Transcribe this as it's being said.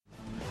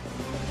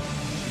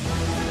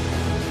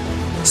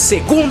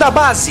Segunda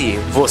Base,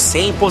 você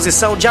em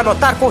posição de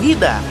anotar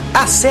corrida.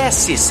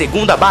 Acesse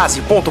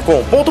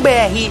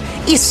segundabase.com.br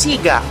e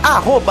siga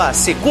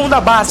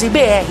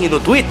 @segundabasebr no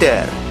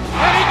Twitter.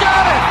 And he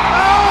got it!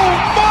 Oh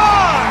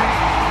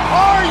my!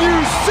 Are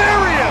you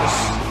serious?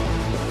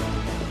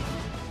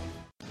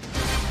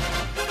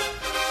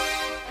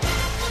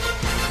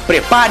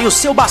 Prepare o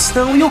seu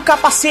bastão e o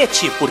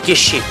capacete, porque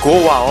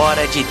chegou a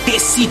hora de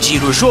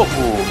decidir o jogo.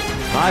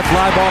 High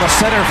fly ball to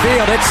center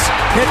field. It's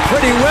hit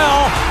pretty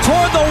well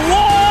toward the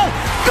wall.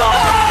 Goal!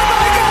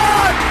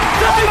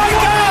 Oh my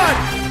God!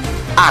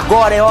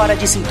 Agora é hora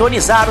de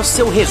sintonizar o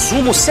seu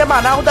resumo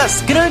semanal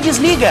das grandes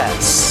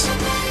ligas.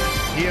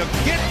 He'll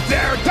get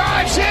there,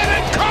 dives in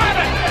and caught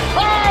it.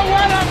 Oh,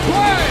 what a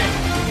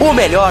play! O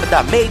melhor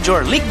da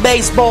Major League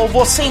Baseball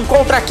você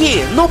encontra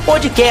aqui no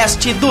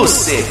podcast do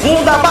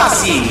Segunda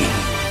Base.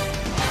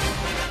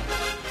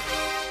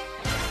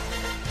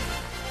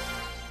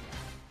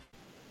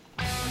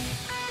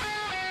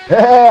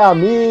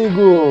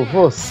 Amigo,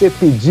 você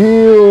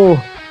pediu,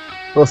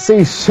 você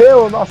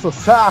encheu o nosso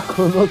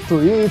saco no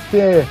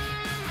Twitter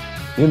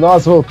e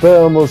nós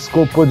voltamos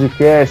com o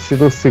podcast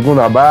do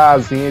Segunda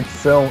Base em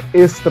edição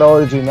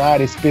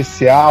extraordinária,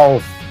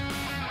 especial,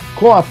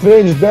 com a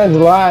trade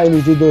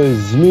deadline de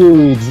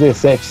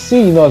 2017.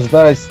 Sim, nós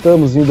já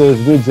estamos em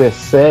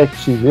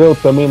 2017, eu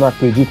também não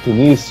acredito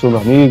nisso,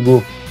 meu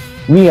amigo,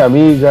 minha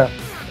amiga.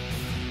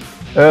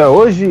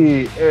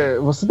 Hoje,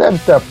 você deve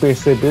estar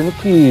percebendo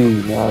que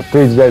a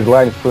trade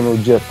deadline foi no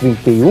dia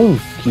 31,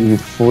 que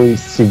foi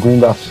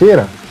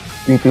segunda-feira,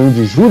 31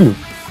 de julho.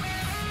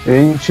 A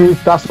gente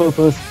está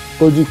soltando esse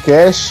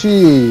podcast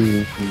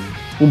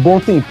um bom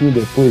tempinho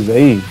depois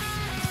aí,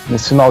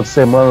 nesse final de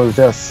semana,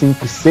 dia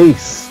 5 e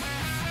 6.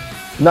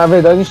 Na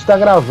verdade, a gente está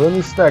gravando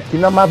isso daqui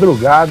na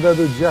madrugada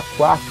do dia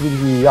 4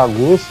 de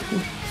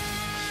agosto,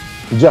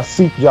 dia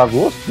 5 de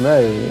agosto, né?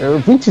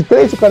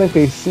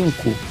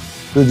 23h45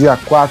 do dia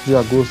 4 de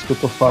agosto que eu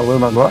tô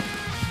falando agora.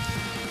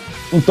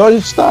 Então a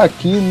gente está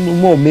aqui no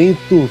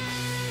momento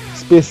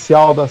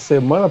especial da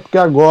semana, porque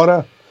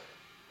agora,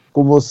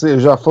 como você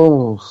já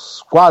foram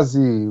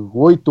quase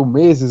 8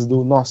 meses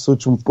do nosso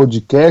último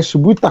podcast,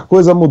 muita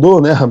coisa mudou,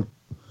 né?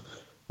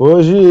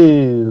 Hoje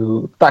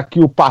tá aqui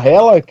o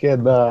Parrela, que é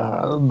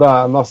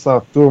da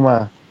nossa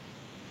turma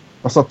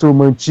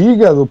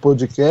antiga do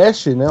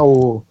podcast, né?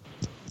 O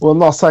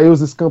nosso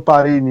Ailson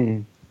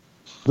Scamparini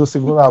do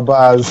Segunda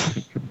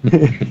Base.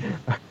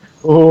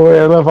 O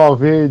Hernan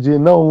Valverde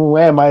não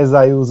é mais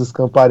Ailson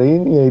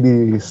Scamparini,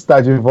 ele está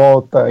de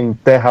volta em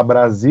Terra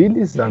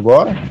Brasília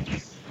agora.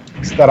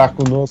 Estará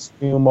conosco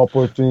em uma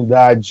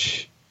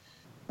oportunidade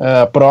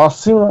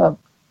próxima,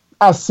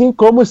 assim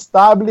como o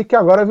Stable, que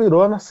agora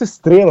virou a nossa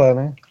estrela,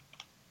 né?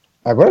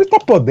 Agora ele tá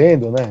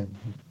podendo, né?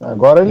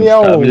 Agora ele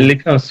Ele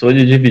cansou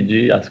de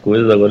dividir as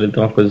coisas, agora ele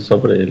tem uma coisa só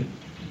para ele.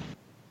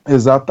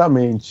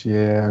 Exatamente.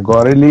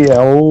 Agora ele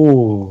é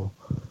o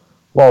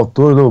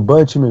autor do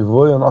Bunch Me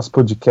Voe, o nosso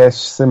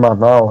podcast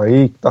semanal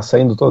aí, que tá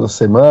saindo toda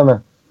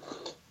semana,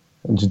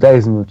 de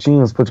 10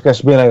 minutinhos,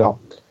 podcast bem legal.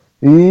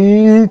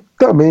 E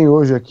também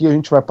hoje aqui a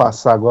gente vai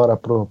passar agora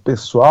pro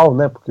pessoal,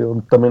 né, porque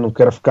eu também não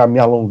quero ficar me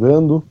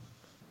alongando,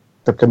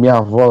 até porque a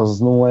minha voz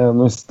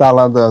não está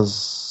lá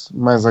das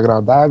mais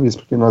agradáveis,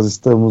 porque nós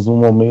estamos num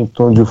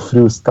momento onde o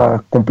frio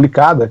está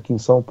complicado aqui em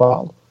São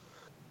Paulo,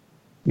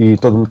 e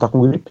todo mundo tá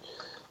com gripe.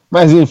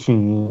 Mas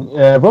enfim,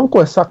 vamos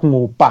começar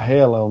com o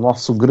Parrela, o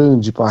nosso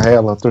grande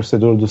Parrela,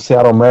 torcedor do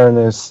Seattle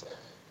Mariners,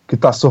 que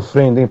tá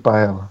sofrendo, hein,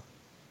 Parrela?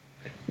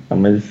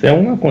 Mas isso é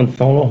uma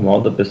condição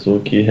normal da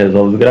pessoa que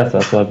resolve desgraçar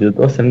a sua vida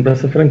torcendo pra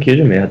essa franquia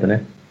de merda, né?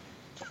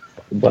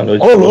 Boa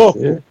noite pra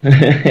você.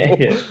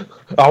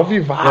 Ao Boa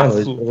vivaço!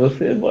 noite pra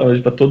você, boa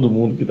noite pra todo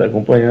mundo que tá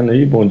acompanhando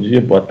aí, bom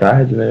dia, boa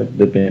tarde, né?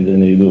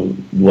 Dependendo aí do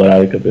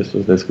horário que a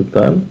pessoa está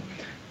escutando.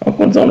 É uma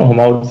condição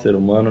normal do ser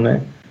humano,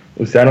 né?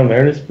 O Seattle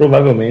Mariners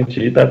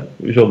provavelmente está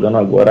jogando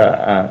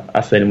agora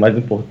a série mais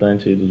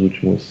importante aí dos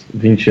últimos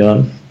 20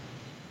 anos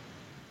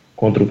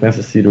contra o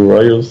Kansas City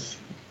Royals,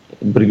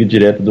 briga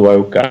direta do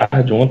Wild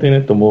Card. Ontem, né,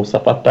 tomou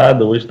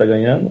sapatada, hoje está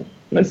ganhando,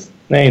 mas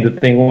né, ainda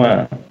tem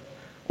uma...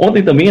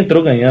 Ontem também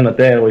entrou ganhando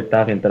até a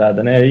 8ª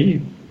entrada, né,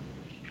 aí,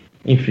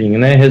 enfim,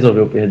 né,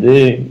 resolveu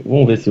perder.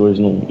 Vamos ver se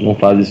hoje não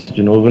faz isso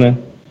de novo, né.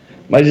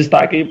 Mas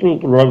destaque aí pro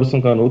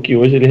Robinson Cano, que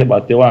hoje ele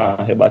rebateu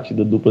a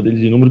rebatida dupla dele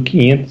de número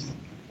 500,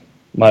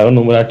 maior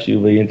número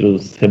ativo aí entre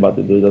os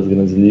rebatedores das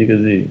grandes ligas,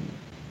 e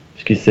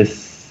acho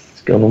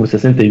que é o número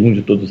 61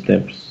 de todos os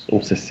tempos,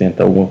 ou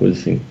 60, alguma coisa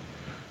assim.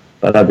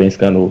 Parabéns,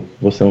 Cano,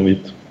 você é um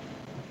mito.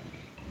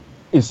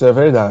 Isso é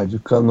verdade, o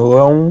Cano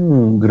é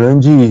um grande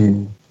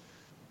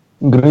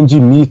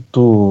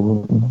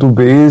mito do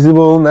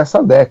beisebol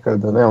nessa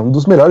década, né? Um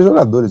dos melhores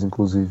jogadores,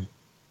 inclusive.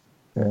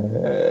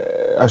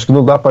 Acho que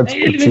não dá para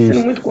discutir. Ele vem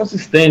sendo muito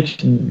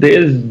consistente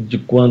desde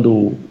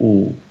quando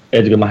o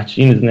Edgar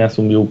Martinez, né,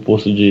 assumiu o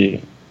posto de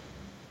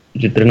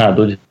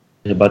treinador de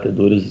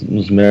rebatedores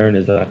nos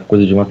Mariners, a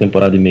coisa de uma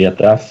temporada e meia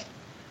atrás.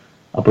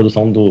 A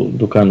produção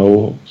do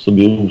Cano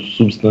subiu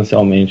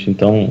substancialmente,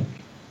 então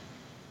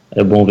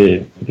é bom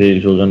ver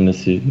jogando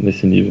nesse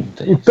nível.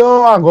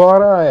 Então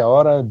agora é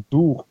hora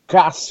do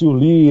Cássio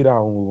Lyra,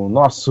 o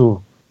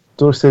nosso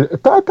torcedor.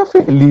 Tá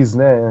feliz,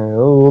 né?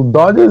 O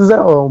Dodgers é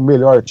o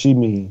melhor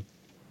time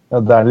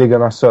da Liga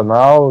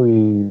Nacional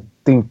e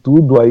tem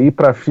tudo aí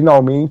para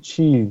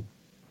finalmente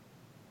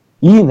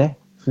ir, né?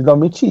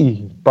 Finalmente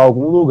ir para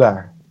algum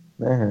lugar,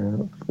 né?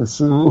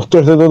 O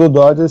torcedor do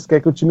Dodgers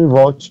quer que o time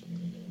volte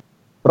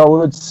para a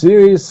World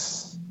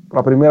Series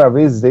pela primeira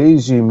vez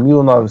desde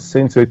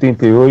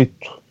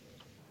 1988,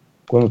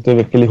 quando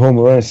teve aquele home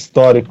run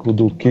histórico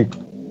do Kirk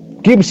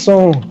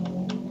Gibson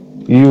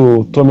e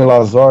o Tommy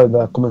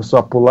Lasorda começou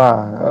a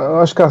pular. Eu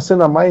acho que a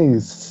cena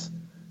mais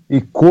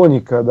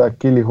icônica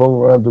daquele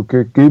home run do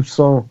Kirk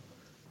Gibson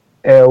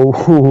é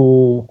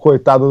o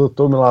coitado do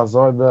Tommy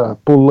Lasorda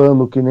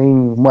pulando que nem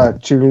uma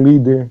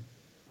cheerleader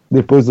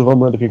depois do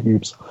home run do Kirk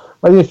Gibson.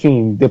 Mas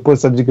enfim,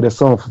 depois dessa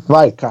digressão,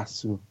 vai,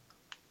 Cássio.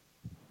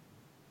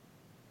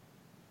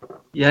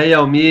 E aí,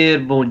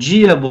 Almir, bom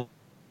dia.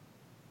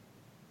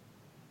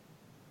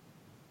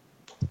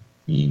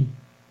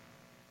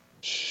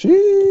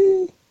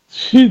 Xiii,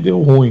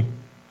 deu ruim.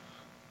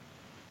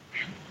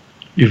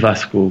 E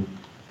Vasco.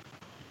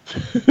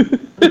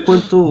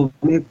 Enquanto...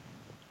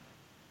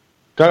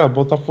 Cara,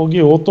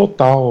 botafogueou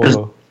total.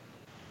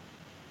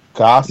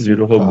 Cássio.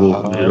 Virou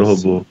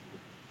robô.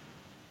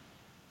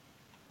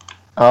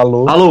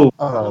 Alô.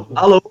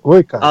 Alô.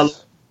 Oi, Cássio. Alô.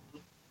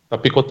 Tá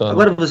picotando.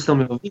 Agora vocês estão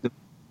me ouvindo?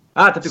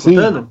 Ah, tá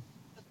picotando? Sim.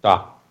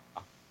 Tá.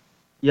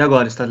 E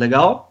agora, está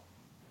legal?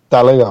 Tá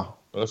legal.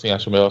 Assim,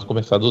 acho melhor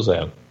começar do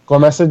zero.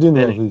 Começa de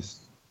novo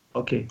isso.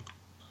 Ok.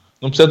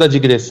 Não precisa da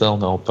digressão,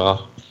 não, tá?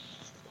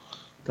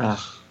 Tá.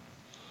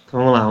 Então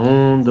vamos lá.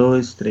 1,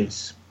 2,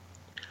 3.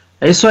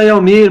 É isso aí,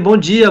 Almir. Bom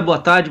dia, boa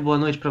tarde, boa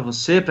noite pra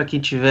você, pra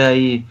quem estiver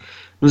aí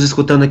nos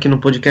escutando aqui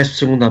no podcast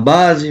Segunda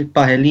Base.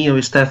 Parrelinha e o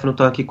Estéfano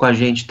estão aqui com a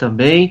gente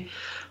também.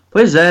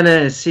 Pois é,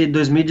 né? Esse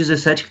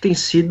 2017 que tem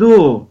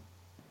sido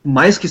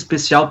mais que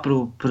especial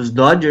pros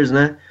Dodgers,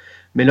 né?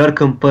 Melhor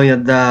campanha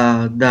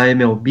da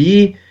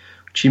MLB.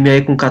 Time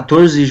aí com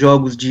 14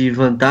 jogos de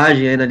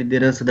vantagem aí na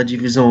liderança da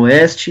divisão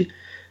Oeste.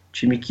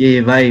 Time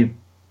que vai,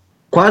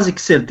 quase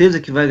que certeza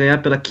que vai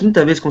ganhar pela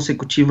 5ª vez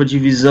consecutiva a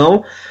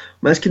divisão,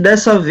 mas que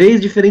dessa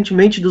vez,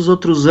 diferentemente dos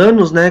outros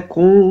anos, né,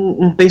 com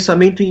um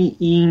pensamento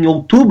em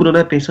outubro,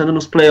 né, pensando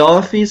nos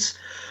playoffs,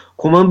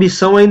 com uma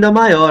ambição ainda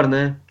maior,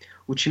 né?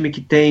 O time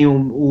que tem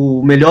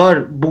o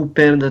melhor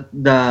bullpen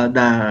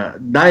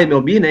da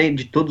MLB, né,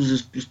 de todos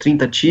os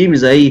 30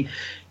 times, aí,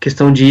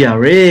 questão de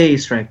ERA,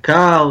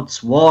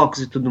 strikeouts,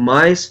 walks e tudo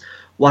mais.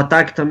 O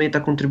ataque também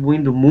está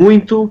contribuindo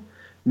muito,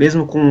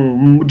 mesmo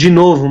com, de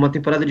novo, uma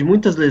temporada de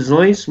muitas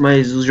lesões,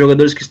 mas os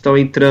jogadores que estão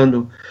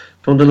entrando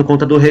estão dando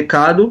conta do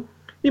recado.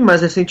 E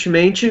mais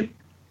recentemente,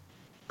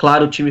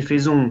 claro, o time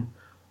fez um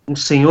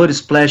senhor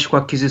splash com a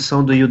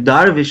aquisição do Yu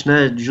Darvish,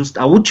 né,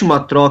 a última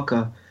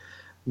troca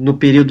no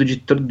período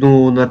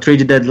na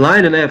trade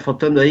deadline, né,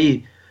 faltando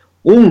aí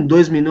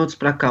 2 minutos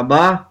para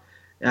acabar,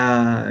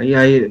 e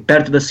aí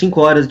perto das 5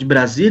 horas de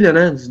Brasília,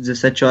 né,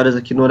 17 horas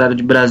aqui no horário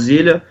de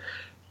Brasília,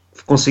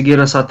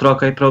 conseguiram essa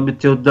troca aí para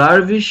obter o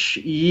Darvish,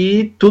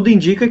 e tudo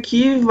indica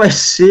que vai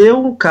ser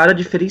um cara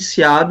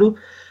diferenciado,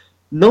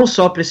 não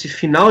só para esse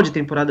final de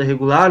temporada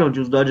regular, onde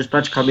os Dodgers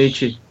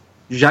praticamente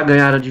já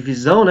ganharam a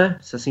divisão, né,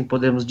 se assim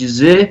podemos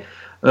dizer,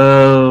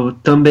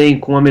 também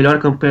com a melhor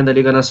campanha da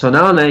Liga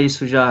Nacional, né,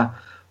 isso já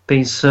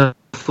pensando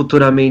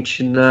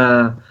futuramente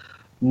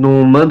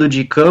no mando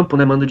de campo,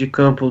 né,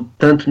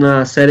 tanto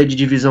na série de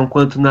divisão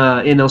quanto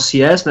na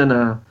NLCS, né,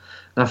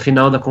 na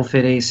final da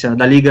conferência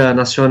da Liga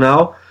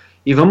Nacional,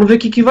 e vamos ver o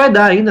que vai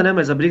dar ainda, né,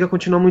 mas a briga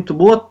continua muito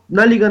boa.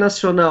 Na Liga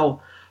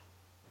Nacional,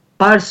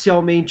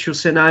 parcialmente o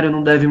cenário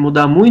não deve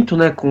mudar muito,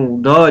 né, com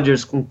o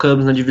Dodgers, com o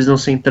Cubs na divisão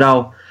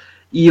central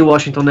e o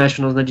Washington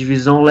Nationals na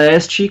divisão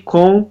leste,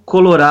 com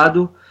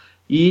Colorado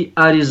e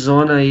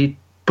Arizona e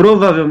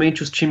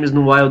provavelmente os times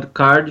no wild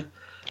card,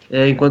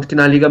 enquanto que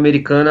na Liga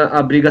Americana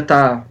a briga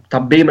tá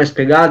bem mais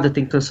pegada,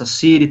 tem Kansas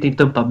City, tem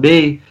Tampa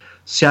Bay,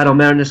 Seattle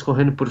Mariners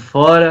correndo por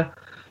fora,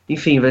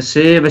 enfim, vai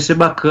ser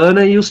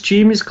bacana, e os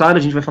times, claro, a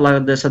gente vai falar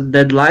dessa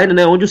deadline,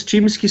 né, onde os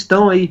times que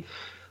estão aí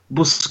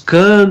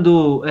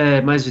buscando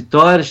mais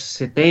vitórias em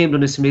setembro,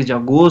 nesse mês de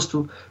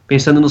agosto,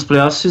 pensando nos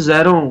playoffs,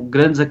 fizeram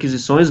grandes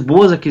aquisições,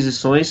 boas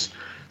aquisições,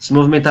 se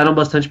movimentaram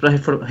bastante para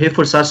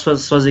reforçar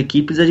suas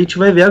equipes, e a gente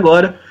vai ver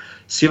agora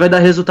se vai dar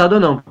resultado ou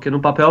não, porque no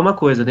papel é uma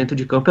coisa, dentro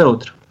de campo é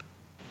outra.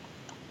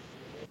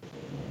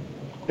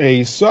 É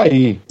isso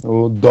aí.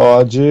 Os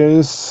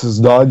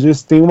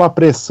Dodgers têm uma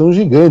pressão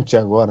gigante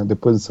agora,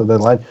 depois dessa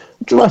deadline. A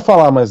gente vai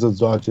falar mais dos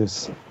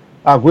Dodgers.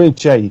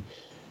 Aguente aí.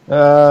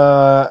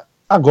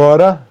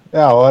 Agora é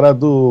a hora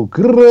do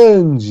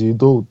grande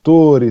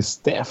doutor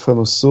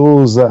Estéfano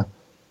Souza,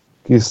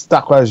 que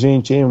está com a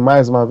gente aí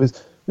mais uma vez.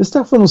 O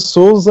Estéfano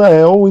Souza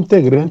é o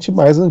integrante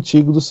mais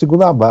antigo do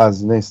Segunda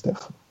Base, né,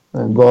 Estéfano?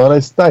 Agora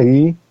está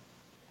aí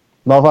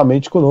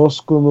novamente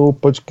conosco no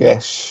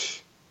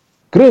podcast.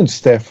 Grande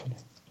Estéfano.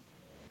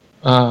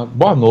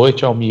 Boa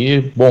noite,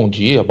 Almir. Bom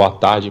dia, boa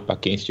tarde para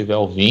quem estiver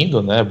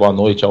ouvindo, né? Boa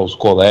noite aos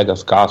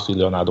colegas Cássio e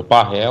Leonardo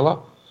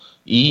Parrela.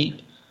 E,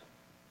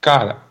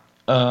 cara,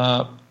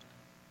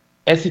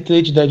 esse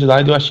trade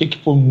deadline eu achei que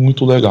foi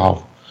muito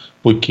legal,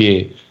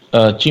 porque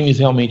times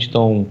realmente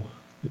estão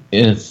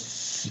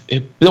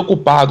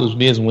preocupados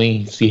mesmo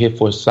em se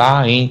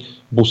reforçar, em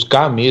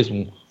buscar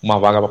mesmo uma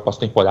vaga para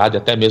pós-temporada,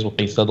 até mesmo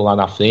pensando lá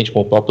na frente,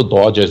 com o próprio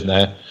Dodgers,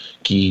 né,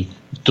 que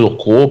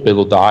trocou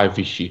pelo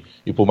Darvish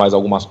e por mais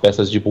algumas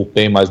peças de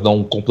bullpen, mas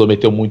não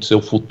comprometeu muito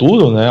seu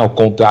futuro, né, ao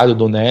contrário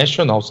do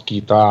Nationals, que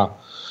está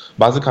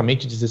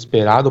basicamente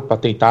desesperado para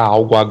tentar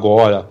algo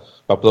agora,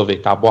 para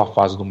aproveitar a boa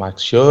fase do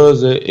Max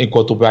Scherzer,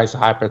 enquanto o Bryce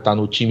Harper está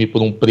no time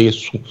por um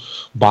preço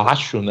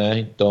baixo, né,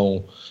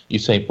 então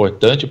isso é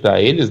importante para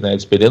eles, né,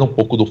 eles perderam um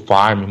pouco do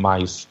farm,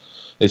 mas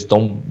eles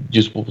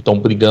estão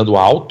brigando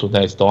alto,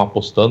 né, estão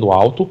apostando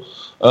alto.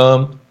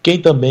 Quem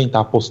também está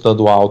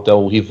apostando alto é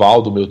o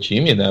rival do meu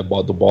time, né,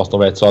 do Boston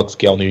Red Sox,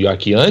 que é o New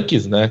York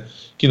Yankees, né,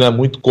 que não é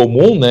muito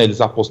comum, né,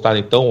 eles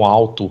apostarem tão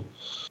alto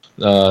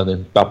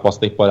para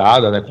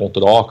pós-temporada, né, com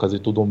trocas e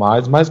tudo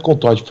mais, mas com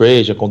Todd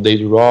Frazier, com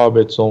Dave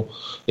Robertson,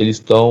 eles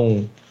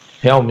estão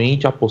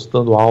realmente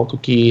apostando alto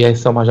que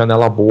essa é uma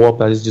janela boa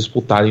para eles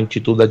disputarem o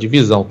título da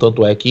divisão.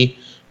 Tanto é que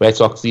Red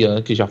Sox e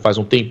Yankees já faz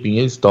um tempinho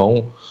eles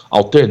estão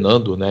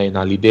alternando, né,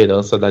 na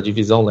liderança da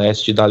divisão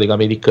leste da Liga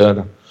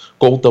Americana,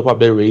 com o Tampa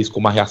Bay Rays com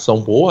uma reação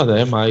boa,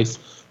 né, mas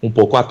um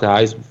pouco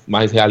atrás,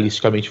 mais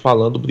realisticamente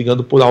falando,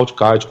 brigando por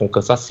wildcard com o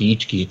Kansas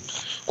City, que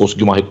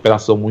conseguiu uma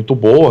recuperação muito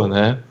boa,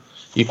 né,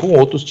 e com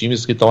outros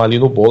times que estão ali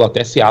no bolo,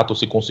 até Seattle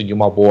se conseguir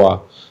uma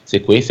boa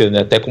sequência, né,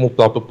 até como o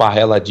próprio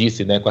Parrela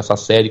disse, né, com essa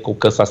série com o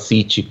Kansas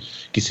City,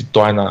 que se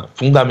torna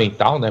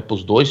fundamental, né, para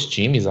os dois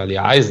times,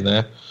 aliás,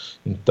 né,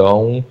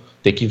 então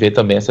tem que ver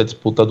também essa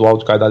disputa do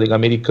wildcard da Liga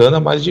Americana,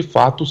 mas de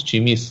fato os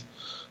times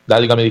da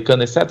Liga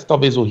Americana, exceto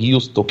talvez o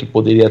Houston, que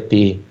poderia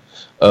ter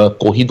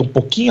corrido um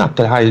pouquinho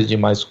atrás de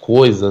mais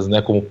coisas,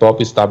 né, como o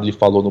próprio Stabile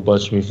falou no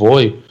Bunch Me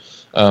Voe,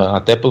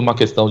 até por uma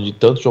questão de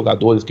tantos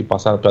jogadores que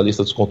passaram pela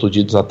lista dos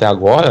contundidos até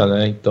agora,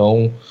 né,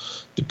 então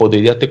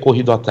poderia ter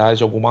corrido atrás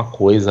de alguma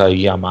coisa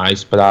aí a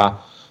mais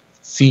para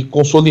se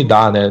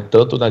consolidar, né,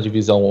 tanto na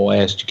divisão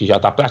oeste, que já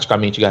está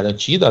praticamente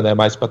garantida, né,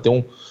 mas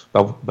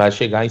vai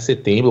chegar em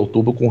setembro,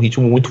 outubro com um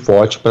ritmo muito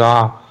forte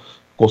para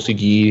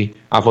conseguir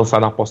avançar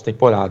na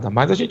pós-temporada.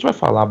 Mas a gente vai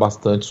falar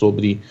bastante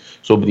sobre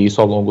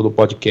isso ao longo do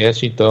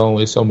podcast, então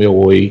esse é o meu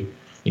oi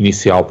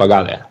inicial para a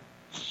galera.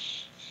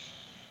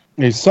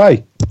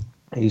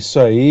 Isso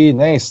aí,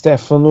 né,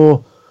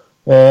 Estéfano?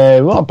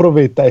 Vamos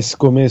aproveitar esse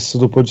começo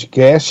do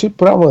podcast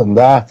para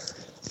mandar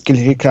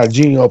aquele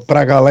recadinho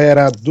para a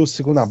galera do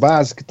Segunda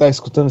Base que está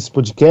escutando esse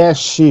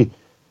podcast.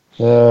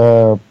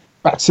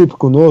 Participe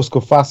conosco,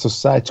 faça o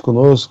site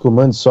conosco,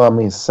 mande sua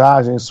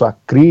mensagem, sua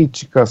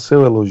crítica,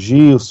 seu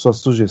elogio, sua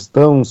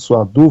sugestão,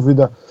 sua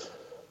dúvida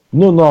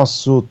no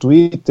nosso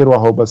Twitter,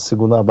 o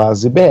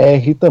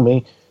 @segundabasebr, e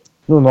também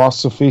no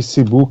nosso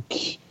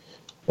Facebook,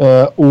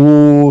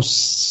 o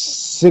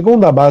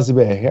Segunda Base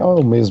BR, é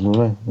o mesmo,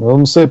 né? Eu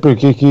não sei por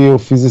que eu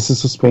fiz esse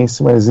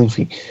suspense, mas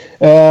enfim.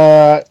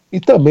 E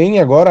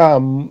também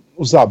agora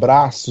os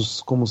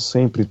abraços, como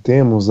sempre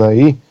temos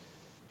aí.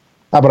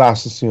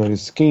 Abraços,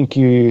 senhores. Quem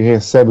que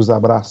recebe os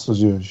abraços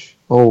de hoje?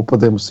 Ou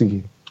podemos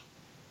seguir?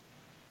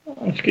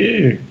 Acho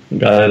que a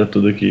galera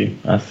tudo aqui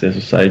acessa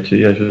o site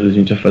e ajuda a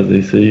gente a fazer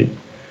isso aí.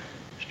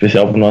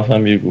 Especial pro nosso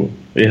amigo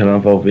Hernan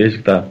Valverde,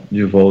 que tá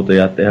de volta aí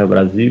à Terra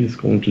Brasilis,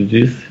 como tu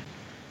disse.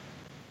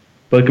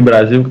 Punk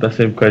Brasil, que tá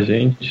sempre com a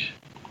gente.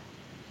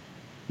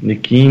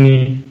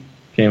 Nikini,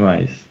 quem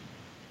mais?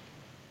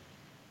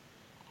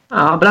 Um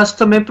abraço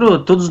também para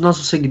todos os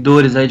nossos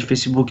seguidores aí de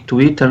Facebook e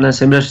Twitter, né?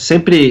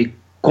 Sempre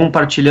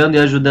compartilhando e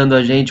ajudando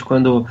a gente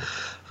quando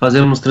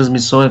fazemos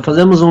transmissões.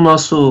 Fazemos um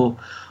nosso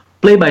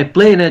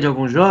play-by-play, né, de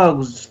alguns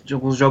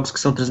jogos que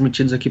são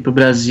transmitidos aqui para o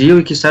Brasil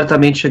e que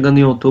certamente chegando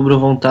em outubro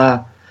vão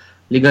estar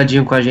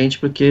ligadinho com a gente,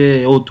 porque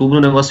em outubro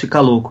o negócio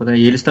fica louco, né?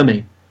 E eles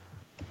também.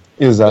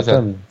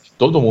 Exatamente.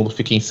 Todo mundo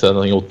fica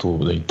insano em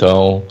outubro,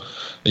 então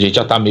a gente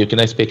já tá meio que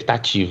na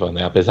expectativa,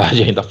 né? Apesar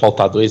de ainda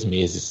faltar 2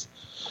 meses.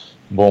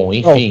 Bom,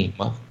 enfim,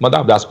 mandar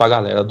um abraço pra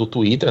galera do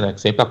Twitter, né? Que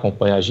sempre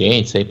acompanha a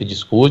gente, sempre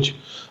discute.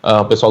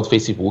 O pessoal do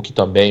Facebook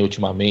também,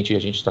 ultimamente, a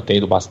gente está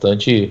tendo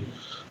bastante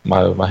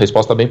uma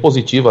resposta bem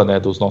positiva, né?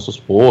 Dos nossos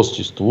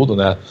posts, tudo,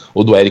 né?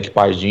 O do Eric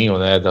Pardinho,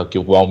 né? Que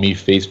o Almir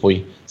fez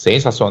foi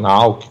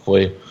sensacional, que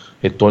foi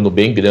retorno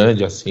bem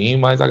grande, assim,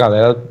 mas a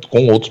galera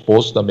com outros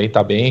posts também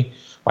tá bem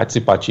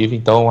participativa,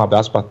 então um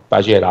abraço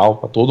para geral,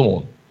 para todo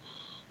mundo.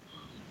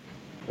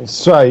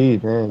 Isso aí,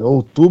 né?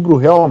 Outubro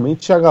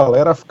realmente a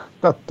galera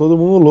fica todo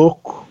mundo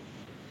louco.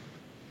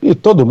 E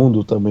todo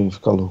mundo também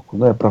fica louco,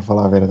 né? Para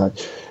falar a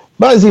verdade.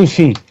 Mas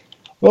enfim,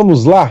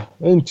 vamos lá.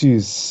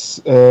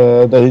 Antes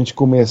da gente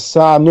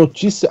começar,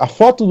 a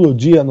foto do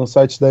dia no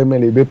site da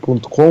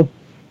MLB.com.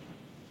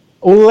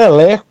 O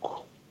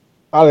Leleco,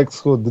 Alex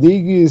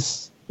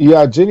Rodrigues e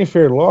a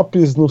Jennifer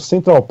Lopes no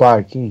Central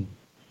Park, hein?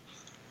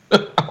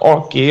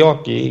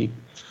 Ok.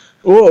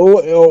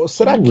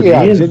 Será que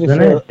a Jennifer...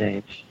 Né,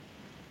 gente?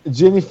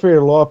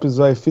 Jennifer Lopez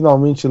vai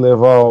finalmente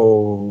levar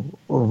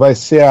vai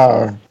ser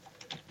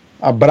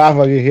a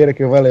brava guerreira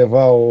que vai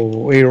levar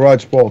o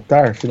A-Rod pro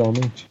altar,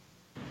 finalmente?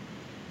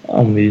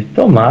 Almir,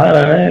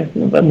 tomara, né?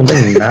 Não vai mudar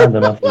em nada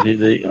na nossa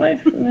vida aí,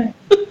 mas, né?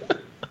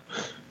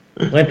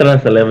 Vou entrar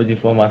nessa leva de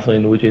informação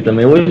inútil aí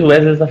também. Hoje o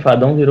Wesley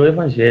Safadão virou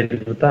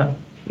evangélico, tá?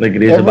 Na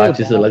Igreja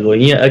Batista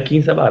Lagoinha, aqui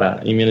em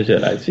Sabará, em Minas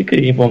Gerais. Fica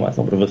aí a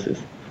informação pra vocês.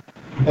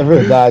 É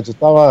verdade,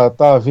 eu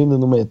tava vindo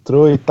no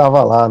metrô e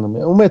tava lá.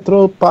 O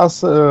metrô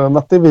passa,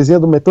 na TVzinha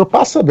do metrô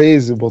passa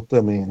beisebol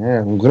também,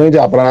 né? Um grande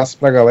abraço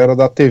pra galera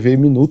da TV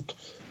Minuto.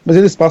 Mas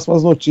eles passam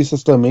as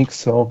notícias também que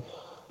são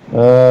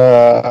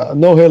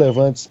não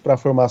relevantes para a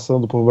formação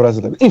do povo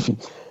brasileiro. Enfim,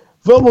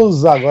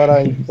 vamos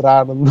agora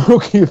entrar no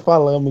que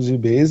falamos de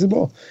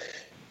beisebol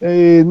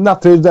na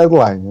trade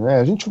deadline, né?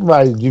 A gente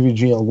vai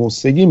dividir em alguns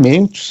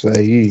segmentos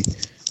aí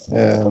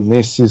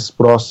nesses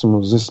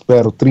próximos,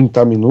 espero,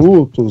 30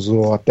 minutos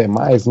ou até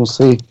mais, não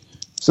sei.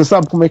 Você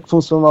sabe como é que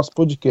funciona o nosso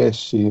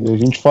podcast. A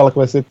gente fala que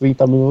vai ser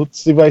 30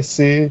 minutos e vai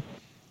ser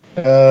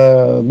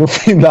no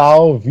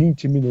final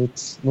 20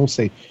 minutos, não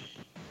sei.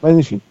 Mas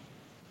enfim.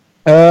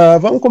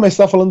 Vamos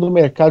começar falando do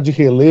mercado de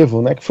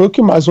relevo, né, que foi o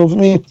que mais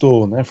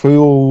movimentou, né, foi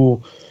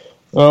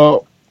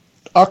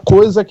a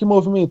coisa que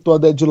movimentou a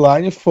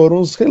deadline foram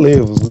os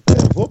relevos, né?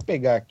 Vou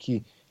pegar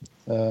aqui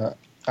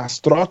as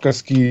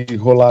trocas que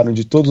rolaram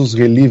de todos os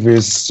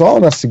relievers só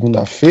na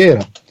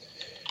segunda-feira,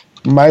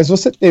 mas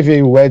você teve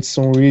aí o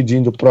Edson Reed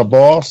indo para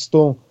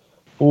Boston,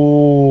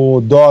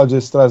 o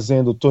Dodgers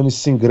trazendo o Tony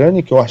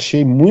Cingrani, que eu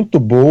achei muito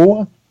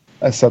boa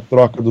essa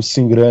troca do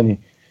Cingrani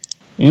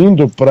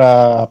indo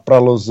para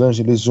Los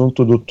Angeles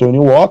junto do Tony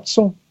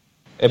Watson.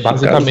 É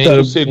basicamente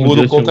o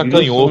seguro contra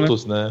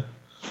canhotos, né?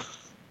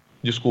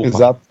 Desculpa.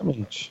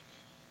 Exatamente.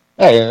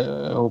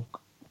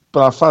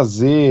 Para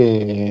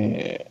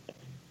fazer...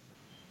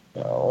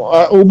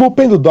 O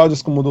bullpen do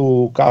Dodgers, como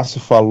o Cássio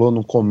falou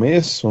no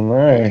começo,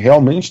 né,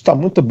 realmente está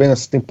muito bem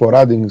nessa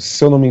temporada.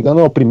 Se eu não me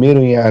engano, é o primeiro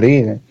em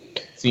areia, né?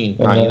 Sim,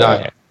 ainda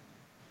é.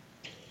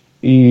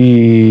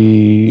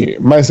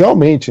 Mas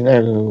realmente,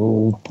 né,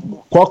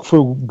 qual que foi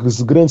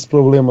os grandes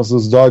problemas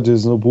dos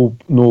Dodgers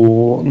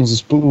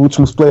nos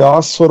últimos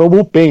playoffs? Foram o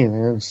bullpen,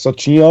 né? Só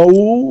tinha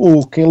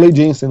o Kenley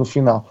Jansen no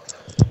final.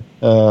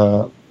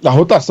 A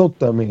rotação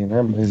também,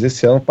 né? Mas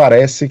esse ano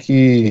parece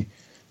que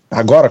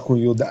agora com o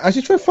Yuda, a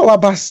gente vai falar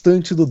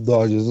bastante do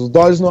Dodgers. Os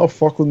Dodgers não é o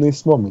foco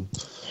nesse momento,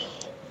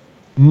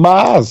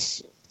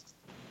 mas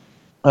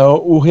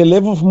o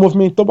relevo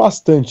movimentou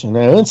bastante,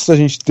 né? Antes a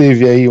gente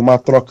teve aí uma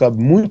troca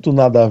muito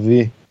nada a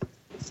ver,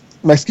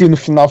 mas que no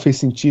final fez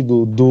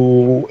sentido,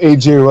 do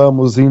A.J.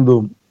 Ramos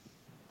indo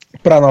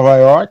para Nova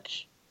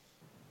York,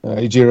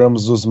 A.J.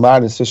 Ramos dos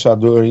Marlins,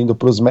 fechador, indo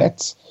para os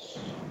Mets.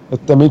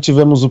 Também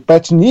tivemos o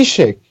Pat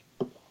Neshek.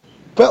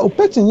 O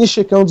Pat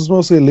Neshek é um dos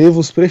meus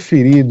relevos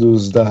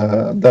preferidos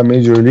da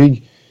Major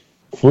League.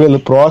 Foi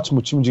pro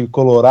ótimo time de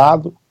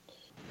Colorado.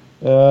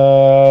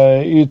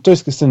 E estou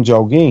esquecendo de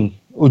alguém.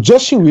 O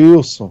Justin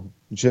Wilson.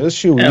 O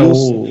Justin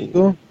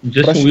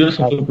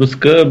Wilson foi para os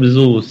Cubs.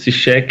 O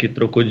Cishek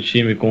trocou de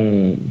time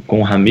com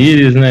o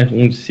Ramírez, né?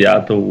 Um de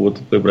Seattle, o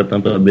outro foi para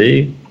Tampa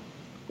Bay.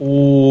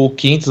 O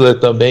Kinsler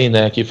também,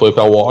 né? Que foi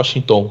para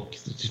Washington.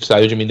 Que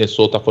saiu de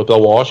Minnesota, foi para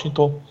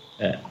Washington.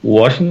 O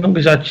Washington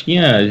já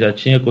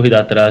tinha corrido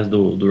atrás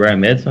do Ryan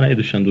Madison, né, e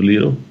do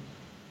Chanduliru.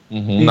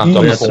 Na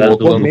troca com o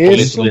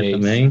começo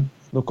também.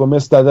 No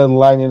começo da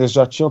deadline eles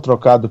já tinham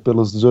trocado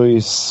pelos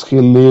dois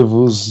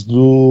relevos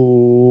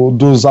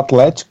dos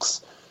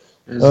Athletics.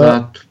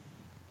 Exato.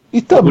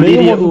 E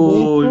também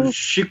o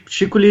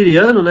Chico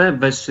Liriano, né,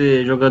 vai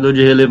ser jogador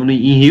de relevo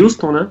em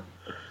Houston, né?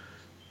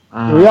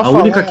 A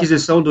única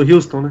aquisição do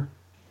Houston, né?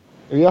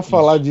 Eu ia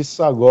falar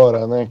disso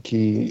agora, né,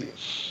 que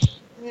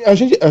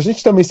a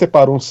gente também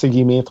separou um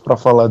segmento para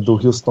falar do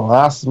Houston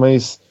Astros,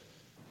 mas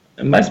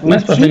mais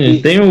pra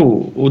frente tem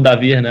o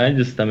Davi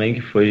Hernandes também,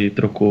 que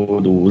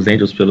trocou dos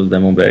Angels pelos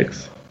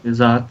Diamondbacks.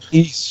 Exato.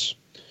 Isso.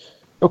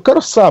 Eu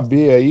quero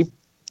saber aí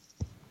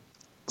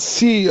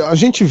se a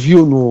gente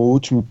viu no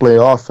último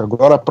playoff,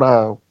 agora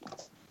para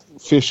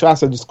fechar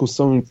essa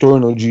discussão em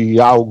torno de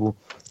algo,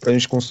 para a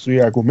gente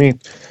construir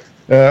argumento.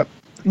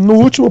 No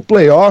último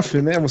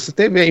playoff, né, você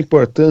teve a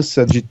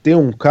importância de ter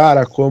um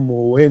cara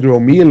como o Andrew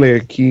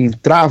Miller, que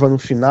entrava no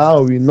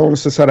final e não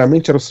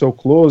necessariamente era o seu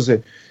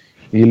closer.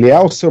 Ele é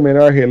o seu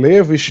melhor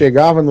relevo e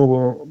chegava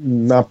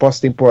na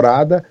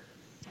pós-temporada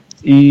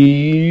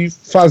e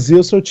fazia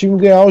o seu time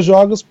ganhar os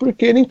jogos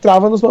porque ele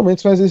entrava nos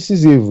momentos mais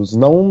decisivos,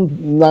 não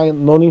na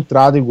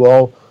entrada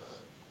igual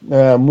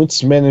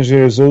muitos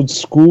managers old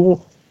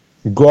school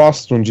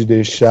gostam de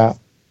deixar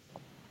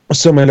o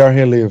seu melhor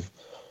relevo.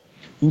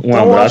 Então,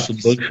 um abraço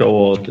do Buck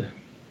Showalter.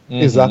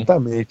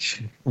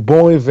 Exatamente.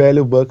 Bom e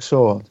velho Buck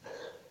Showalter.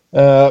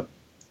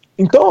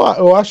 Então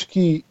eu acho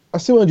que,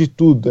 acima de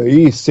tudo,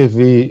 aí você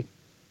vê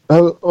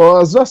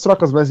as duas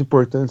trocas mais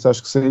importantes,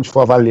 acho que se a gente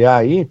for avaliar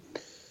aí,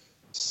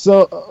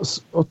 são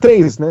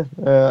três, né?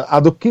 A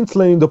do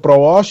Kinsler indo para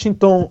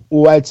Washington,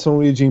 o Edson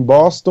Reed em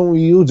Boston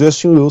e o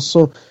Justin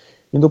Wilson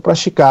indo para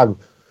Chicago.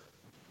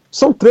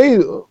 são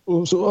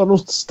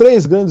os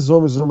três grandes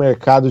homens do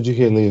mercado de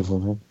relevo,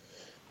 né?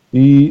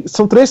 E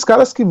são três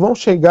caras que vão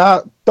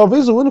chegar.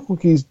 Talvez o único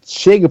que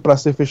chegue para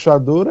ser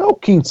fechador é o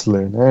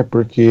Kinsler, né?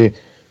 Porque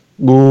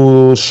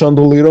o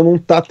Lyra não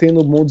está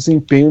tendo bom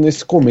desempenho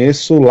nesse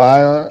começo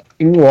lá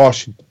em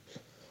Washington.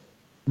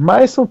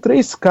 Mas são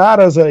três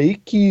caras aí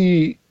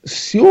que,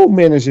 se o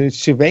manager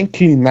estiver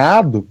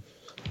inclinado,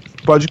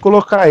 pode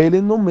colocar ele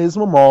no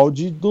mesmo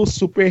molde do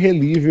super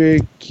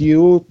reliever que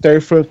o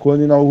Terry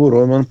Francona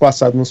inaugurou no ano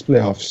passado nos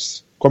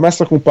playoffs.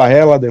 Começa com o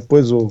Parrela,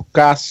 depois o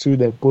Cássio e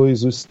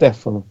depois o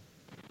Estéfano.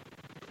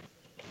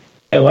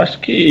 Eu acho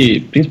que,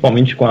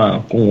 principalmente com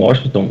o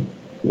Washington,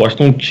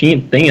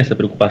 tem essa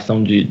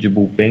preocupação de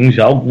bullpen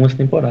já há algumas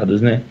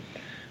temporadas, né?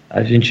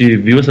 A gente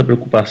viu essa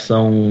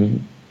preocupação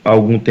há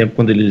algum tempo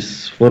quando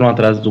eles foram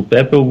atrás do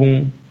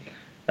Peppelgum,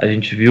 a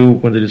gente viu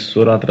quando eles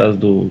foram atrás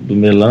do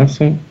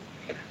Melanson,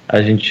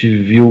 a gente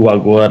viu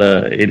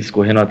agora eles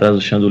correndo atrás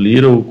do Sean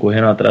Lyra,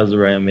 correndo atrás do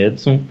Ryan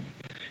Madison,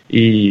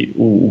 e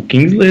o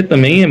Kinsler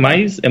também é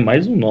mais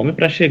um nome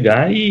para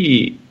chegar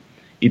e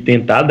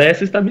tentar dar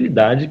essa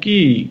estabilidade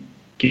que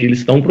eles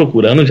estão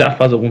procurando já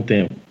faz algum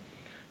tempo.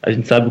 A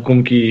gente sabe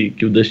como que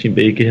o Dustin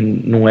Baker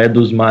não é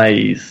dos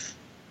mais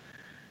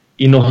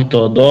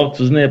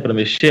inortodoxos, né, para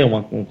mexer,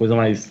 uma coisa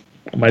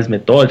mais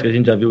metódica. A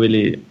gente já viu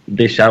ele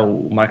deixar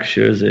o Max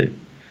Scherzer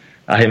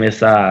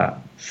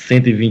arremessar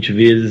 120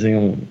 vezes em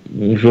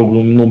um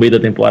jogo no meio da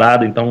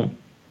temporada, então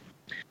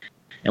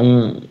é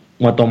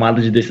uma tomada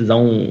de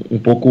decisão um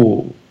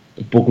pouco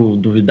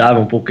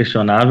duvidável, um pouco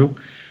questionável.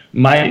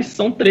 Mas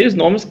são três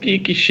nomes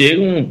que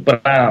chegam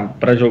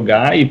para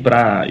jogar e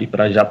para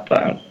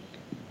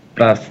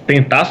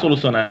tentar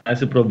solucionar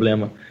esse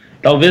problema.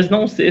 Talvez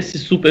não ser esse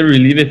super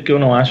reliever, porque eu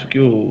não acho que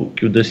o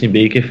Dustin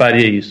Baker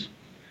faria isso.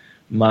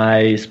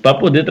 Mas para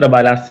poder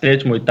trabalhar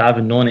sétima, oitava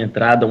e nona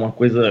entrada, uma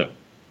coisa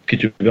que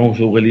tiver um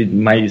jogo ali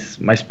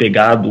mais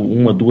pegado,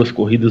 1, 2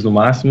 corridas no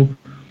máximo,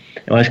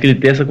 eu acho que ele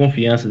tem essa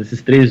confiança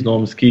desses três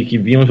nomes que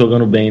vinham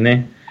jogando bem,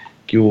 né?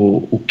 Que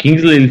o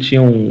Kinsler ele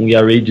tinha um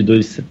ERA de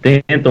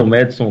 2,70, o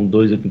Madison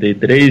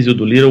 2,83 e o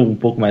do Lyra um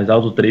pouco mais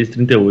alto,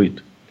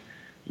 3,38.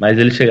 Mas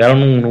eles chegaram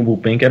num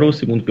bullpen que era o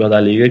segundo pior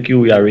da liga, que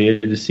o ERA é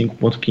de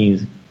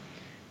 5,15.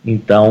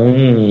 Então,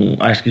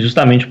 acho que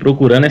justamente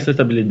procurando essa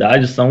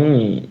estabilidade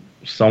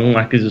são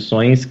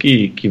aquisições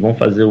que vão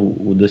fazer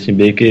o Dustin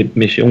Baker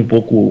mexer um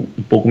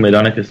pouco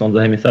melhor na questão dos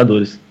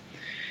arremessadores.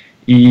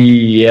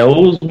 E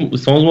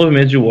são os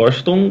movimentos de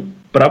Washington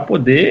para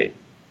poder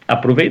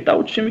aproveitar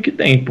o time que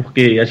tem,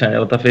 porque a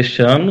janela está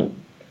fechando,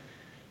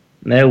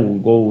 né?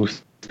 Igual o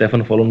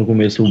Estéfano falou no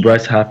começo, o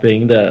Bryce Harper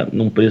ainda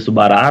num preço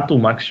barato, o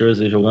Max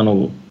Scherzer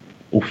jogando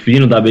o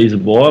fino da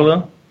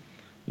beisebola.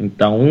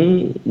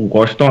 Então o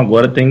Washington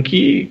agora tem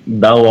que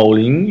dar o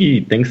all-in e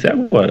tem que ser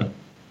agora.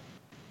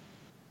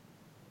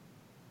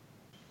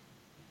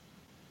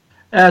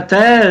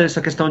 Até essa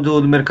questão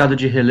do mercado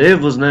de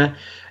relevos, né?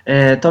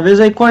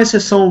 Talvez aí com a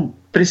exceção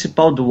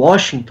principal do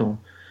Washington,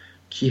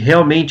 que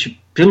realmente,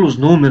 pelos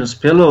números,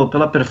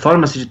 pela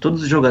performance de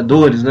todos os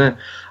jogadores, né?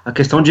 A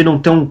questão de não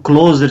ter um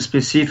closer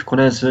específico,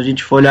 né? Se a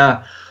gente for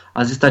olhar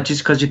as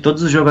estatísticas de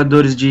todos os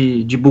jogadores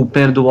de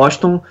bullpen do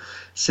Washington,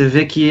 você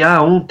vê que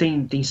um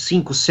tem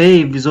 5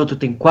 saves, outro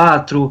tem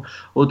 4,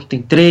 outro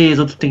tem 3,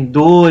 outro tem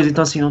 2,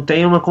 então assim, não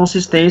tem uma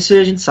consistência, e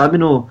a gente sabe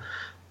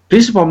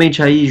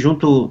principalmente aí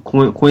junto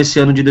com esse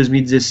ano de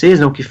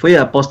 2016, né, o que foi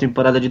a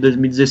pós-temporada de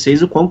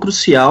 2016, o quão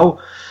crucial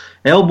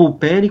é o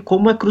bullpen e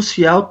como é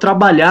crucial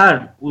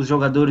trabalhar os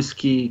jogadores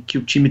que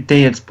o time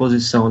tem à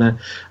disposição, né?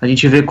 A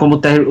gente vê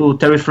como o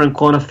Terry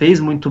Francona fez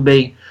muito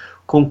bem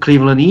com o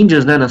Cleveland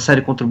Indians, né, na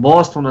série contra o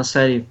Boston, na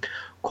série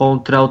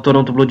contra o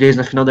Toronto Blue Jays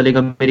na final da Liga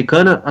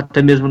Americana,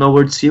 até mesmo na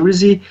World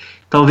Series, e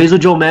talvez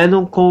o Joe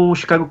Maddon com o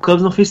Chicago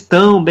Cubs não fez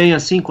tão bem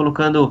assim,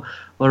 colocando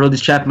o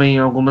Aroldis Chapman em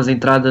algumas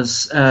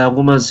entradas,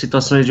 algumas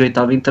situações de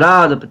oitava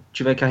entrada,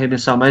 tiver que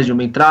arremessar mais de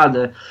uma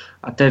entrada,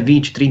 até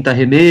 20, 30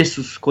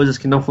 arremessos, coisas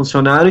que não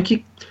funcionaram e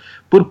que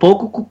por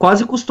pouco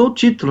quase custou o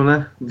título,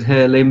 né?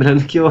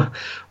 Lembrando que o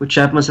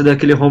Chapman cedeu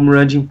aquele home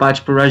run de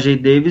empate para o Rajai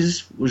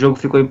Davis, o jogo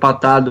ficou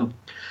empatado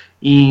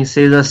em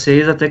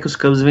 6-6, até que os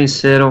Cubs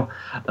venceram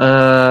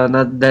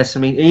na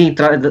décima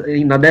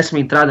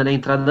entrada, né,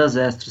 entrada das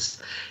extras.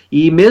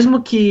 E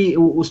mesmo que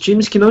os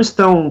times que não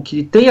estão,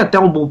 que tem até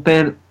um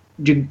bullpen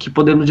que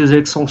podemos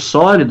dizer que são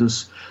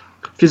sólidos,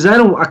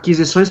 fizeram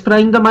aquisições para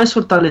ainda mais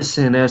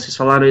fortalecer, né? Vocês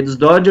falaram aí dos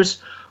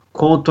Dodgers,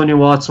 com o Tony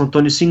Watson,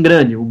 Tony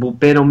Cingrani. O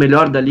bullpen é o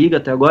melhor da liga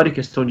até agora em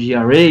questão de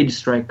ERA, de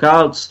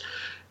strikeouts,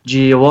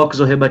 de walks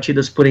ou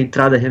rebatidas por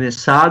entrada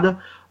arremessada,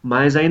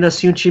 mas ainda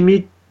assim o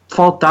time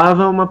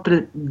faltava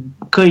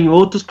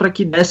canhotos para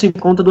que dessem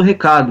conta do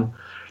recado.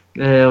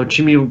 O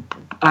time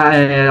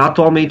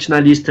atualmente na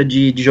lista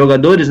de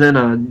jogadores, né,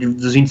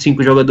 dos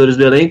 25 jogadores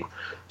do elenco,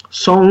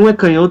 só um é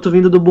canhoto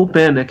vindo do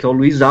bullpen, né, que é o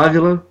Luiz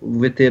Ávila, o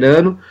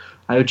veterano.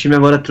 Aí o time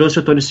agora trouxe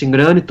o Tony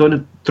Cingrani,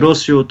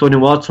 trouxe o Tony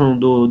Watson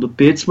do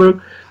Pittsburgh.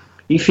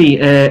 Enfim,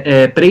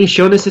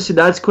 preencheu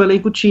necessidades que o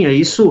elenco tinha.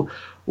 Isso,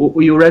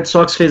 E o Red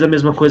Sox fez a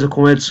mesma coisa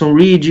com o Edson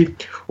Reed.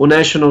 O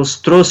Nationals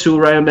trouxe o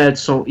Ryan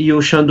Madson e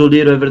o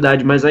Chandolero, é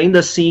verdade, mas ainda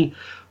assim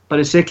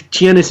parecia que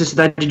tinha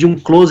necessidade de um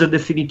closer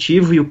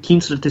definitivo, e o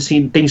Kinsler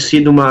tem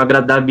sido uma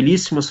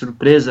agradabilíssima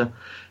surpresa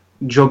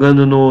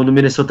jogando no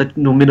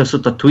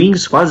Minnesota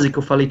Twins, quase que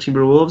eu falei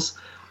Timberwolves.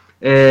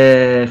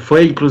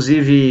 Foi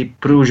inclusive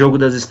para o Jogo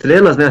das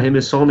Estrelas, né,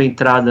 arremessou uma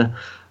entrada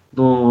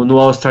no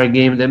All-Star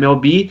Game da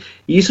MLB,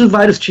 e isso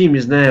vários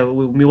times, né,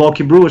 o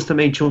Milwaukee Brewers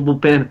também tinha um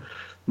bullpen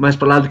mais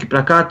para lá do que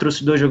para cá,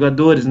 trouxe 2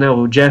 jogadores, né,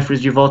 o Jeffries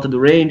de volta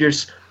do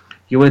Rangers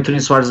e o Anthony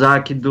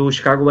Swarzak do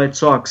Chicago White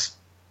Sox.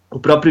 O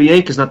próprio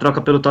Yankees, na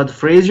troca pelo Todd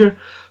Frazier,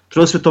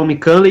 trouxe o Tommy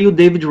Kahnle e o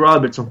David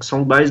Robertson, que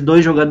são mais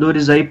 2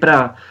 jogadores aí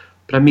para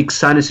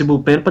mixar nesse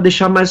bullpen, para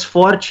deixar mais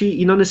forte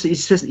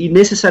e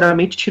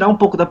necessariamente tirar um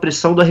pouco da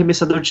pressão do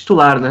arremessador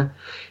titular, né?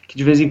 Que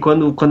de vez em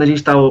quando a gente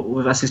está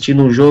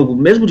assistindo um jogo,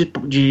 mesmo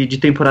de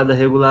temporada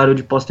regular ou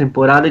de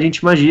pós-temporada, a gente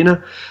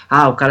imagina,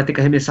 o cara tem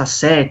que arremessar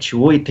 7,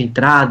 8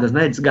 entradas,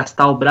 né?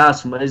 Desgastar o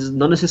braço, mas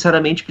não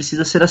necessariamente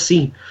precisa ser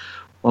assim.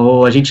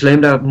 A gente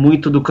lembra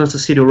muito do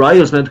Kansas City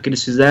Royals, né, do que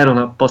eles fizeram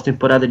na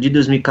pós-temporada de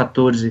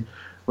 2014,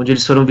 onde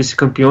eles foram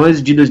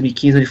vice-campeões, de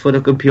 2015, onde foram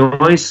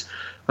campeões,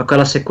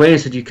 aquela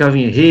sequência de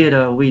Kevin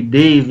Herrera, Wade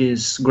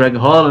Davis, Greg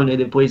Holland, e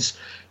depois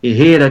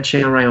Herrera,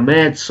 tinha Ryan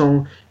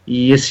Madson,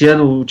 e esse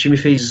ano o time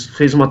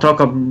fez uma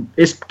troca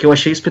que eu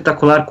achei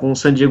espetacular com o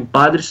San Diego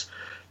Padres,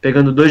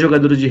 pegando 2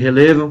 jogadores de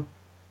relevo,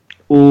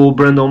 o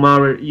Brandon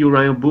Maurer e o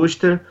Ryan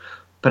Buster,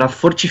 para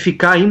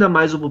fortificar ainda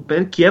mais o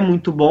bullpen, que é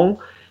muito bom,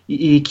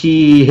 e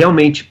que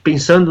realmente,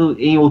 pensando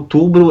em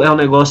outubro, é um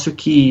negócio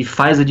que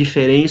faz a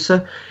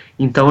diferença.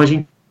 Então a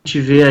gente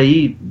vê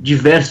aí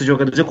diversos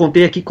jogadores. Eu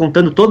contei aqui,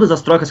 contando todas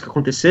as trocas que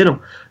aconteceram,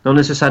 não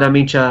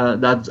necessariamente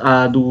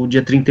a do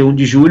dia 31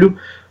 de julho,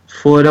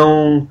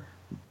 foram,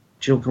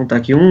 deixa eu contar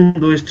aqui, 1,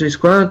 2, 3,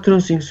 4,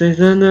 5, 6,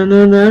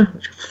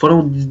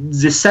 foram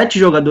 17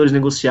 jogadores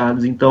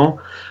negociados. Então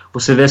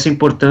você vê essa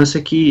importância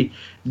que,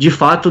 de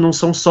fato, não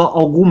são só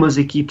algumas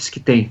equipes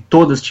que tem,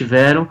 todas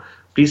tiveram,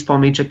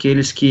 principalmente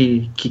aqueles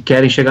que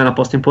querem chegar na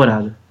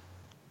pós-temporada.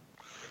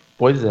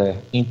 Pois é,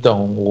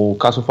 então, o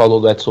Cássio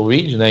falou do Edson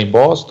Reed, né, em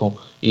Boston,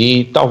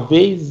 e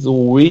talvez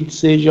o Reed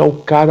seja o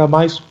cara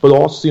mais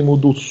próximo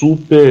do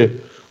super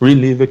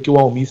reliever que o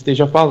Almir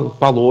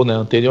falou, né,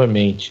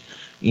 anteriormente.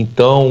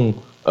 Então,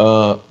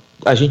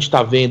 a gente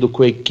está vendo o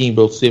Craig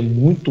Kimbrel ser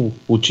muito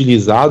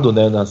utilizado,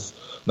 né,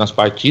 nas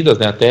partidas,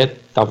 né, até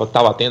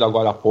estava tendo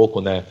agora há pouco,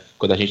 né,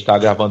 quando a gente está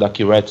gravando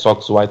aqui Red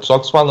Sox, White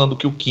Sox, falando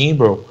que o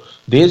Kimbrel,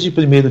 desde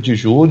 1º de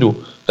julho,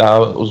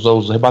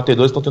 os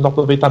rebatedores estão tendo um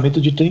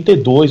aproveitamento de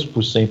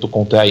 32%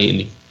 contra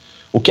ele,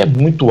 o que é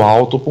muito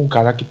alto para um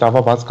cara que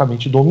estava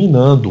basicamente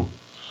dominando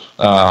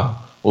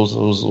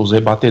os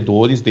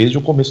rebatedores desde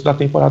o começo da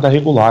temporada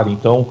regular.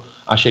 Então,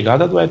 a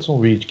chegada do Edson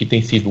Reed, que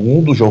tem sido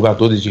um dos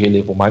jogadores de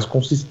relevo mais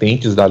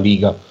consistentes da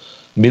liga,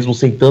 mesmo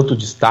sem tanto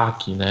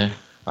destaque, né,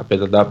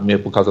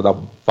 por causa da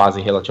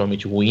fase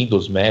relativamente ruim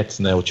dos Mets,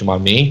 né,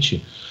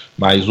 ultimamente,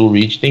 mas o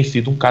Reed tem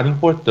sido um cara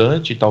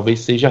importante, talvez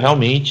seja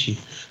realmente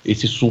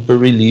esse super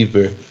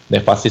reliever, né,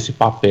 faça esse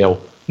papel.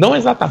 Não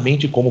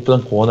exatamente como o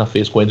Francona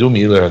fez com o Andrew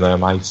Miller, né,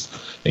 mas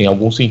em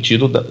algum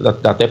sentido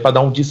dá até para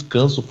dar um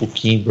descanso pro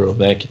Kimbrel,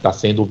 né, que está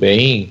sendo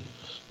bem,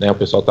 né,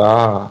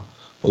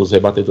 os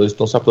rebatedores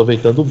estão se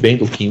aproveitando bem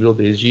do Kimbrel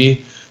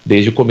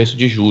desde o começo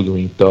de julho.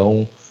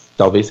 Então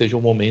talvez seja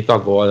o momento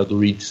agora do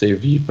Reed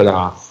servir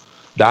para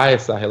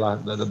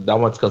dar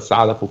uma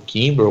descansada pro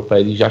Kimbrel, para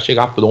ele já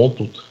chegar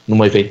pronto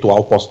numa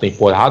eventual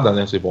pós-temporada,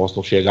 né, se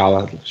Boston chegar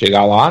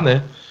lá,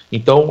 né.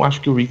 Então acho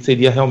que o Reed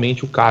seria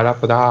realmente o cara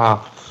para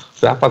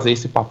fazer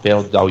esse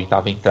papel da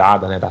 8ª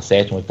entrada, né, da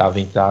 7ª, 8ª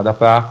entrada,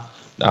 para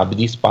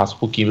abrir espaço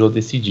para o Kimbrel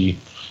decidir.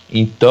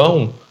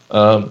 Então,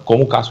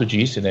 como o Cássio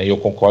disse, né, e eu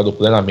concordo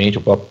plenamente,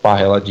 o próprio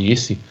Parrela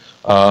disse,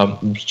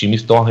 os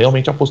times estão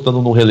realmente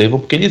apostando no relevo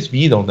porque eles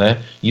viram, né,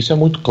 isso é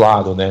muito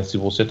claro, né, se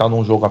você está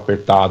num jogo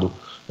apertado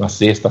na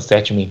 6ª,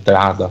 7ª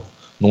entrada,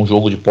 num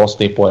jogo de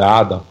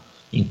pós-temporada,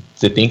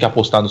 você tem que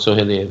apostar no seu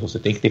relevo, você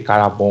tem que ter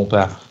cara bom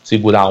para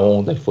segurar a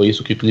onda, e foi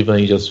isso que o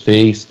Cleveland Indians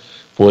fez.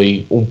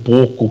 Foi um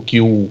pouco que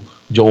o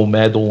Joe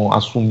Maddon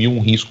assumiu um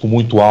risco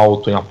muito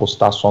alto em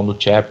apostar só no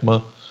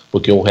Chapman,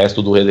 porque o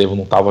resto do relevo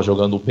não estava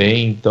jogando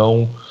bem.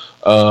 Então,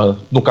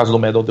 no caso do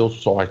Maddon deu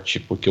sorte,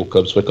 porque o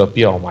Cubs foi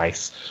campeão,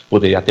 mas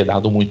poderia ter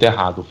dado muito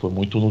errado, foi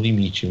muito no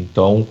limite.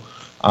 Então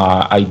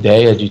a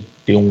ideia de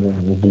ter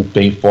um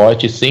bullpen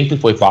forte sempre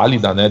foi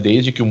válida, né?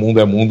 Desde que o mundo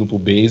é mundo pro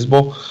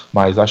beisebol,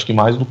 mas acho que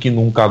mais do que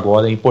nunca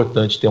agora é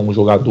importante ter um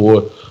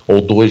jogador ou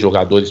 2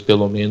 jogadores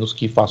pelo menos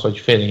que façam a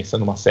diferença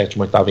numa 7ª,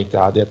 8ª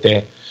entrada e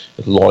até,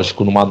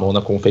 lógico, numa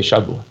 9ª como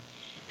fechador.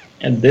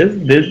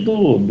 Desde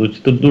do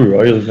título do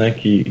Royals, né,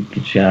 que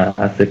tinha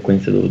a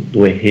sequência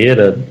do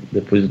Herrera,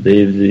 depois do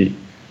Davis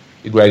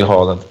e Greg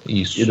Holland,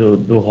 isso. E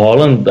do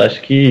Holland,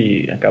 acho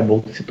que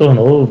acabou que se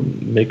tornou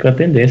meio que uma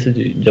tendência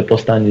de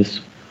apostar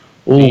nisso.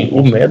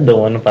 O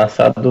Maddon, ano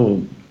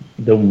passado,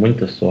 deu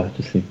muita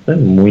sorte, assim, foi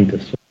muita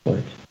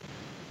sorte.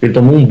 Ele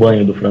tomou um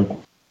banho do Francona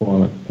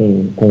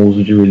com o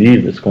uso de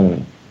relievers, com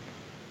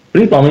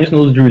principalmente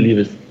nos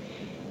relievers,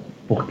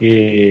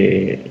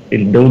 porque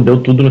ele deu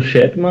tudo no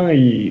Chapman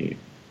e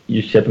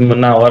o Chapman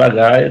na hora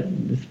H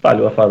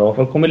espalhou a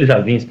farofa, como ele já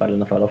vinha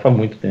espalhando a farofa há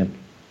muito tempo.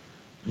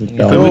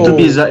 Então,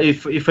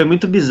 foi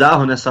muito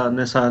bizarro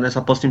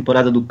nessa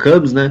pós-temporada do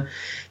Cubs, né?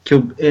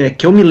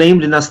 Que eu me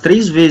lembre, nas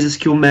 3 vezes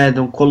que o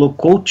Maddon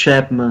colocou o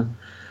Chapman,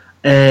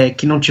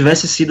 que não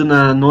tivesse sido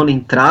na 9ª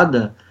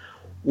entrada,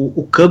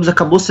 o Cubs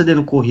acabou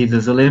cedendo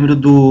corridas. Eu lembro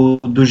do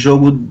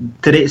jogo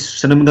 3,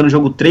 se não me engano, o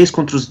jogo 3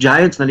 contra os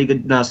Giants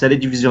na série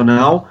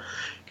divisional,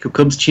 que o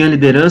Cubs tinha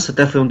liderança,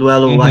 até foi um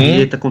duelo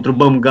Arrieta contra o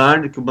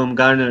Bumgarner, que o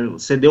Bumgarner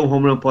cedeu um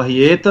home run para o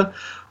Arrieta.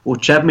 O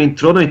Chapman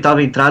entrou na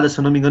 8ª entrada, se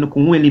eu não me engano,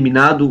 com um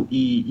eliminado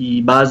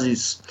e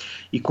bases,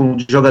 e com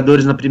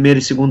jogadores na primeira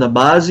e segunda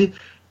base.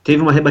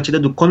 Teve uma rebatida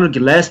do Conor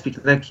Gillespie,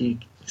 né, que,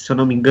 se eu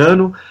não me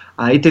engano.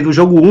 Aí teve o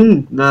jogo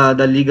 1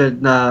 da Liga,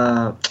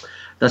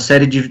 da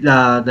série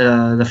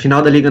da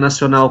final da Liga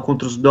Nacional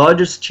contra os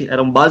Dodgers.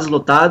 Eram bases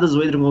lotadas,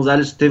 o Adrian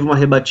Gonzalez teve uma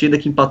rebatida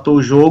que empatou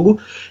o jogo.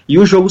 E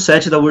o jogo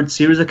 7 da World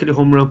Series, aquele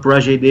home run pro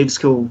Rajai Davis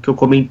que eu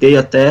comentei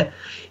até.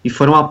 E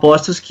foram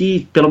apostas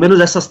que, pelo menos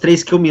essas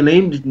 3 que eu me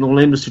lembro, não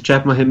lembro se o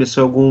Chapman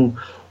arremessou algum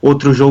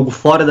outro jogo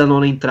fora da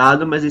 9ª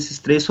entrada, mas esses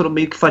 3 foram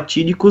meio que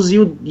fatídicos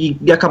e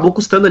acabou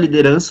custando a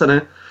liderança,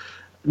 né,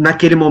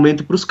 naquele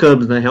momento para os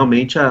Cubs, né?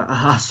 Realmente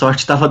a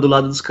sorte estava do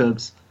lado dos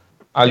Cubs.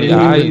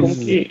 Aliás, como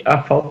que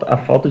a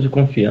falta de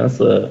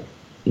confiança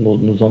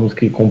nos homens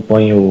que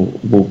compõem o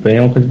bullpen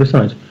é uma coisa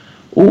impressionante.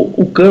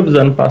 O Cubs,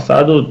 ano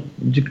passado,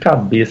 de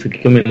cabeça,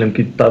 que eu me lembro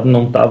que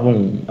não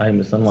estavam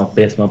arremessando uma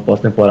péssima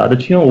pós-temporada,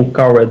 tinha o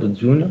Cal Rayner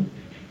Jr.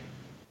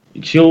 e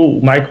tinha o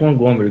Michael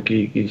Montgomery,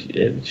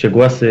 que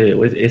chegou a ser,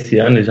 esse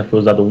ano ele já foi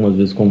usado algumas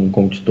vezes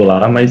como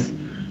titular, mas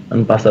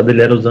ano passado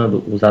ele era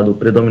usado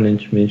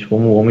predominantemente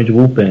como homem de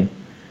bullpen.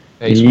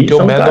 Isso porque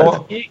são o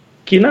caras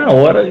que na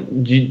hora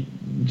de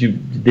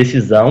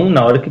decisão,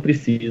 na hora que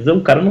precisa, o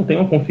cara não tem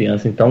uma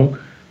confiança. Então,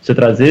 você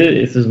trazer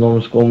esses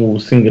nomes como o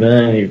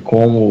Singrani,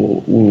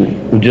 como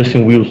o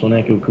Justin Wilson,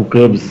 né, que o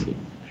Cubs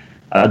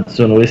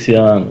adicionou esse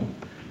ano,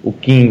 o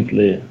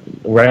Kinkler,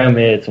 o Ryan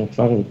Madison,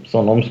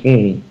 são nomes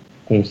com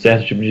um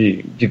certo tipo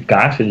de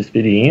caixa, de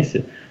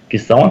experiência, que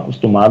são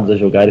acostumados a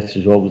jogar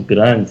esses jogos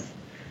grandes,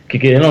 que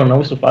querendo ou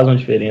não, isso faz uma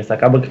diferença.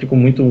 Acaba que fica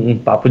muito um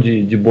papo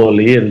de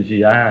boleiro,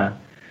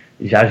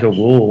 já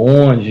jogou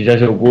onde, já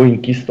jogou em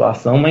que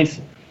situação,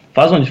 mas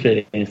faz uma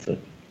diferença.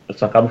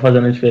 Isso acaba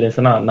fazendo a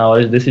diferença na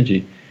hora de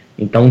decidir.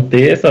 Então,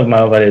 ter essa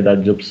maior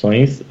variedade de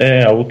opções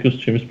é algo que os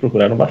times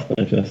procuraram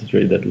bastante nessa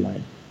trade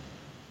deadline.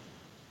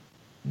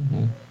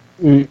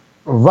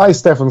 Vai,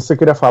 Estéfano, você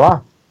queria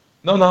falar?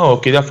 Não, eu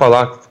queria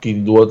falar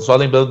que só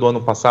lembrando do ano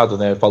passado,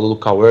 né, falou do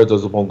Cal Rayner,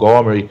 do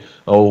Montgomery,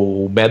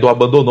 o Maddon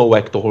abandonou o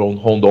Hector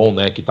Rondon,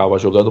 né, que estava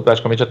jogando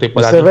praticamente a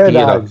temporada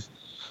inteira,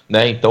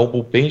 né, então o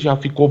bullpen já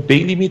ficou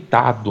bem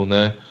limitado,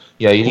 né,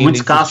 e aí ele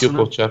insistiu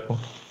pro Chapman,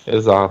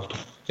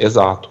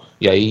 exato,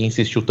 e aí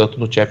insistiu tanto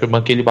no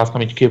Chapman que ele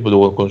basicamente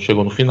quebrou quando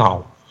chegou no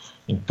final.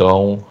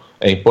 Então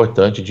é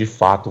importante, de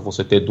fato,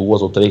 você ter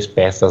 2 ou 3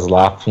 peças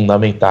lá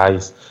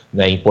fundamentais,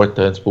 né,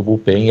 importantes para o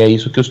bullpen, e é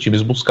isso que os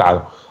times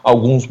buscaram.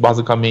 Alguns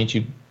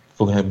basicamente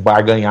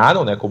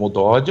barganharam, né, como o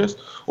Dodgers,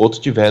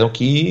 outros tiveram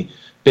que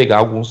pegar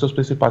alguns dos seus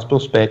principais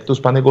prospectos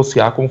para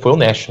negociar, como foi o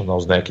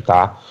Nationals, né, que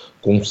está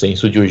com um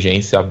senso de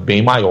urgência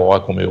bem maior,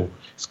 como eu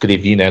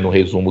escrevi, né, no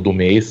resumo do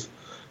mês,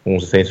 um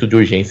senso de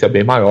urgência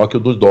bem maior que o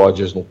dos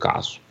Dodgers, no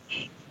caso.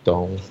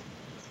 Então,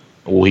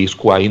 o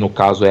risco aí, no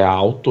caso, é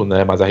alto,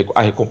 né? Mas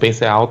a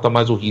recompensa é alta,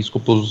 mas o risco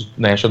para os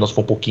Nationals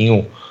foi um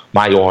pouquinho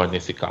maior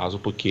nesse caso,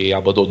 porque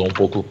abandonou um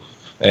pouco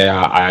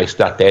a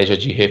estratégia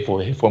de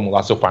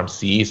reformular seu farm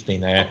system,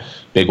 né?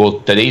 Pegou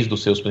 3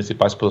 dos seus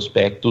principais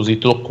prospectos e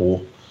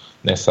trocou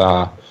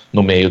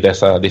no meio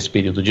desse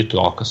período de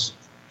trocas.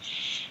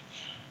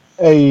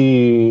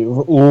 E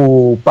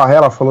o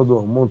Parrela falou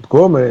do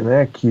Montgomery,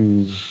 né?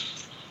 Que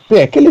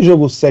aquele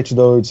jogo 7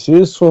 da World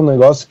Series foi um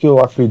negócio que eu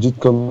acredito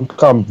que eu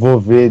nunca vou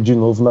ver de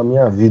novo na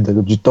minha vida,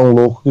 de tão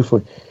louco que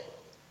foi.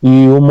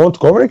 E o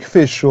Montgomery que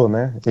fechou,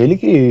 né? Ele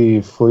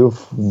que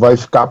vai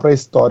ficar para a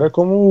história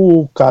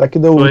como o cara que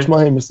deu o último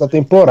arremesso da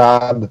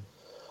temporada.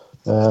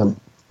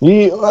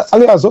 E,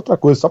 aliás, outra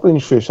coisa, só para a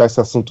gente fechar esse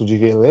assunto de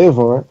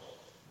relevo, né?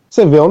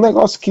 Você vê, é um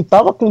negócio que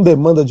estava com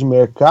demanda de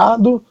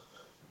mercado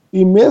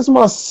e mesmo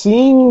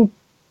assim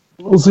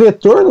os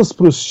retornos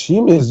para os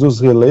times dos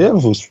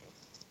relevos,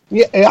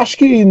 e acho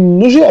que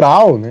no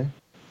geral, né,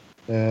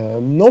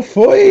 não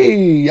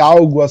foi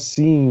algo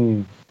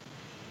assim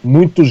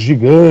muito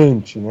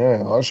gigante,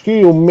 né? Acho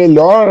que o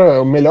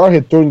melhor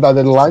retorno da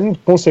deadline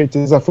com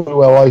certeza foi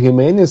o Eloy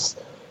Jimenez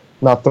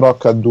na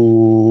troca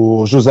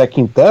do José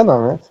Quintana,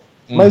 né?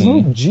 Mas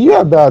no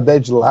dia da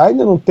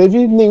deadline não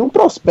teve nenhum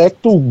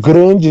prospecto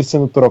grande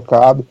sendo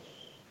trocado.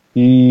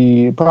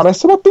 E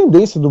parece uma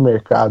tendência do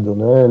mercado,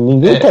 né?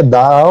 Ninguém quer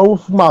dar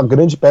uma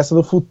grande peça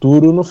do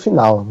futuro no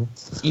final, né?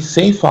 E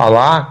sem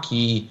falar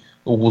que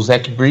o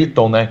Zach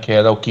Britton, né, que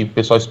era o que o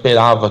pessoal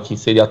esperava que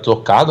seria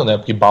trocado, né,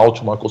 porque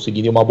Baltimore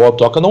conseguiria uma boa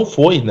troca, não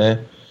foi, né?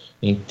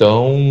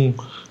 Então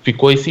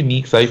ficou esse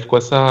mix aí, ficou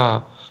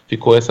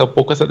ficou um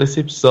pouco essa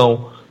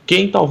decepção.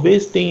 Quem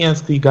talvez tenha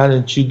se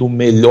garantido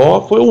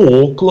melhor foi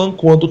o Oakland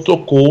quando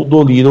trocou o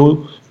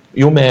Doolittle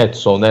e o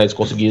Madison, né? Eles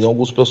conseguiram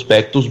alguns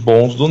prospectos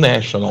bons do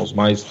Nationals,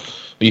 mas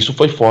isso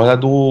foi fora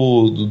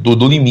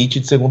do limite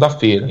de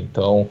segunda-feira.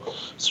 Então,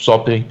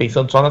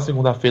 pensando só na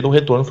segunda-feira, o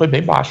retorno foi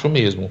bem baixo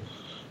mesmo.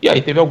 E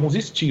aí teve alguns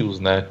estilos,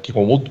 né? Que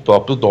como o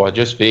próprio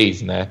Dodgers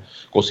fez, né?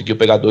 Conseguiu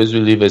pegar 2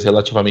 relievers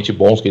relativamente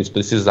bons que eles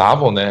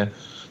precisavam, né?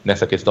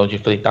 Nessa questão de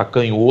enfrentar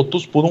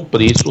canhotos por um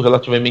preço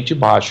relativamente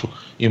baixo.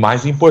 E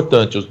mais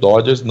importante, os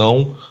Dodgers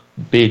não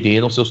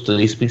perderam seus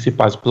 3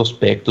 principais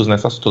prospectos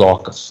nessas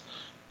trocas.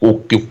 O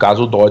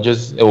caso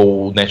Dodgers,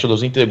 o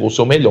Nationals entregou o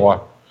seu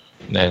melhor,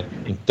 né?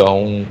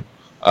 Então,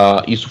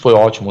 isso foi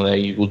ótimo, né?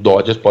 E o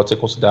Dodgers pode ser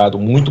considerado,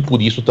 muito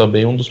por isso,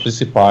 também um dos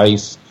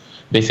principais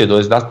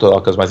vencedores das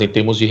trocas. Mas em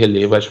termos de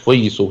relevo, acho que foi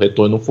isso. O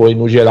retorno foi,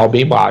 no geral,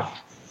 bem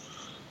baixo.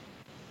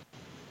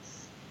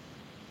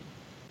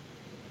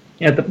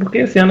 Até porque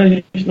esse ano a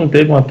gente não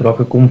teve uma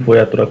troca como foi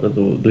a troca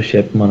do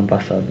Chapman ano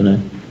passado, né?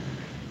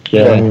 Que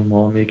era um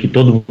nome que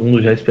todo mundo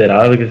já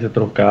esperava que ia ser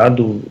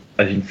trocado.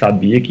 A gente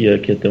sabia que ia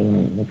ter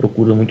uma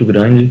procura muito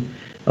grande.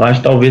 Eu acho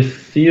que talvez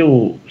se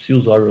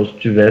os Orioles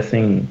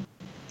tivessem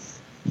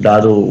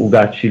dado o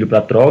gatilho para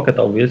a troca,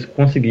 talvez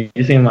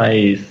conseguissem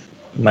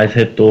mais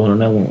retorno,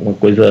 né? Uma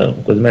coisa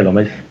melhor.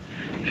 Mas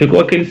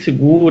ficou aquele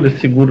seguro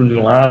de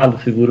um lado,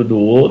 seguro do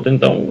outro,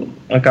 então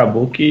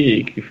acabou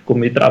que ficou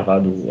meio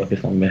travado a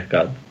questão do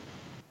mercado.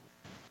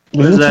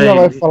 A gente já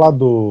vai falar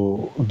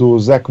do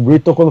Zach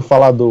Britton quando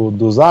falar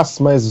dos As,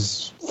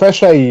 mas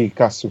fecha aí,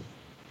 Cássio.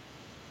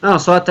 Não,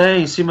 só até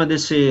em cima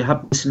desse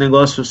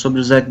negócio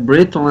sobre o Zach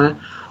Britton, né?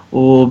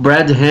 O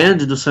Brad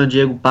Hand do San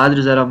Diego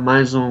Padres era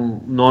mais um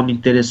nome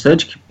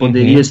interessante que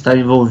poderia estar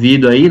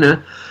envolvido aí, né?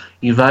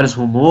 Em vários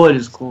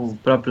rumores com o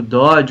próprio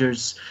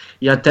Dodgers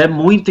e até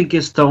muito em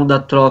questão da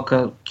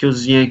troca que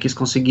os Yankees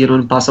conseguiram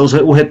ano passado,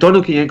 o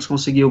retorno que o Yankees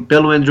conseguiu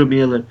pelo Andrew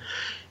Miller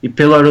e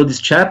pelo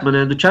Aroldis Chapman,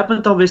 né? Do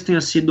Chapman talvez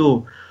tenha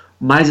sido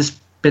mais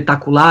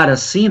espetacular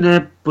assim,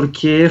 né?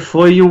 Porque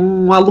foi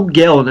um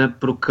aluguel, né?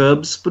 Para o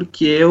Cubs,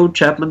 porque o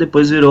Chapman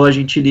depois virou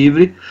agente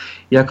livre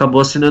e acabou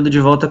assinando de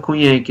volta com o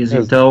Yankees.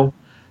 Então,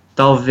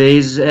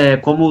 talvez,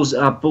 como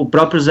o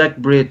próprio Zach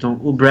Britton,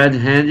 o Brad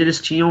Hand,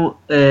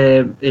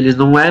 eles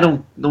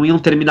não iam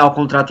terminar o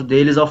contrato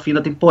deles ao fim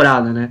da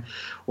temporada, né?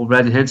 O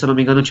Brad Hand, se eu não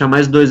me engano, tinha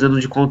mais 2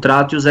 anos de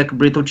contrato e o Zach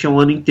Britton tinha um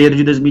ano inteiro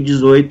de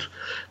 2018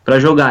 para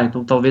jogar.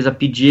 Então, talvez a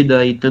pedida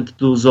aí, tanto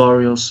dos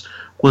Orioles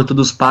quanto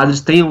dos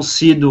Padres tenham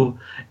sido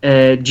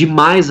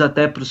demais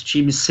até para os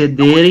times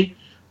cederem,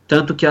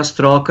 tanto que as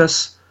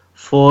trocas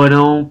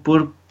foram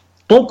por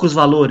poucos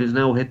valores,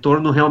 né? O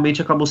retorno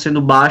realmente acabou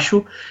sendo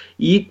baixo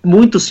e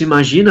muito se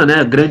imagina, né?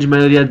 A grande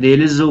maioria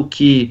deles, o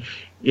que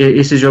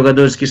esses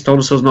jogadores que estão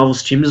nos seus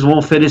novos times vão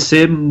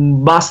oferecer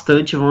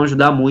bastante, vão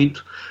ajudar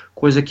muito,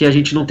 coisa que a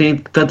gente não tem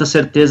tanta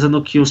certeza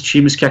no que os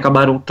times que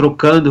acabaram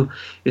trocando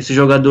esses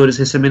jogadores,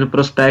 recebendo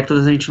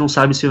prospectos, a gente não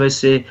sabe se vai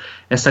ser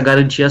essa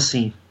garantia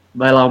assim.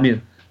 Vai lá,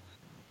 Almir.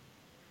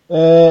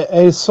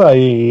 É isso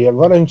aí.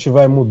 Agora a gente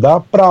vai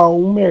mudar para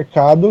um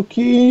mercado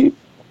que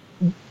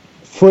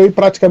foi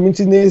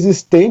praticamente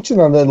inexistente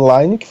na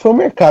deadline, que foi o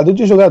mercado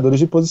de jogadores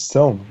de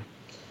posição.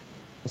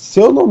 Se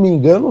eu não me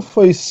engano,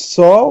 foi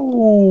só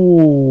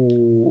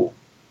o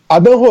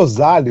Adam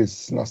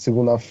Rosales na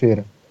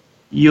segunda-feira.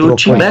 E o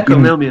Tim Beckham,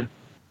 né, Almir?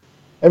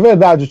 É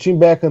verdade, o Tim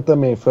Beckham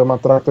também. Foi uma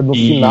troca no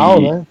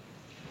final, né?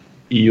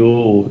 E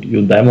o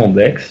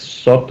Diamondbacks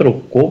só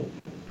trocou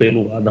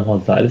pelo Adam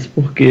Rosales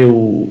porque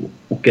o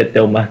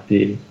Ketel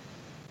Marte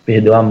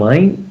perdeu a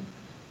mãe.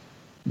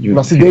 Um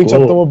acidente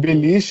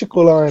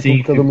automobilístico lá na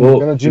época do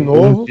Dominicana de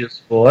novo.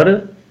 Dias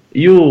fora.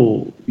 E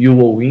o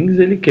Owings,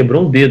 ele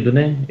quebrou o dedo,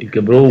 né? Ele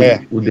quebrou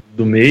o dedo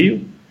do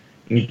meio.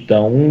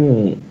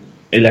 Então,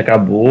 ele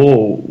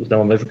acabou. Os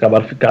Diamondbacks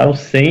ficaram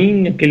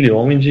sem aquele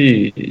homem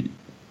de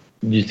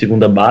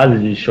segunda base,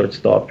 de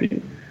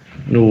shortstop,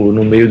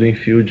 no meio do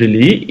infield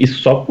ali. E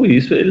só por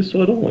isso eles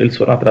foram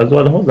atrás do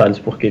Adam Rosales,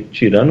 porque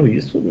tirando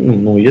isso,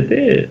 não ia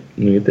ter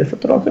essa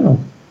troca, não.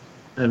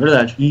 É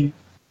verdade.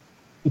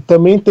 E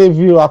também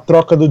teve a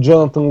troca do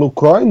Jonathan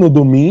Lucroy no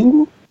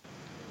domingo,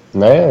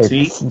 né?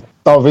 Sim.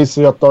 Talvez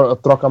seja a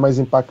troca mais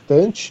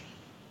impactante.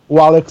 O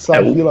Alex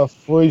Avila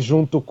foi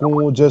junto com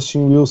o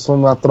Justin Wilson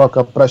na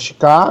troca para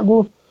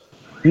Chicago.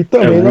 E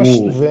também nós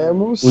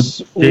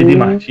tivemos o J.D.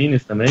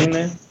 Martinez também,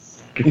 né?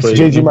 Que foi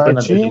na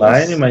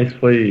deadline, mas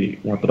foi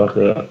uma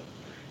troca.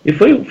 E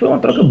foi uma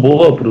troca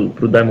boa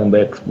pro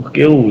Diamondbacks,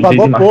 porque o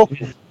J.D.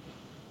 Martinez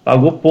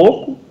pagou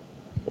pouco.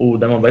 O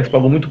Diamondbacks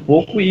pagou muito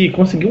pouco e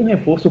conseguiu um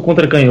reforço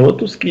contra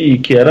canhotos que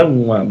era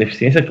uma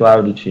deficiência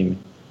clara do time.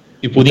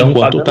 E por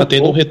enquanto está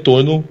tendo um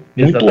retorno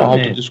muito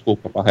alto,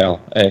 desculpa, Parrela.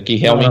 Que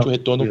realmente o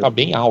retorno está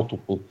bem alto.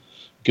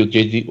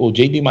 Porque o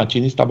J.D.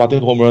 Martinez está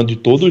batendo home run de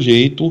todo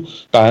jeito,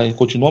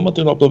 continua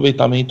mantendo um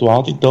aproveitamento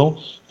alto. Então,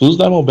 para os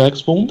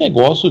Diamondbacks foi um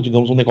negócio,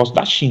 digamos, um negócio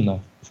da China,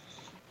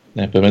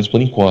 né? Pelo menos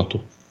por enquanto.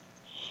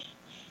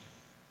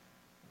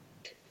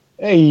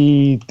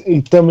 E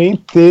também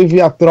teve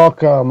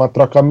uma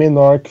troca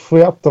menor, que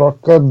foi a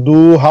troca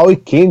do Howie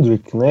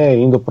Kendrick, né,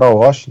 indo para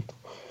Washington.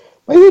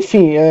 Mas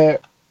enfim,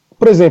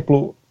 por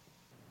exemplo,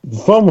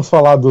 vamos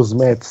falar dos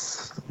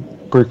Mets,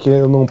 porque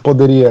eu não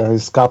poderia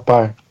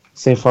escapar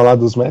sem falar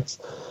dos Mets.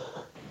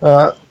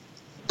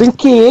 Tem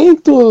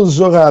 500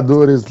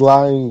 jogadores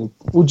lá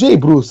o Jay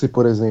Bruce,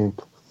 por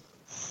exemplo.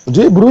 O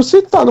Jay Bruce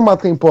está numa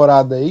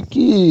temporada aí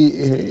que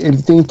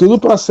ele tem tudo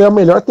para ser a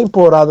melhor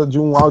temporada de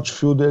um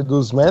outfielder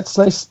dos Mets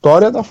na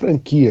história da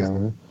franquia,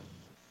 né?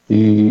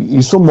 E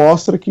isso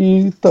mostra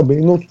que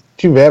também não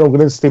tiveram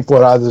grandes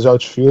temporadas de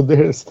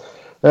outfielders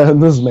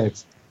nos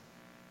Mets.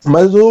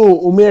 Mas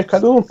o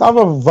mercado não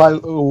estava...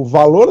 O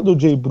valor do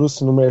Jay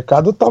Bruce no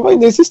mercado estava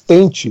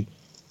inexistente.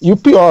 E o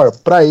pior,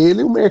 para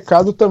ele, o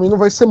mercado também não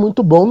vai ser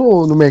muito bom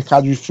no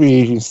mercado de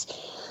free agents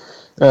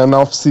na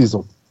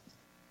off-season.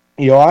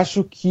 E eu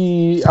acho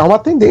que há uma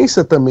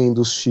tendência também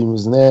dos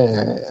times,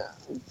 né?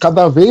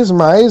 Cada vez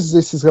mais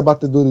esses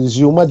rebatedores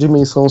de uma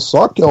dimensão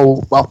só, que é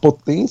a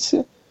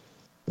potência,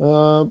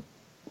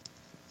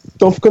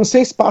 estão ficando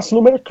sem espaço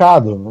no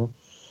mercado, né?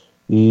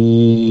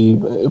 E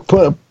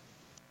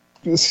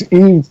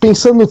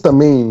pensando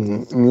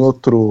também em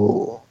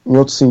outro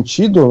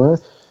sentido, né?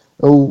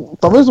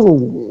 Talvez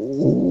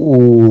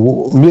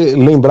me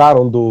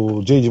lembraram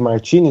do J.D.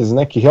 Martinez,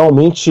 né? Que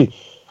realmente,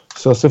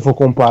 se você for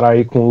comparar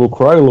aí com o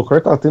Lucroy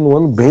tá tendo um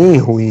ano bem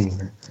ruim,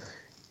 né?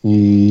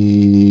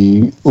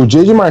 E o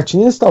J.D.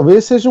 Martinez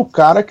talvez seja o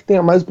cara que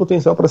tenha mais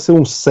potencial para ser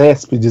um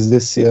Céspedes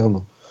desse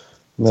ano,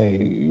 né?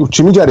 E o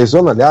time de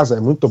Arizona, aliás,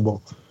 é muito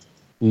bom.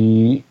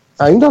 E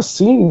ainda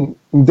assim,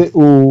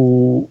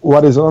 o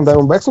Arizona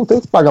Diamondbacks não tem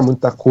que pagar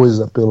muita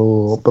coisa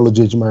pelo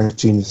J.D.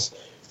 Martinez.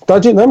 Então a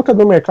dinâmica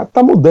do mercado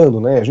está mudando,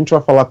 né? A gente vai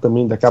falar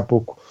também daqui a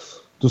pouco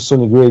do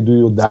Sonny Gray e do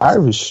Yu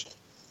Darvish,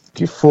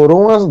 que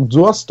foram as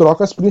duas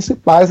trocas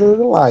principais da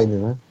deadline,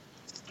 né?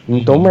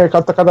 Então o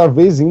mercado está cada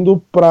vez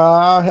indo para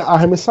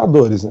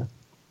arremessadores, né?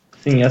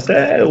 Sim,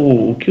 até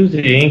o que os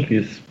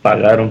Yankees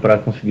pagaram para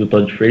conseguir o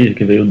Todd Frazier,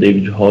 que veio o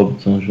David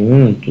Robertson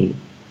junto,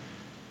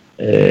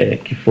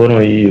 que foram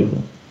aí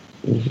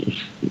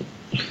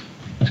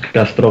acho que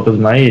as trocas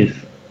mais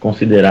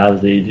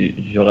consideradas aí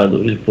de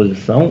jogadores de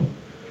posição.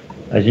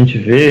 A gente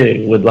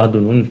vê o Eduardo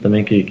Nunes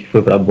também, que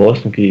foi para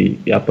Boston, que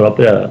a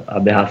própria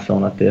aberração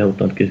na Terra, o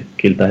tanto que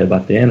ele está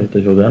rebatendo, está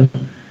jogando.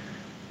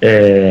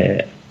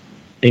 É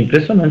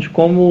impressionante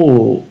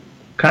como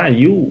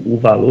caiu o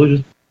valor,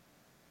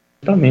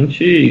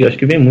 justamente, acho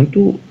que vem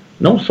muito,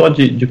 não só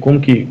de como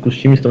que os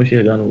times estão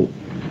enxergando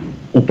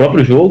o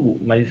próprio jogo,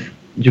 mas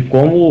de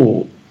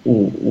como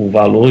o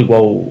valor,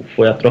 igual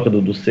foi a troca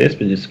do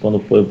Céspedes, quando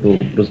foi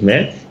para os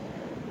Mets.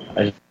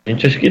 A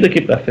gente acha que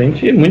daqui para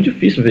frente é muito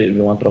difícil ver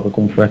uma troca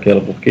como foi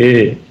aquela,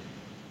 porque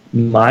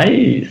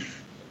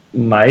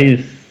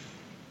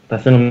está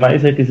sendo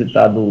mais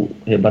requisitado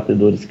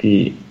rebatedores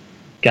que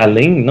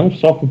além, não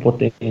só com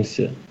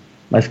potência,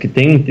 mas que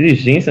tem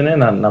inteligência, né,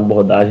 na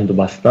abordagem do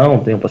bastão,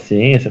 tenham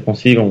paciência,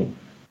 consigam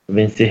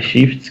vencer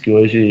shifts, que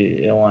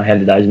hoje é uma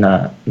realidade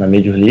na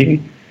Major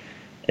League.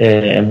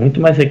 É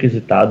muito mais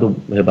requisitado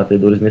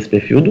rebatedores nesse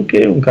perfil do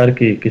que um cara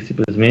que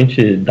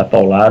simplesmente dá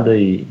paulada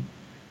e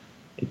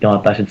tem uma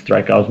taxa de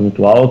strikeouts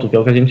muito alta, que é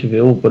o que a gente vê,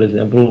 por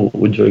exemplo,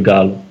 o Joey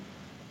Gallo,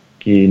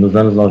 que nos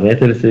anos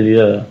 90 ele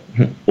seria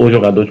o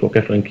jogador de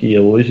qualquer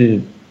franquia.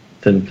 Hoje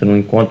você não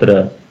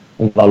encontra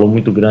um valor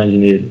muito grande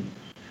nele.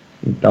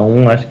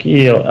 Então acho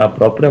que a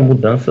própria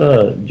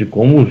mudança de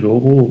como o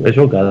jogo é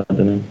jogado,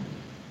 né?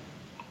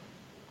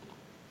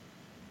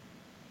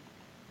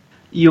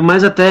 E o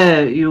mais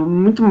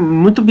muito,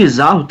 muito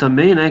bizarro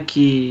também, né,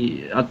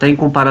 que até em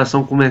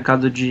comparação com o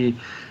mercado de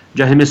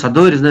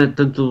arremessadores, né,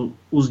 tanto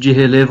os de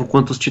relevo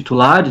quanto os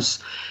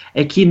titulares,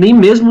 é que nem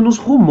mesmo nos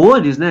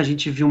rumores, né, a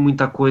gente viu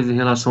muita coisa em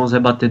relação aos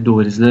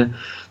rebatedores, né.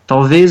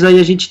 Talvez aí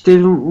a gente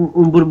teve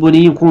um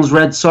burburinho com os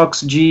Red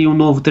Sox de um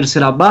novo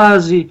terceira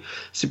base,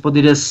 se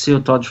poderia ser o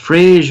Todd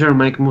Frazier,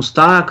 Mike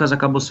Moustakas,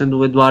 acabou sendo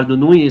o Eduardo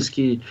Nunes,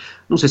 que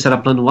não sei se era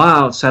plano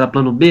A, se era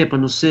plano B,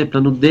 plano C,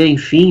 plano D,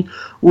 enfim,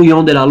 o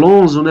Yonder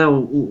Alonso, né,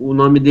 o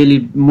nome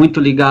dele muito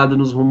ligado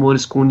nos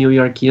rumores com o New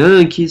York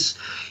Yankees,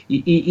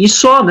 e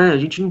só, né, a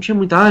gente não tinha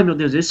muito, ai meu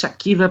Deus, esse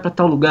aqui vai para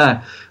tal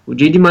lugar. O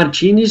J.D.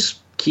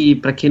 Martinez, que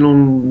para quem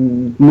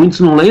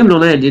muitos não lembram,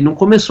 né, ele não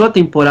começou a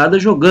temporada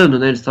jogando,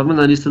 né, ele estava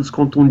na lista dos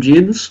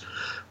contundidos,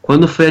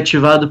 quando foi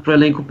ativado para o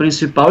elenco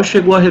principal,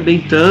 chegou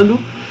arrebentando,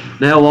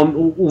 né,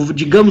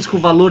 digamos que o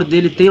valor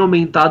dele tem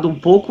aumentado um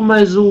pouco,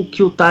 mas o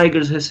que o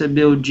Tigers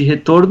recebeu de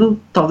retorno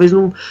talvez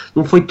não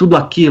foi tudo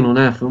aquilo,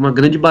 né, foi uma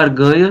grande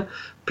barganha,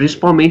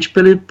 principalmente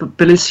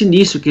pelo esse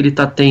início que ele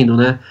está tendo,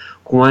 né,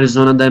 com o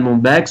Arizona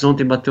Diamondbacks.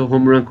 Ontem bateu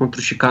home run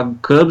contra o Chicago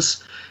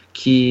Cubs,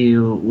 que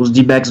os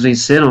D-backs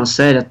venceram a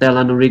série, até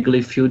lá no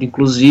Wrigley Field,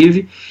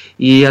 inclusive,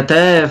 e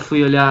até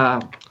fui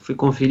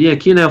conferir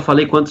aqui, né, eu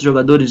falei quantos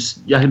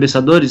jogadores de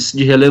arremessadores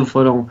de relevo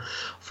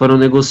foram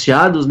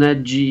negociados, né,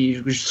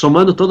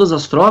 somando todas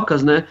as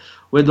trocas, né,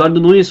 o Eduardo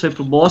Nunes foi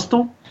para o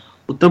Boston,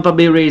 o Tampa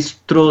Bay Rays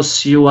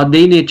trouxe o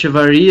Adeiny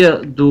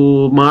Echeverria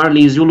do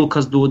Marlins e o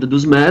Lucas Duda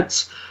dos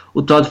Mets,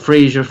 o Todd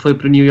Frazier foi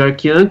para o New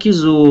York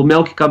Yankees, o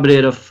Melky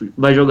Cabrera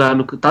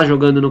tá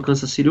jogando no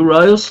Kansas City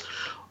Royals.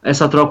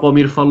 Essa troca o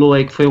Almir falou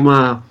aí que foi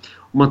uma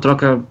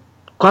troca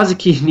quase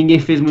que ninguém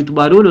fez muito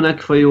barulho, né?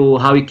 Que foi o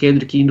Howie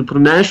Kendrick indo para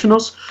o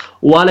Nationals.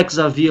 O Alex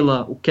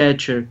Avila, o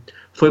catcher,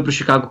 foi para o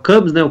Chicago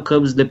Cubs, né? O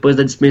Cubs, depois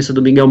da dispensa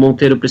do Miguel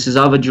Monteiro,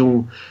 precisava de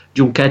um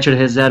catcher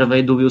reserva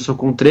aí do Wilson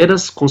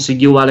Contreras.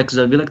 Conseguiu o Alex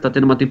Avila, que está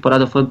tendo uma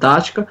temporada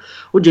fantástica.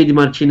 O J.D.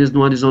 Martinez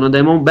no Arizona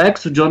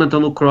Diamondbacks. O Jonathan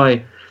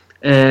Lucroy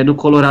no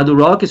Colorado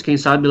Rockies. Quem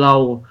sabe lá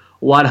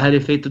o ar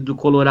rarefeito do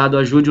Colorado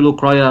ajude o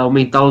Lucroy a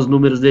aumentar os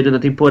números dele na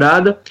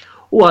temporada.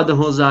 O Adam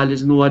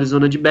Rosales no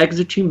Arizona D-backs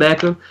e o Tim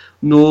Becker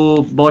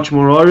no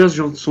Baltimore Orioles,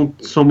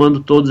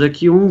 somando todos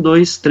aqui, 1,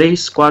 2,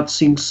 3, 4,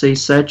 5,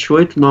 6, 7,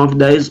 8, 9,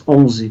 10,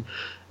 11.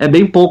 É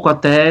bem pouco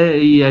até,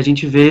 e a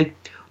gente vê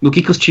no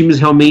que os times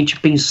realmente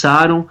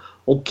pensaram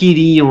ou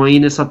queriam aí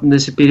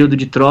nesse período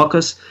de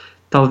trocas.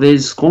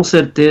 Talvez, com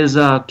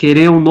certeza,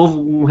 querer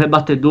um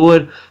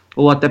rebatedor,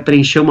 ou até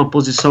preencher uma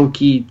posição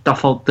que está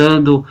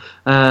faltando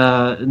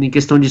em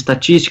questão de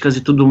estatísticas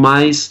e tudo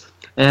mais.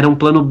 Era um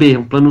plano B,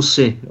 um plano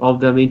C.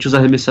 Obviamente os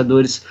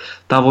arremessadores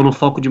estavam no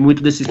foco de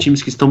muito desses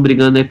times que estão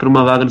brigando aí por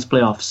uma vaga nos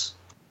playoffs.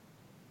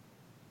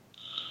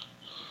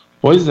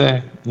 Pois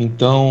é,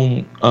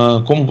 então,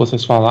 como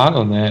vocês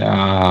falaram, né,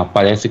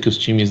 parece que os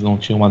times não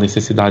tinham uma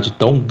necessidade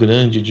tão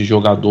grande de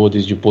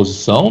jogadores de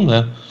posição,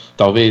 né?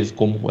 Talvez,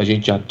 como a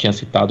gente já tinha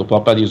citado, o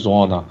próprio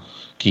Arizona,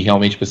 que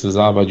realmente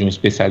precisava de um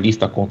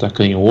especialista contra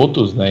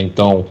canhotos, né?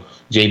 Então,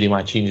 J.D.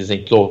 Martinez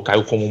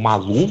caiu como uma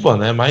luva,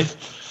 né? Mas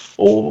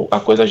a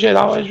coisa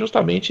geral é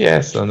justamente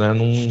essa, né?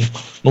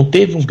 Não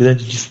teve um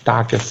grande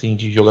destaque assim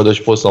de jogador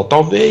de posição.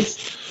 Talvez,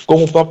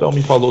 como o próprio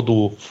Almir falou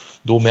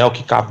do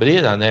Melky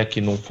Cabrera, né?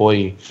 Que não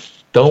foi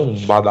tão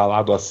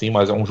badalado assim,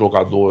 mas é um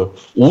jogador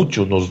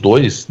útil nos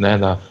dois, né?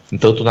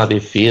 Tanto na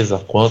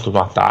defesa quanto no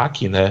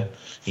ataque, né?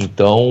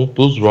 Então,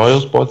 para os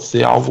Royals pode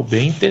ser algo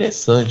bem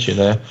interessante,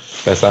 né?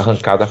 Essa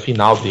arrancada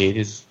final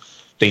deles,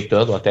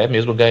 tentando até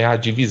mesmo ganhar a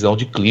divisão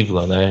de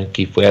Cleveland, né?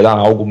 Que era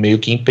algo meio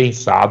que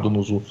impensado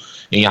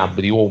em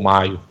abril ou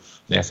maio,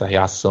 nessa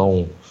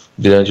reação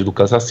grande do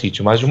Kansas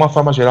City. Mas de uma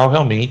forma geral,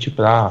 realmente,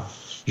 para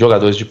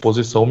jogadores de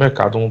posição, o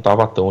mercado não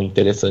estava tão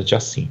interessante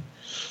assim.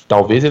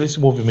 Talvez ele se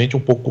movimente um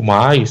pouco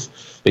mais,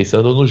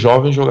 pensando nos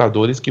jovens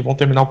jogadores que vão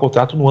terminar o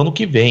contrato no ano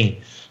que vem,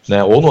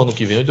 né? Ou no ano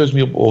que vem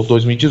ou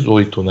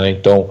 2018, né?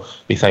 Então,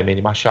 pensar em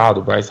Manny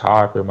Machado, Bryce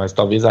Harper, mas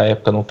talvez a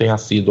época não tenha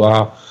sido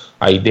a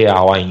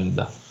ideal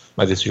ainda.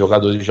 Mas esses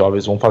jogadores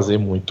jovens vão fazer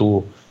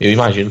muito, eu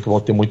imagino que vão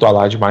ter muito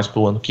alarde mais para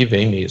o ano que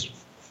vem mesmo.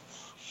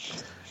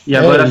 E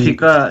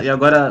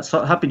agora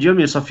só rapidinho,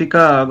 Mir,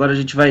 agora a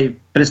gente vai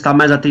prestar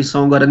mais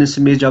atenção agora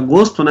nesse mês de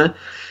agosto, né,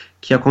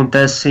 que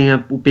acontecem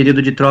o período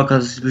de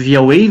trocas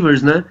via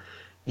waivers, né,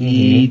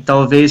 e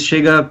talvez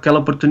chega aquela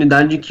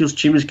oportunidade que os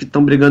times que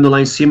estão brigando lá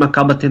em cima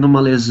acaba tendo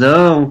uma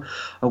lesão,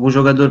 algum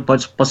jogador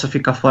possa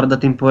ficar fora da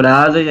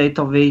temporada, e aí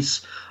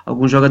talvez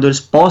alguns jogadores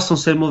possam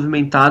ser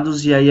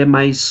movimentados, e aí é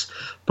mais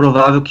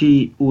provável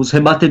que os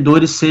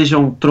rebatedores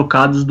sejam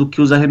trocados do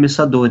que os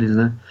arremessadores,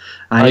 né?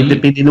 Aí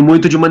dependendo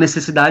muito de uma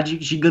necessidade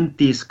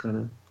gigantesca,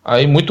 né?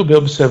 Aí muito bem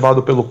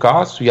observado pelo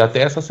Cássio, e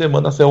até essa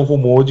semana saiu um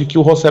rumor de que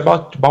o José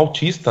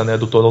Bautista, né,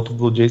 do Toronto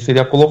Blue Jays,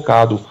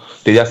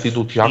 teria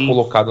sido já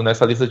colocado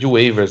nessa lista de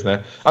waivers,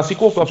 né? Assim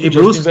como o próprio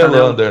Justin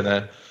Verlander,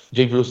 né?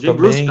 Jay Bruce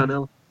também.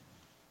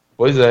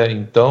 Pois é,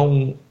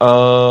 então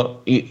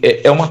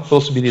é uma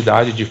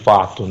possibilidade de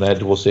fato, né,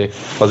 de você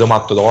fazer uma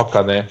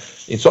troca, né?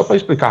 E só para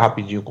explicar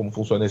rapidinho como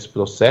funciona esse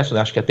processo,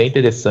 né, acho que é até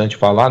interessante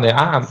falar, né?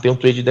 Tem um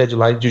trade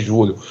deadline de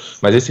julho,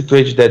 mas esse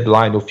trade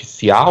deadline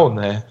oficial,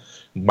 né,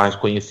 mais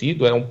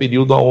conhecido, é um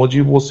período onde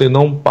você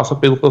não passa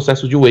pelo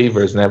processo de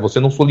waivers, né?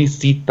 Você não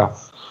solicita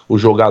o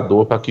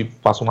jogador para que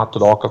faça uma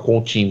troca com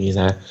o time,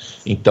 né?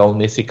 Então,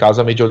 nesse caso,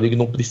 a Major League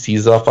não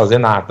precisa fazer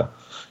nada.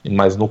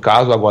 Mas no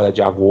caso agora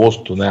de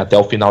agosto, né, até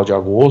o final de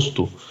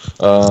agosto,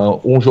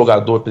 um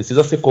jogador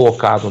precisa ser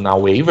colocado na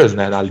waivers,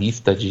 né, na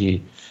lista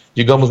de,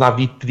 digamos, na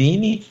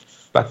vitrine,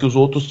 para que os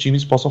outros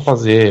times possam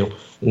fazer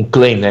um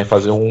claim, né,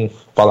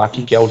 falar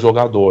que quer o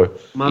jogador.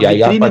 Uma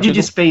vitrine de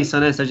dispensa,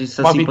 né? Se a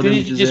gente uma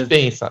vitrine de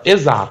dispensa,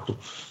 exato.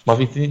 Uma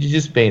vitrine de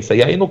dispensa.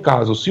 E aí, no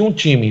caso, se um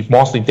time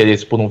mostra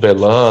interesse por um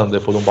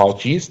Verlander, por um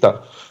Bautista,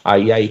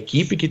 aí a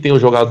equipe que tem o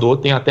jogador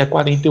tem até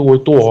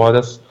 48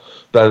 horas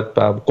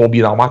para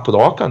combinar uma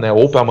troca, né,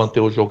 ou para manter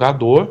o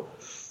jogador,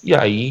 e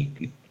aí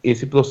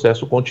esse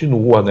processo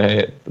continua,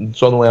 né,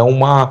 só não é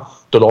uma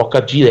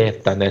troca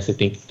direta, né, você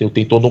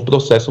tem todo um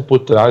processo por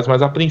trás,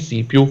 mas a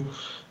princípio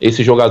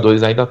esses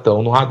jogadores ainda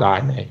estão no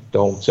radar, né,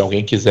 então se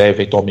alguém quiser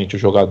eventualmente o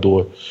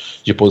jogador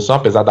de posição,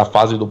 apesar da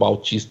fase do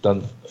Bautista,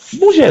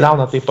 no geral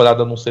na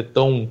temporada não ser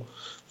tão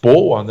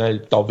boa, né,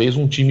 talvez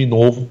um time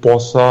novo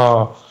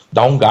possa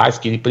dar um gás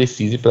que ele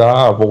precise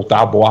para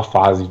voltar à boa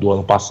fase do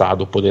ano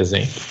passado, por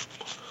exemplo.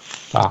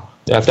 Tá.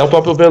 Até o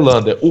próprio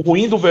Verlander. O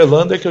ruim do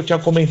Verlander é que eu tinha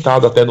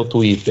comentado até no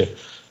Twitter: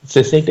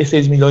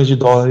 66 milhões de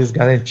dólares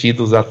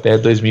garantidos até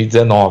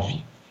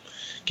 2019.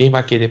 Quem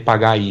vai querer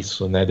pagar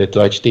isso, né?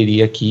 Detroit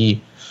teria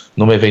que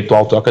numa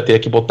eventual troca, teria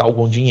que botar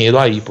algum dinheiro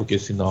aí, porque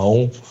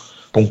senão,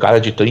 para um cara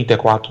de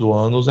 34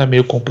 anos, é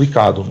meio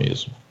complicado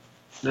mesmo.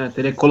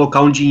 Teria que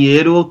colocar um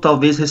dinheiro ou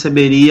talvez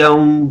receberia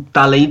um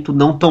talento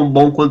não tão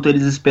bom quanto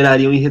eles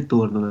esperariam em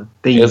retorno, né?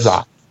 Tem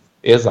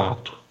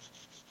Exato.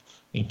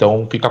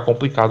 Então fica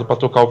complicado para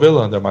trocar o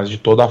Verlander, mas de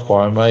toda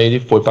forma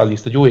ele foi para a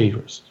lista de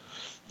waivers.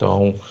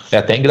 Então é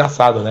até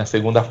engraçado, né?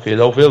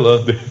 Segunda-feira o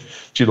Verlander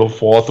tirou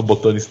foto,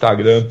 botou no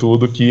Instagram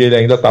tudo, que ele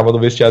ainda estava no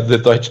vestiário do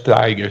Detroit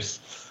Tigers,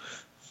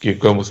 que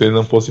como se ele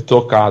não fosse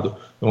trocado.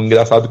 É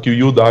engraçado que o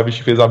Yu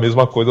Darvish fez a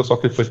mesma coisa, só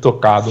que ele foi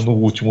trocado no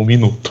último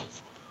minuto.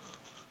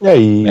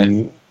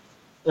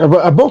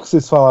 É bom que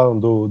vocês falaram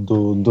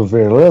do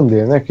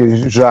Verlander, né?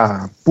 Que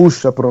já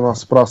puxa para o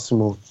nosso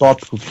próximo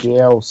tópico, que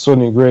é o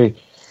Sonny Gray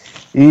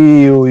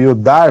e o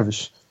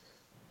Darvish.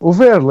 O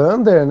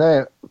Verlander,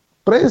 né?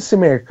 Para esse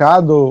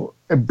mercado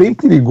é bem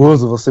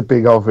perigoso você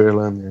pegar o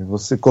Verlander,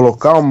 você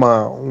colocar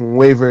um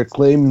waiver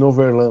claim no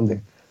Verlander,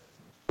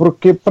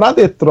 porque para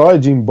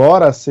Detroit,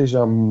 embora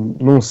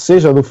não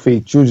seja do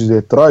feitio de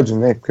Detroit,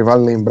 né? Porque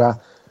vale lembrar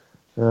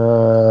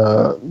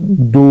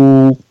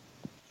do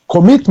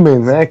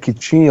commitment, né, que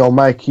tinha o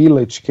Mike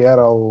Ilitch, que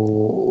era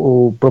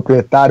o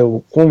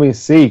proprietário,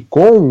 conversei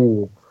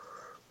com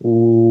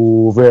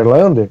o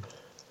Verlander,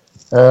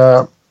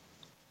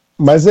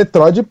 mas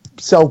Detroit,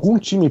 se algum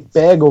time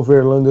pega o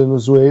Verlander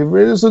nos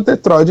waivers, o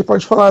Detroit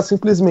pode falar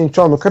simplesmente,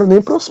 não quero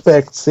nem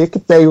prospecto, você que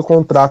pega o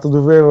contrato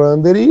do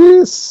Verlander e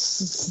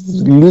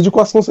lide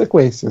com as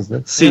consequências,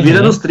 né? Se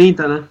vira nos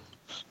 30, né?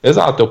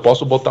 Exato, eu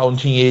posso botar um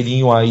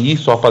dinheirinho aí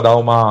só para dar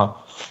uma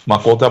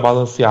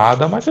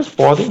contrabalanceada, mas vocês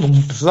podem, não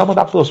precisa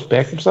mandar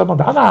prospecto, não precisa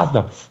mandar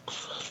nada.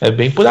 É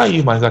bem por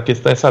aí, mas a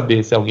questão é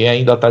saber se alguém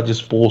ainda está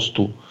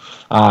disposto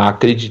a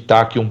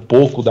acreditar que um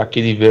pouco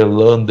daquele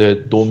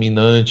Verlander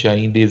dominante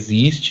ainda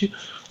existe,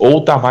 ou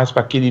está mais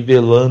para aquele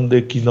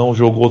Verlander que não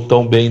jogou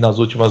tão bem nas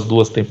últimas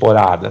 2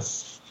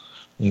 temporadas.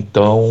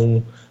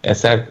 Então,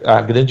 essa é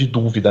a grande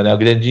dúvida, né? A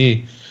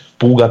grande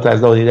pulga atrás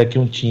da orelha que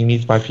um time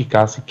vai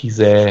ficar se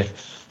quiser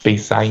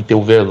pensar em ter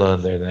o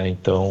Verlander, né?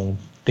 Então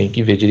tem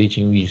que ver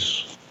direitinho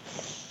isso.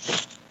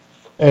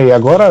 E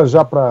agora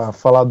já para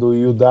falar do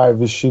Yu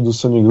Darvish e do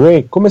Sonny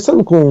Gray,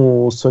 começando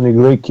com o Sonny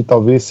Gray, que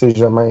talvez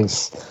seja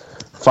mais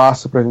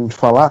fácil pra gente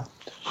falar,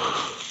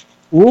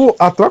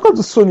 a troca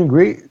do Sonny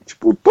Gray,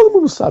 tipo, todo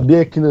mundo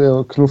sabia que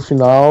no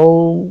final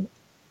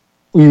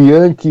o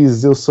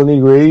Yankees e o Sonny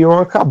Gray iam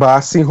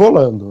acabar se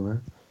enrolando, né?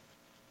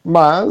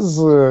 Mas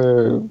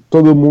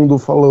todo mundo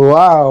falou,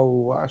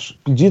 a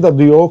pedida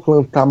do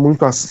Oakland tá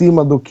muito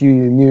acima do que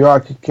New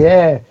York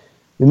quer,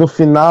 e no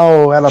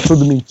final era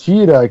tudo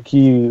mentira,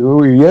 que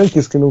o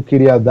Yankees que não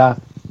queria dar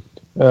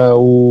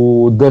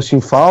o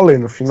Dustin Fowler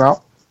no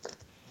final.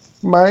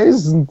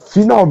 Mas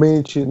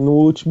finalmente, no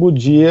último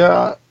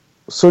dia,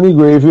 Sonny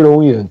Gray virou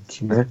um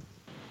Yankee, né?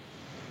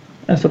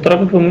 Essa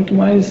troca foi muito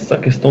mais a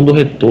questão do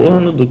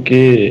retorno do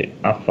que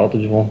a falta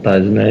de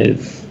vontade, né?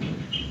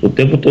 O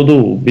tempo todo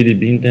o Billy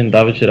Beane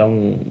tentava tirar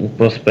um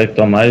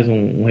prospecto a mais,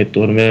 um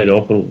retorno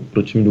melhor para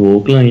o time do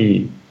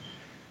Oakland,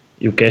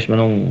 e o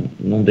Cashman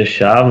não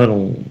deixava,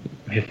 não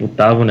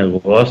refutava o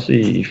negócio,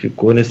 e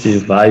ficou nesse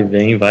vai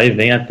e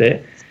vem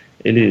até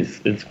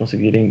eles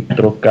conseguirem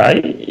trocar,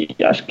 e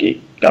acho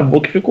que acabou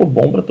que ficou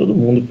bom para todo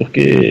mundo,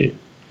 porque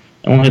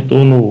é um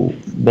retorno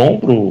bom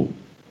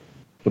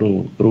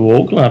pro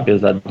Oakland,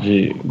 apesar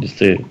de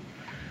ser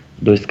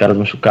 2 caras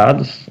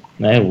machucados,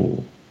 né?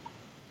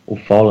 O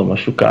Fowler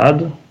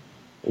machucado,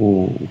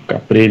 o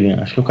Kaprielian,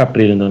 acho que o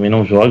Kaprielian também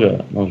não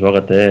joga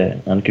até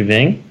ano que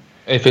vem.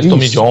 Ele fez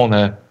Tommy John,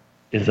 né?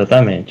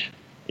 Exatamente.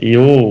 E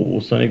o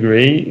Sonny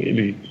Gray,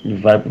 ele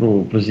vai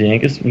pros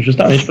Yankees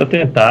justamente para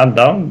tentar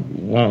dar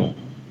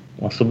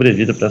uma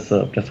sobrevida para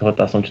essa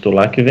rotação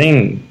titular que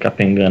vem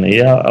capengando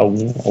aí há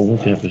algum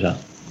tempo já.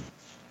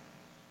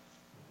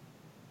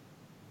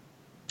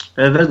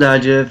 É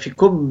verdade,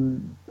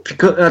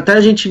 até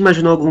a gente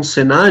imaginou alguns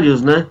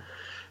cenários, né,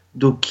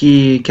 do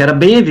que era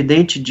bem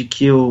evidente de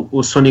que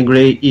o Sonny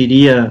Gray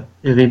iria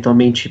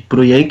eventualmente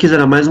pro Yankees,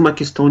 era mais uma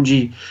questão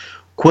de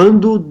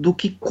quando do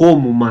que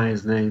como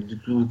mais, né,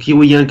 o que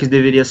o Yankees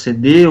deveria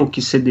ceder, o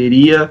que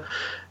cederia,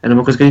 era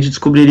uma coisa que a gente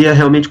descobriria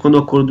realmente quando o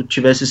acordo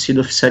tivesse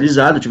sido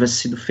oficializado, tivesse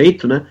sido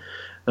feito, né,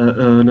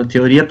 na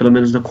teoria, pelo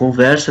menos na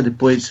conversa,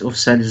 depois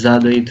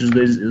oficializado entre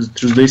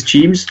os dois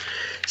times,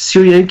 se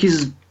o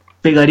Yankees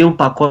pegaria um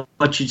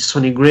pacote de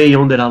Sonny Gray e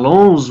Yonder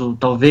Alonso,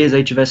 talvez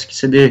aí tivesse que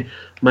ceder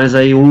mais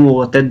aí 1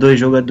 ou até 2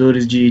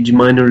 jogadores de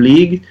minor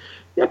league,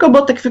 e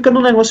acabou até que ficando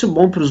um negócio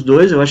bom para os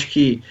dois. Eu acho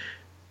que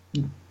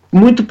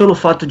muito pelo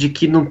fato de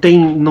que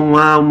não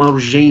há uma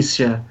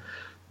urgência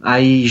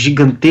aí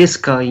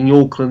gigantesca em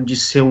Oakland de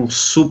ser um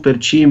super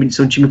time, de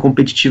ser um time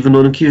competitivo no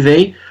ano que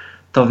vem,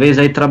 talvez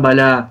aí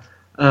trabalhar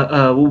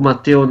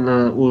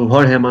o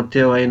Jorge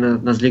Mateo aí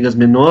nas ligas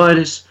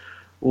menores,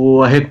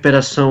 a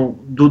recuperação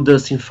do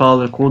Dustin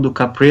Fowler com o do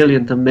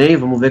Kaprielian também,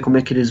 vamos ver como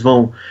é que eles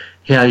vão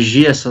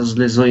reagir a essas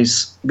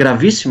lesões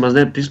gravíssimas,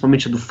 né?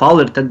 Principalmente do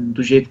Fowler, até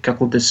do jeito que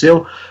aconteceu.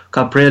 O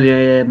Kaprielian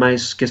é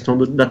mais questão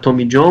da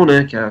Tommy John,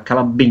 né? Que é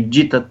aquela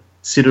bendita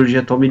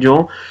cirurgia Tommy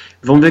John.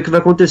 Vamos ver o que vai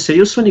acontecer.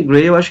 E o Sonny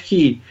Gray, eu acho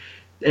que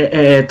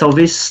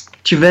talvez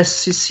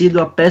tivesse sido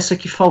a peça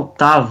que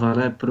faltava,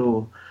 né,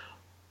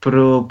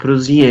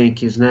 pros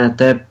Yankees, né,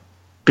 até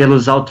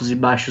pelos altos e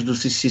baixos do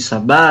CC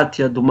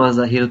Sabathia, do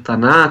Masahiro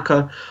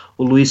Tanaka,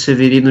 o Luiz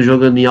Severino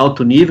jogando em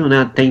alto nível,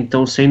 né, até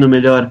então sendo o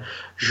melhor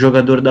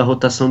jogador da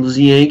rotação dos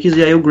Yankees,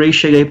 e aí o Gray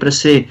chega aí para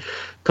ser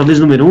talvez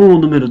número 1,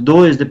 número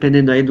 2,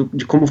 dependendo aí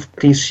de como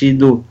tem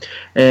sido,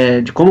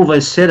 de como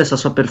vai ser essa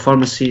sua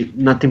performance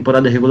na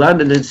temporada regular,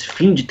 né, nesse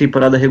fim de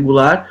temporada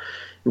regular.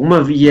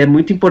 E é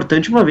muito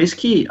importante, uma vez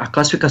que a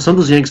classificação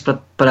dos Yankees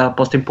para a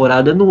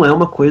pós-temporada não é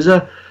uma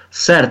coisa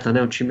certa,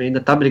 né? O time ainda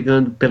está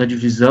brigando pela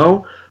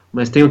divisão,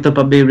 mas tem o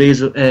Tampa Bay Rays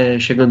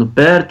chegando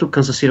perto,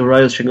 Kansas City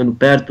Royals chegando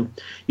perto,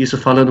 isso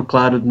falando,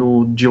 claro,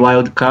 de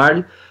wild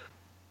card.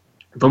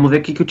 Vamos ver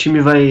o que o time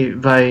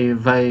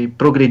vai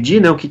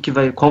progredir, né?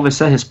 Qual vai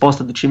ser a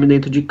resposta do time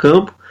dentro de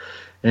campo.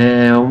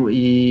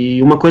 E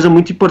uma coisa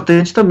muito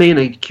importante também,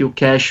 né? Que o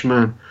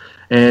Cashman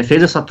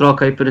fez essa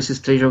troca aí por esses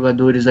 3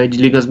 jogadores aí de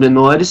ligas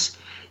menores,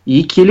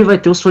 e que ele vai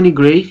ter o Sonny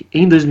Gray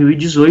em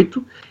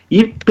 2018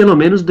 e pelo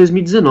menos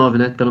 2019,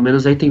 né? Pelo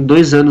menos aí tem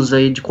 2 anos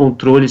aí de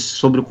controle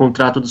sobre o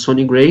contrato do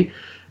Sonny Gray.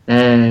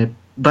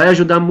 Vai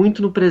ajudar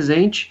muito no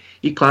presente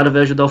e, claro,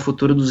 vai ajudar o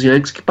futuro dos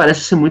Yankees, que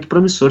parece ser muito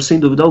promissor, sem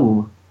dúvida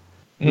alguma.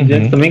 Os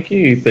Yankees também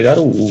que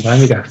pegaram o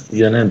Jaime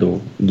Garcia, né,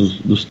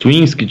 dos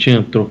Twins, que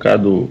tinham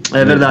trocado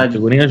verdade.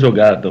 figurinha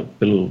jogada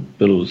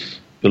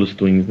pelos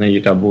Twins, né, e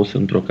acabou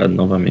sendo trocado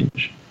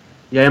novamente.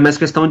 E aí é mais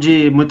questão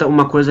de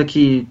uma coisa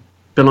que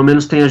pelo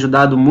menos tem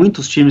ajudado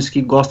muitos times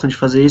que gostam de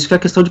fazer isso, que é a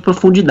questão de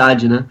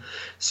profundidade, né?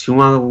 Se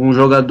um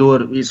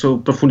jogador,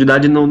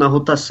 profundidade não na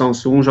rotação,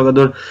 se um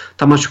jogador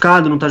tá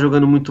machucado, não tá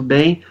jogando muito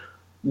bem,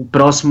 o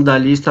próximo da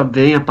lista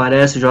vem,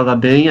 aparece, joga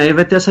bem, aí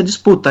vai ter essa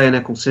disputa aí, né,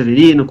 com o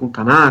Severino, com o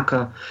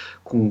Tanaka,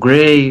 com o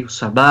Gray, o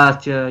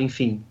Sabathia,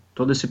 enfim,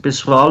 todo esse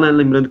pessoal, né,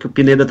 lembrando que o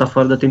Pineda tá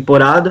fora da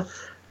temporada,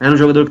 era um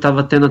jogador que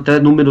estava tendo até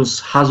números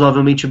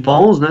razoavelmente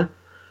bons, né,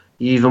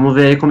 e vamos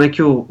ver aí como é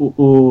que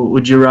o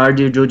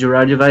Girardi, o Joe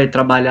Girardi vai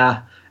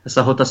trabalhar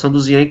essa rotação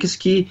dos Yankees,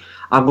 que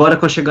agora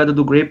com a chegada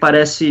do Gray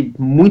parece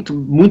muito,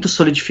 muito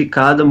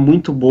solidificada,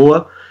 muito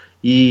boa,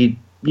 e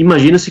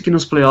imagina-se que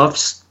nos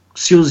playoffs,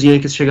 se os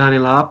Yankees chegarem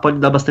lá, pode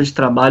dar bastante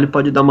trabalho,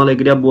 pode dar uma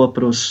alegria boa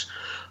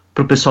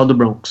pro pessoal do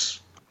Bronx.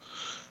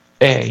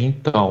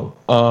 Então,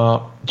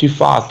 de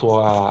fato,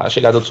 a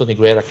chegada do Sonny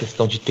Gray era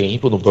questão de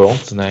tempo no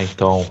Bronx, né?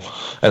 Então,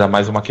 era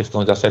mais uma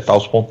questão de acertar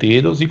os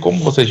ponteiros, e como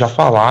vocês já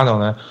falaram,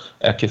 né?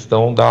 É a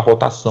questão da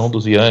rotação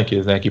dos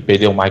Yankees, né? Que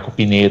perdeu o Michael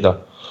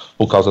Pineda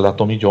por causa da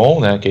Tommy John,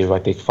 né? Que ele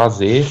vai ter que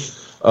fazer.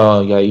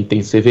 E aí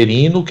tem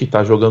Severino, que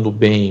tá jogando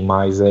bem,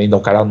 mas ainda é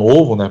um cara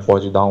novo, né?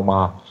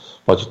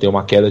 Pode ter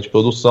uma queda de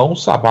produção. O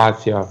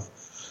Sabathia,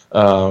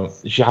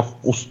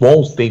 os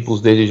bons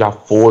tempos dele já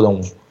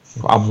foram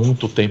há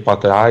muito tempo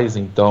atrás,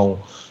 então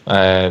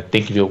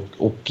tem que ver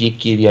o que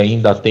ele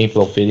ainda tem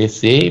para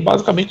oferecer, e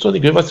basicamente o Sonny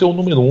Gray vai ser o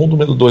número 1,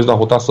 número 2 da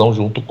rotação,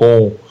 junto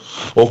com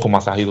o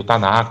Masahiro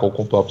Tanaka ou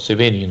com o próprio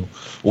Severino,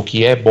 o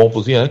que é bom para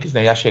os Yankees,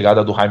 né? E a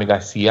chegada do Jaime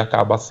Garcia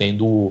acaba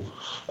sendo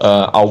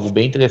algo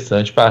bem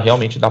interessante para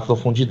realmente dar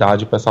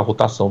profundidade para essa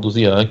rotação dos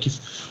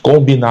Yankees,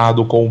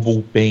 combinado com o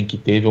bullpen, que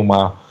teve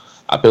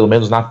pelo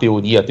menos na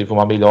teoria, teve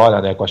uma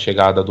melhora, né, com a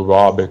chegada do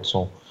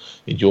Robertson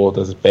e de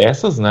outras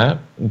peças, né?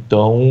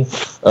 Então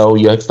o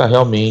Yankees está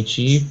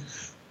realmente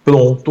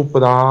pronto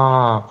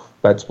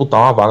para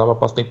disputar uma vaga para a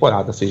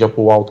pós-temporada, seja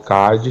para o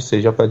wildcard,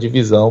 seja para a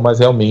divisão, mas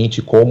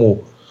realmente,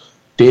 como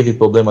teve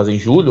problemas em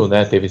julho,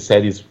 né,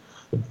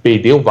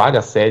 perdeu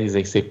várias séries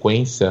em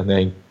sequência,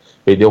 né,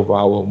 perdeu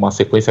uma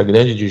sequência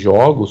grande de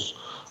jogos,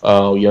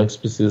 o Yankees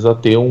precisa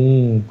ter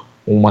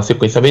uma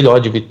sequência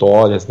melhor de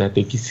vitórias, né,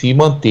 tem que se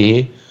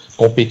manter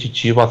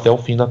competitivo até o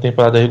fim da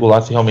temporada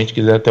regular, se realmente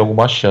quiser ter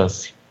alguma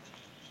chance.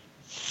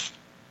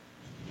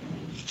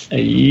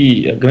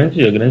 E a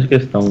grande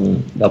questão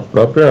da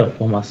própria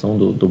formação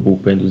do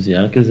bullpen dos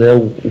Yankees é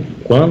o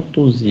quanto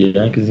os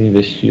Yankees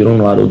investiram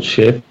no Harold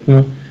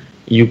Chapman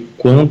e o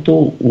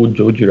quanto o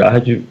Joe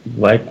Girardi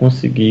vai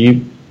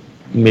conseguir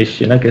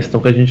mexer na questão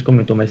que a gente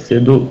comentou mais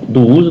cedo,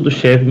 do uso do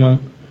Chapman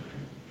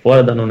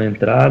fora da nona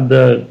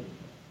entrada,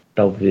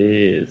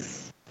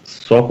 talvez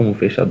só como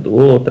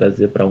fechador,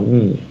 trazer para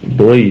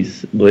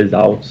dois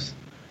outs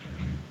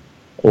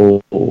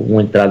ou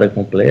uma entrada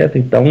completa.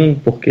 Então,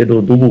 porque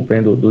do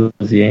bullpen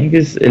dos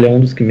Yankees, ele é um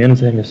dos que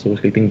menos arremessou,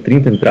 acho que ele tem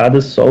 30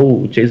 entradas, só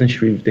o Chasen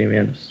Shreve tem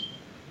menos,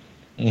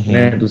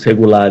 né, dos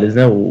regulares,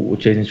 né, o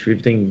Chasen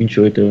Shreve tem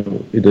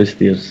 28 e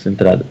 2/3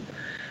 entrada,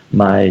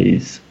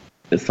 mas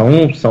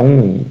são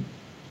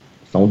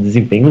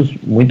desempenhos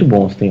muito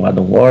bons. Tem o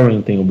Adam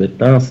Warren, tem o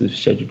Betances, o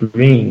Chad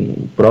Green,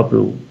 o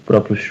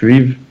próprio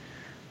Shreve.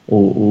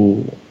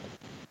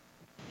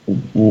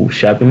 O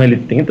Chapman, ele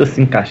tenta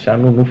se encaixar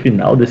no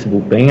final desse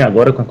bullpen,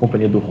 agora com a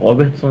companhia do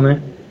Robertson,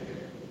 né?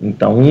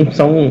 Então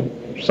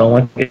são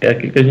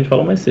aquilo que a gente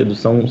falou mais cedo,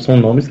 são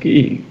nomes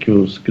que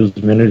os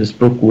managers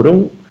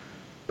procuram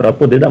para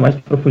poder dar mais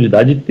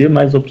profundidade e ter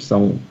mais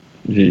opção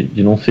de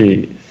não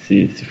se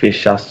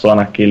fechar só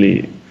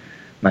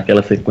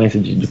naquela sequência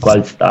de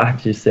quali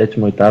start,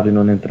 sétima, oitava e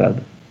nona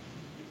entrada.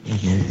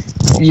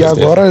 E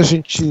agora a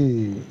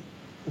gente...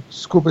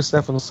 Desculpa,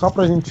 Estéfano, só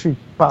pra gente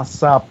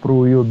passar pro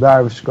Will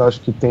Darvish, que eu acho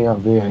que tem a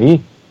ver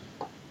aí,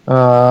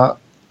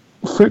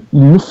 foi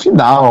no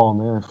final,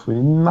 né? Foi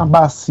na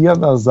bacia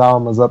das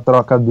almas a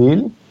troca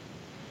dele,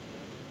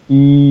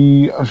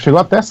 e chegou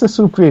até a ser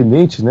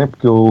surpreendente, né?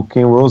 Porque o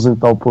Ken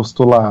Rosenthal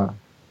postou lá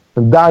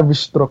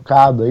Darvish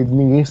trocado, aí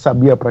ninguém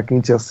sabia para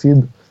quem tinha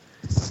sido,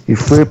 e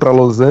foi para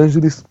Los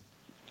Angeles,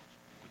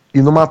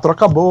 e numa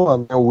troca boa,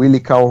 né? O Willie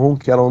Calhoun,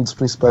 que era um dos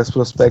principais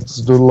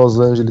prospectos do Los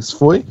Angeles,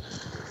 foi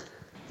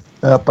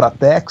para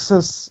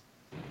Texas,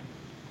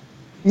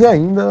 e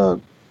ainda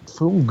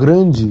foi um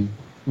grande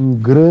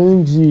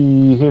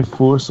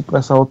reforço para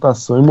essa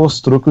rotação, e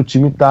mostrou que o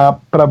time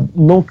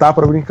não tá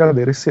para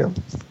brincadeira esse ano.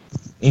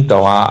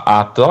 Então,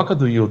 a troca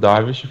do Will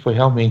Darvish foi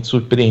realmente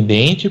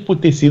surpreendente por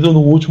ter sido no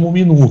último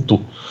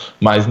minuto,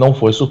 mas não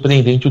foi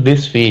surpreendente o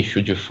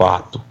desfecho, de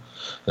fato.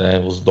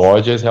 Os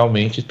Dodgers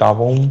realmente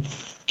estavam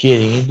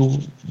querendo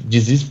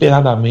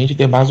desesperadamente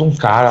ter mais um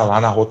cara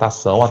lá na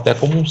rotação, até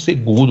como um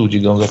seguro,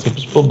 digamos assim, para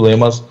os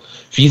problemas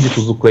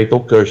físicos do Clayton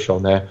Kershaw,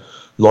 né?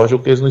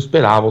 Lógico que eles não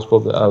esperavam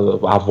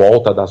a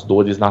volta das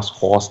dores nas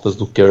costas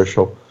do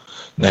Kershaw,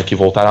 né, que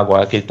voltaram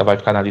agora, que ele vai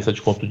ficar na lista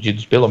de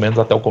contundidos pelo menos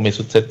até o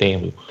começo de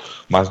setembro.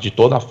 Mas de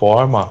toda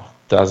forma,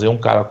 trazer um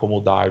cara como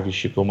o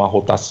Darvish para uma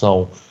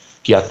rotação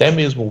que até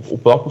mesmo o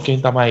próprio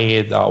Kenta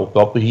Maeda, o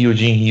próprio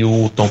Hyun-Jin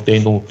Ryu estão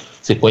tendo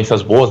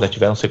sequências boas, né,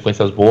 tiveram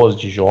sequências boas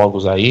de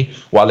jogos aí,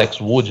 o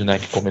Alex Wood, né,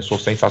 que começou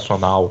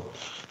sensacional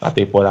na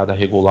temporada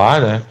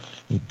regular, né,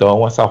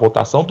 então essa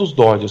rotação dos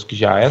Dodgers, que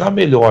já era a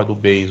melhor do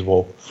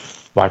beisebol,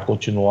 vai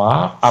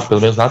continuar,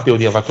 pelo menos na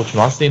teoria vai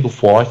continuar sendo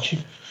forte,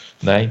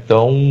 né,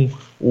 então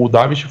o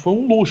Darvish foi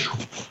um luxo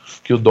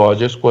que o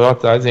Dodgers correu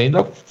atrás e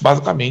ainda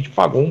basicamente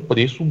pagou um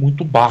preço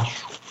muito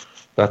baixo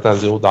para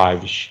trazer o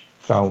Darvish,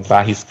 para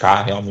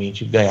arriscar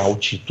realmente ganhar o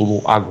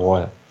título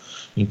agora.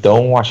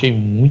 Então achei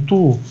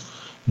muito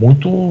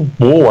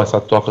boa essa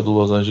troca do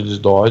Los Angeles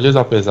Dodgers,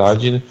 apesar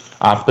de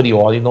a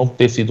priori não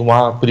ter sido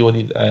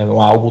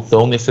algo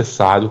tão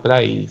necessário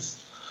para eles,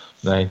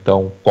 né?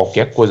 Então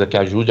qualquer coisa que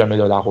ajude a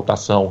melhorar a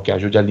rotação, que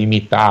ajude a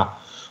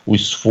limitar o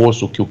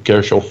esforço que o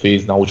Kershaw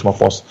fez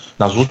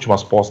nas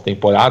últimas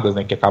pós-temporadas,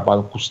 né, que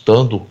acabaram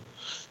custando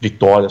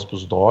vitórias para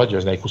os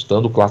Dodgers, né, e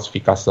custando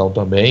classificação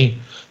também,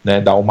 né,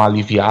 dar uma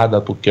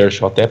aliviada para o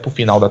Kershaw até para o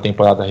final da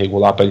temporada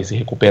regular, para ele se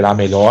recuperar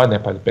melhor, né,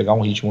 para ele pegar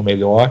um ritmo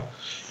melhor,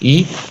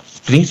 e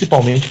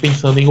principalmente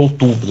pensando em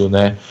outubro,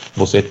 né,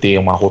 você ter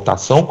uma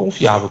rotação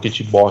confiável que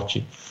te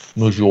bote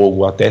no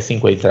jogo até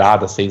 5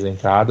 entradas, 6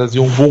 entradas, e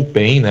um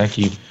bullpen, né,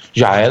 que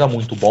já era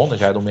muito bom, né,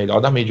 já era o melhor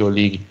da Major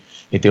League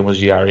em termos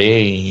de ERA,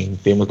 em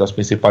termos das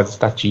principais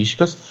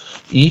estatísticas,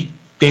 e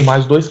tem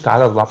mais 2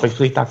 caras lá para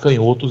enfrentar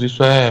canhotos.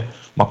 Isso é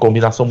uma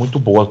combinação muito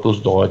boa para os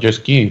Dodgers,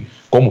 que,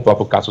 como o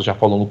próprio Cássio já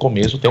falou no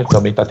começo,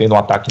 também está tendo um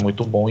ataque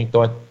muito bom,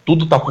 então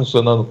tudo está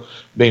funcionando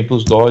bem para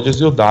os Dodgers,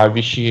 e o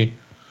Darvish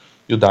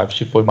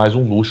foi mais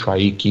um luxo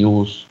aí que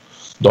os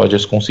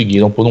Dodgers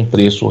conseguiram por um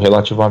preço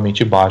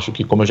relativamente baixo,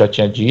 que, como eu já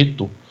tinha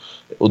dito,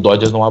 o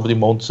Dodgers não abre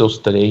mão dos seus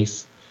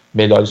 3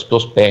 melhores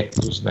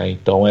prospectos, né?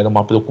 Então era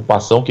uma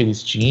preocupação que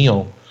eles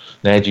tinham,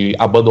 né, de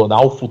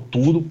abandonar o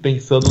futuro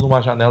pensando numa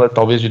janela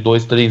talvez de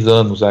 2-3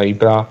 anos aí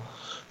para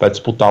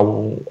disputar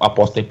a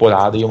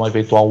pós-temporada e uma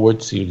eventual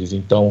World Series.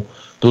 Então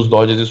para os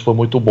Dodgers isso foi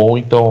muito bom.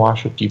 Então eu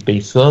acho que,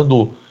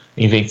 pensando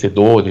em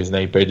vencedores,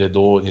 né, e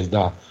perdedores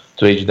da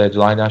trade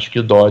deadline, acho que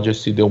o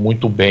Dodgers se deu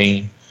muito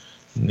bem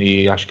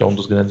e acho que é um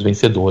dos grandes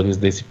vencedores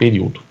desse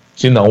período,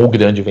 se não o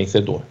grande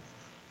vencedor.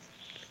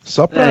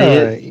 Só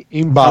para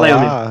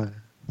embalar,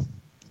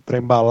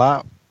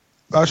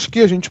 acho que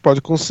a gente pode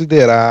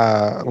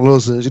considerar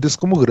Los Angeles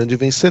como o grande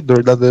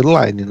vencedor da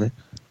deadline, né?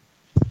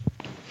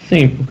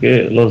 Sim,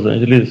 porque Los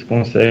Angeles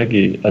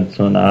consegue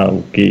adicionar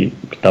o que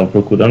estava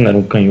procurando,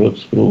 eram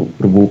canhotos pro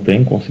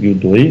bullpen, conseguiu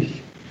 2,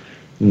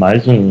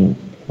 mais um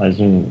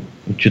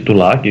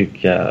titular,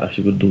 que é a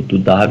figura do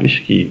Darvish,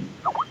 que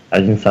a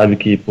gente sabe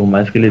que, por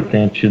mais que ele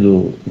tenha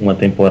tido uma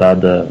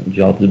temporada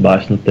de altos e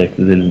baixos no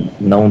Texas, ele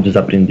não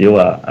desaprendeu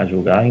a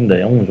jogar, ainda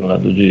é um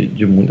jogador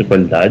de muita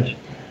qualidade,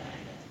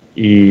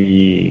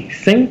 e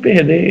sem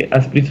perder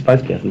as principais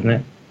peças,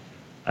 né?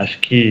 Acho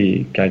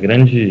que a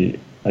grande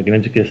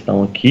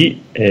questão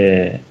aqui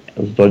é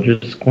os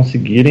Dodgers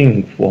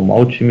conseguirem formar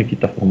o time que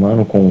está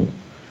formando, com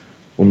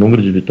o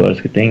número de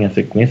vitórias que tem, a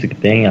sequência que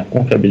tem, a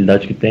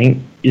confiabilidade que tem,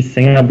 e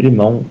sem abrir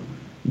mão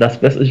das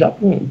peças, já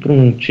para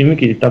um time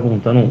que está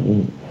montando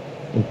um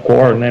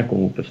core, né,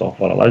 como o pessoal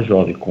fala lá,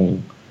 jovem, com o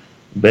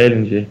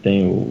Bellinger,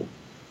 tem o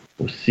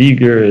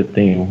Seager,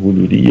 tem o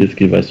Julio Urias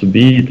que vai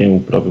subir, tem o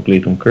próprio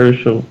Clayton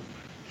Kershaw.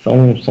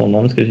 São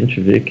nomes que a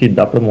gente vê que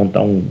dá para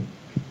montar um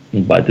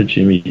baita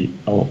time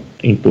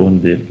em torno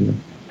deles, né?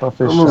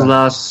 Vamos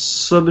lá,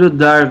 sobre o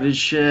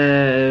Darvish,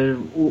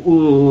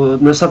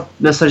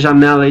 nessa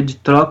janela aí de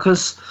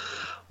trocas,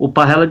 o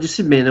Parrela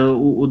disse bem, né?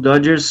 O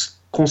Dodgers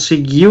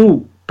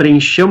conseguiu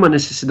preencher uma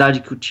necessidade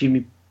que o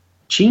time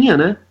tinha,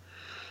 né?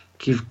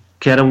 Que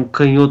que era um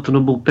canhoto no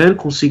bullpen,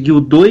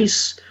 conseguiu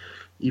 2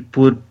 e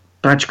por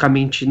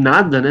praticamente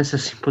nada, né, se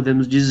assim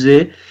podemos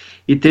dizer,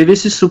 e teve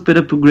esse super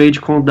upgrade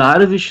com o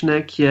Darvish,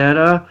 né, que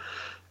era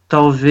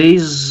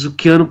talvez o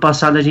que ano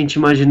passado a gente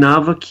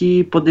imaginava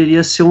que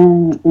poderia ser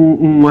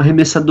um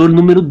arremessador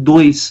número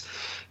 2,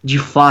 de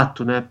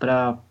fato, né,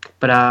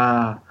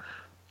 para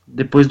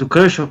depois do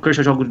Kershaw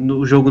joga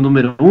o jogo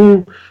número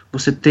 1,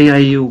 você tem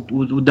aí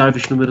o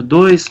Darvish número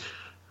 2,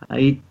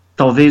 aí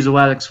talvez o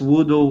Alex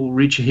Wood ou o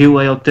Rich Hill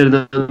aí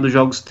alternando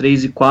jogos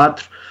 3 e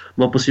 4,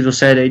 uma possível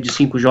série aí de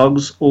 5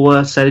 jogos ou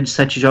a série de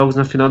 7 jogos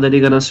na final da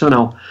Liga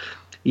Nacional.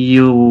 E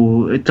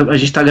então, a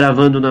gente está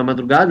gravando na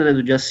madrugada, né,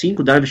 do dia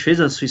 5, o Darvish fez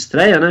a sua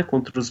estreia, né,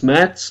 contra os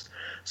Mets,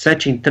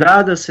 7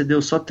 entradas,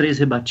 cedeu só 3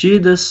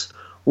 rebatidas,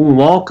 1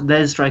 walk,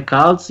 10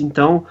 strikeouts,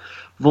 então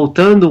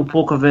voltando um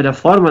pouco a velha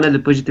forma, né,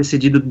 depois de ter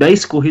cedido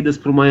 10 corridas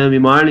para o Miami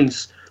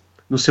Marlins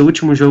no seu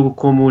último jogo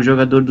como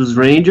jogador dos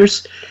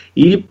Rangers,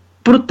 e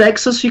para o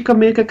Texas fica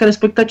meio que aquela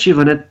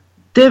expectativa, né,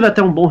 teve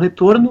até um bom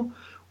retorno,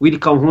 o Willie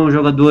Calhoun é um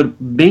jogador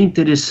bem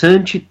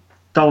interessante,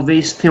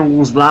 talvez tenha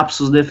alguns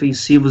lapsos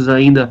defensivos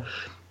ainda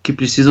que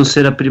precisam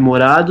ser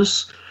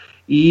aprimorados,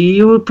 e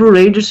para o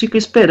Rangers fica a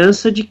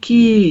esperança de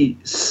que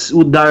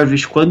o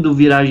Darvish, quando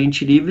virar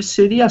agente livre,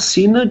 seria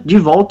assina de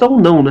volta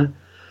ou não, né?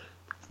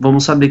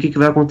 Vamos saber o que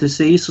vai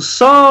acontecer isso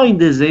só em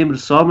dezembro,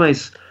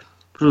 mas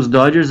para os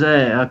Dodgers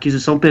é a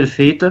aquisição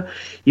perfeita,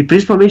 e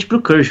principalmente para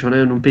o Kershaw,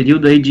 né? Num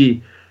período aí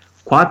de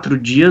 4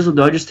 dias, o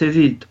Dodgers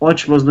teve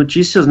ótimas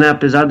notícias, né?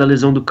 Apesar da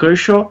lesão do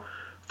Kershaw,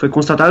 foi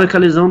constatado que a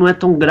lesão não é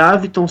tão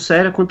grave, tão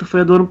séria quanto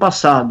foi a do ano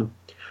passado.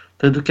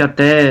 Tanto que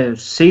até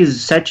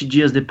 6-7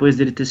 dias depois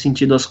dele ter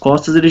sentido as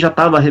costas, ele já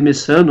estava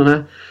arremessando,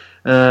 né,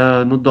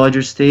 no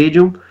Dodger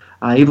Stadium.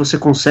 Aí você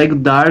consegue o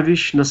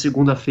Darvish na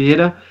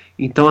segunda-feira.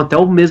 Então até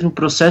o mesmo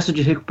processo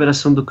de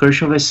recuperação do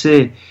Kershaw vai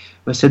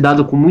ser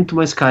dado com muito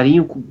mais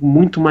carinho, com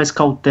muito mais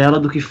cautela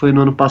do que foi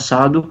no ano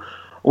passado,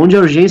 onde a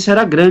urgência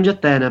era grande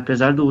até, né,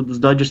 apesar dos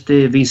Dodgers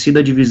ter vencido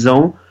a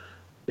divisão,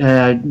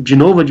 de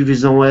novo a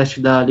divisão oeste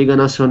da Liga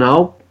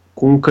Nacional,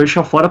 com o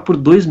Kershaw fora por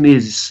 2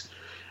 meses.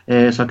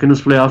 Só que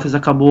nos playoffs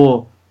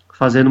acabou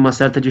fazendo uma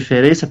certa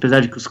diferença, apesar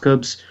de que os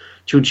Cubs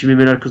tinham um time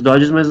melhor que os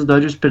Dodgers, mas os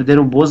Dodgers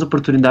perderam boas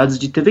oportunidades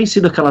de ter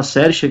vencido aquela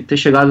série, ter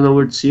chegado na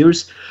World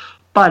Series.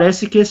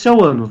 Parece que esse é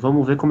o ano,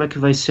 vamos ver como é que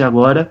vai ser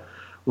agora.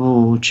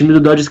 O time do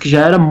Dodgers, que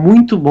já era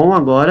muito bom,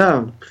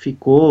 agora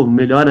ficou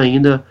melhor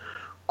ainda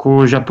com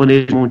o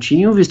japonês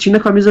Montinho, vestindo a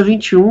camisa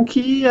 21,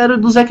 que era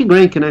do Zack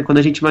Greinke, né? Quando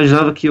a gente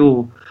imaginava que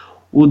o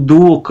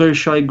duo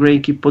Kershaw e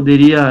Greinke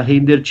poderia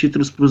render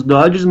títulos para os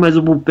Dodgers, mas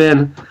o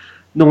bullpen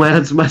não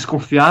era dos mais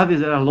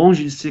confiáveis, era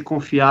longe de ser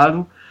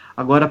confiável.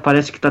 Agora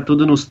parece que está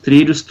tudo nos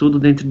trilhos, tudo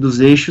dentro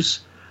dos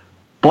eixos.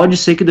 Pode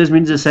ser que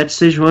 2017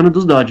 seja o ano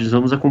dos Dodgers,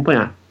 vamos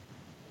acompanhar.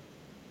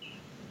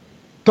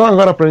 Então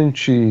agora para a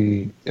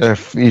gente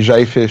já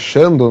ir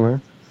fechando, né?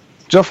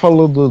 Já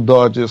falou do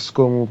Dodgers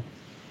como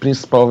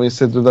principal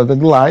vencedor da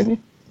deadline,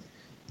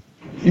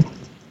 e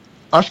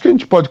acho que a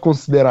gente pode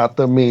considerar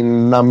também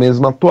na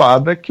mesma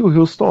toada que o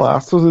Houston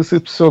Astros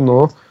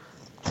decepcionou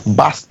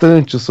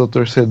bastante o seu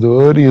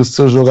torcedor e os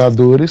seus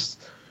jogadores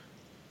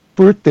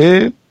por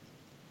ter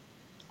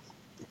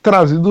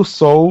trazido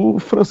só o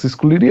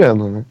Francisco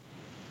Liriano, né?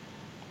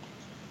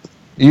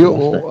 E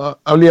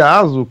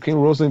aliás, o Ken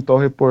Rosenthal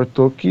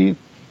reportou que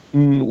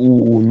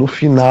no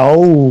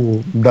final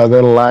da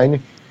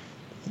deadline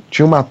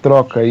tinha uma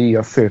troca aí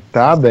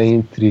acertada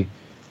entre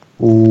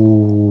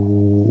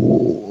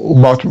o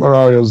Baltimore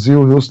Orioles e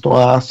o Houston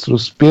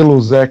Astros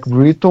pelo Zach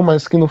Britton,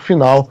 mas que no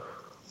final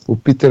o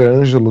Peter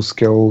Angelos,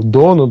 que é o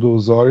dono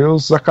dos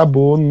Orioles,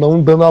 acabou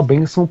não dando a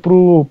bênção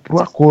pro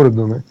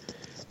acordo, né?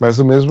 Mas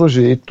do mesmo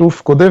jeito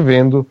ficou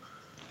devendo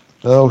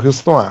o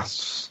Houston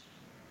Astros.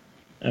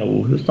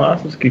 O Houston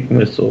Astros, que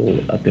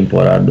começou a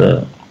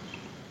temporada,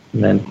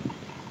 né,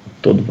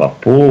 todo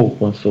vapor,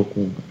 começou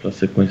com uma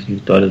sequência de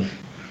vitórias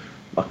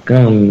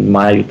bacana, em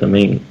maio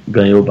também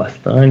ganhou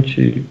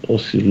bastante,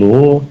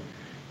 oscilou,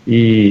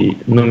 e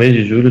no mês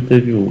de julho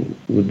teve o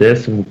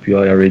 10º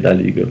pior ERA da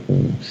liga,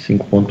 com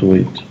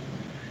 5.8.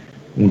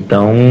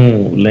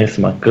 Então o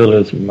Lance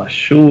McCullers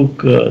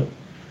machuca,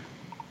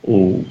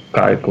 o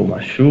Keuchel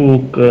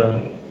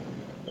machuca,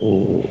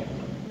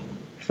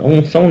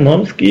 são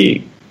nomes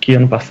que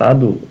ano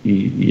passado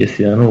e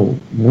esse ano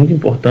muito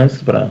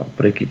importantes para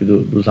a equipe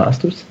dos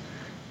Astros,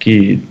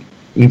 que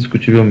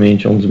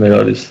indiscutivelmente é um dos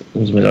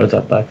melhores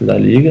ataques da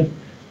liga,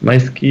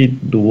 mas que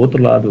do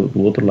outro lado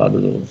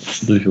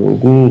do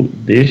jogo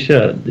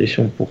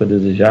deixa um pouco a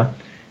desejar,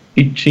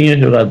 e tinha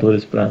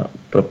jogadores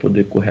para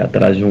poder correr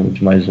atrás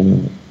de mais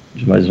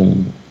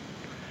um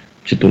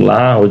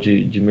titular, ou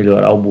de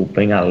melhorar o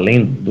bullpen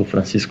além do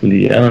Francisco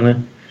Liriano, né?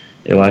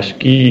 Eu acho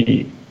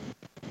que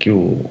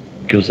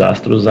os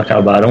Astros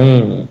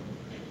acabaram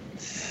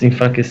se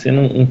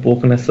enfraquecendo um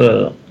pouco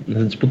nessa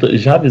disputa,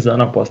 já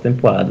visando a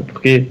pós-temporada,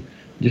 porque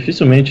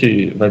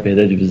dificilmente vai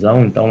perder a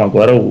divisão, então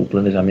agora o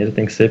planejamento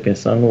tem que ser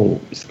pensando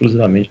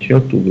exclusivamente em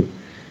outubro.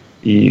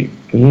 E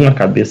com uma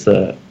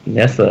cabeça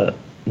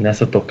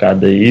nessa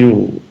tocada aí,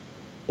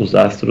 os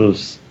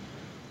Astros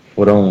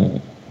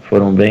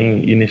foram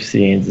bem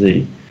ineficientes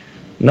aí.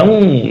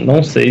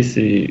 Não sei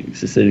se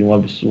seria um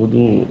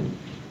absurdo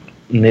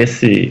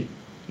nesse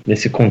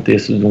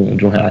contexto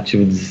de um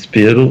relativo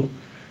desespero,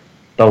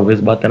 talvez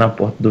bater na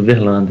porta do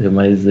Verlander,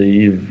 mas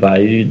aí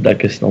vai da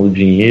questão do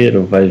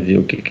dinheiro, vai ver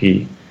o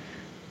que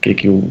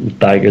o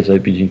Tigers vai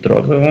pedir em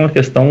troca. É uma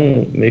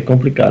questão meio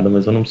complicada,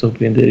 mas eu não me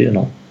surpreenderia,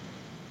 não.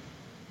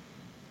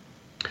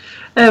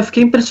 Eu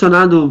fiquei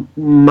impressionado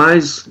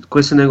mais com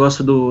esse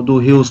negócio do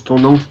Houston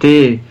não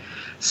ter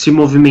se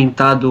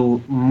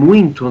movimentado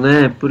muito,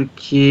 né?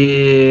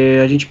 Porque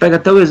a gente pega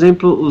até o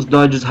exemplo, os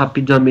Dodgers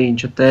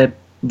rapidamente, até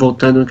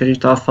voltando no que a gente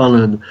estava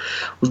falando.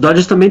 Os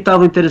Dodgers também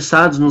estavam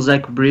interessados no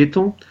Zach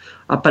Britton.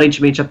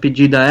 Aparentemente a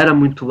pedida era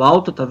muito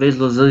alta, talvez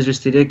Los Angeles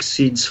teria que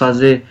se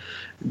desfazer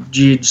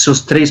de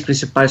seus 3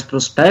 principais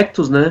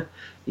prospectos, né?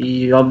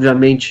 E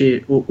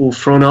obviamente o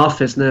front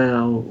office, né,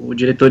 a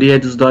diretoria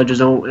dos Dodgers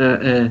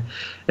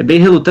é bem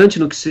relutante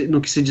no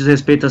que se diz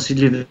respeito a se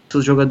livrar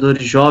dos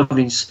jogadores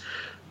jovens,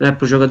 né,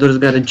 para os jogadores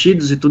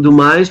garantidos e tudo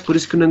mais, por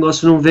isso que o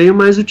negócio não veio,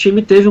 mas o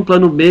time teve um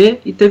plano B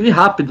e teve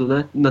rápido,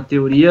 né, na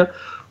teoria,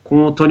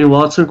 com o Tony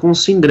Watson e com o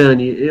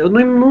Cingrani. Eu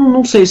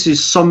não sei se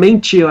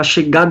somente a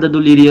chegada do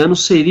Liriano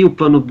seria o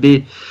plano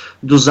B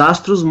dos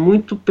Astros,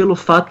 muito pelo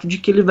fato de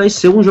que ele vai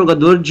ser um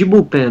jogador de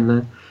bullpen,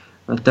 né?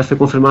 Até foi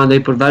confirmado aí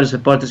por vários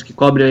repórteres que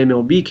cobrem a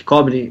MLB, que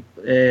cobrem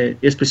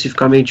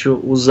especificamente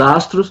os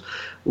Astros.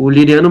 O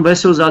Liriano vai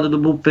ser usado do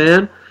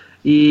bullpen,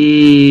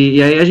 e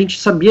aí a gente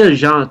sabia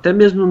já, até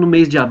mesmo no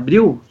mês de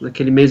abril,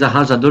 naquele mês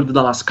arrasador do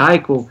Dallas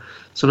Keuchel,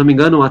 se eu não me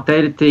engano, até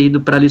ele ter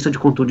ido para a lista de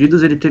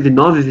contundidos, ele teve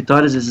 9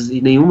 vitórias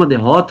e nenhuma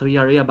derrota, o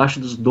ERA abaixo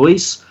dos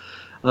 2,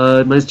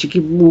 mas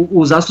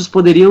os Astros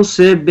poderiam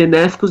ser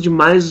benéficos de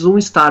mais um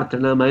starter,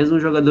 né, mais um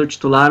jogador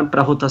titular para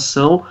a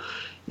rotação.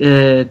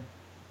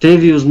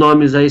 Teve os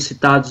nomes aí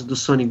citados do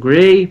Sonny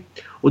Gray,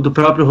 o do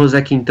próprio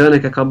José Quintana,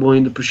 que acabou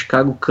indo para o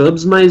Chicago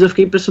Cubs, mas eu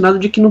fiquei impressionado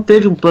de que não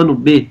teve um plano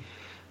B,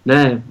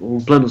 né, um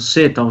plano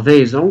C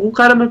talvez, um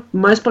cara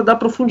mais para dar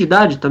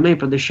profundidade também,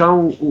 para deixar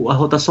a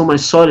rotação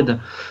mais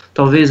sólida,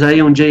 talvez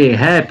aí um J.A.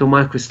 Happ, o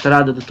Marco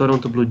Estrada do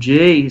Toronto Blue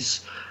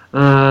Jays,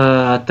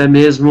 até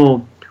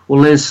mesmo o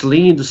Lance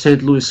Lynn do St.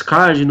 Louis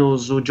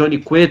Cardinals, o Johnny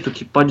Cueto,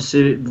 que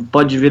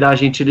pode virar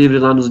agente livre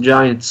lá nos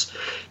Giants.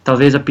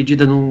 Talvez a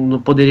pedida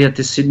não poderia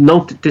ter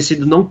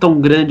sido não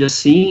tão grande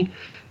assim.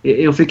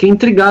 Eu fiquei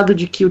intrigado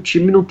de que o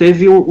time não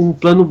teve um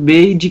plano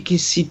B, e de que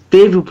se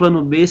teve o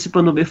plano B, esse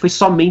plano B foi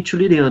somente o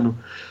Liriano.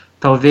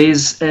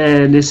 Talvez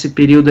nesse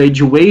período aí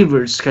de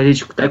waivers, que a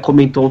gente até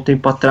comentou um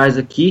tempo atrás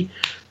aqui,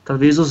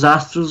 talvez os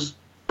Astros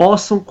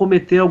possam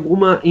cometer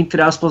alguma, entre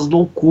aspas,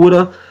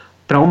 loucura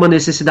para uma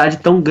necessidade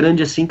tão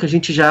grande assim que a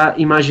gente já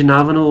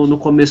imaginava no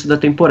começo da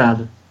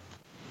temporada.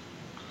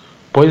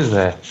 Pois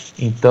é,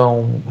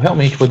 então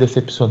realmente foi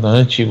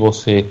decepcionante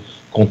você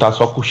contar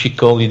só com o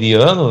Chicão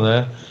Liriano,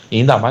 né? E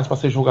ainda mais para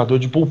ser jogador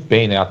de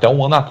bullpen, né? Até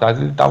um ano atrás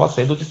ele estava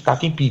sendo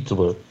destaque em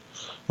Pittsburgh.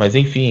 Mas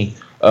enfim,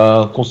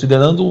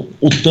 considerando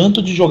o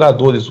tanto de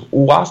jogadores,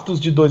 o Astros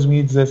de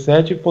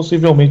 2017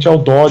 possivelmente é o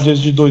Dodgers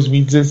de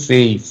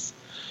 2016,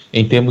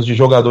 em termos de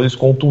jogadores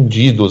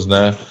contundidos,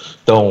 né?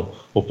 Então,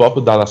 o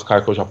próprio Dallas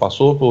Keuchel já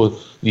passou por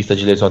lista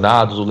de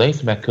lesionados, o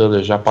Lance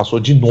McCullers já passou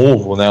de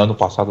novo, né? Ano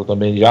passado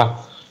também já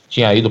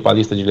tinha ido para a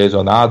lista de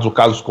lesionados, o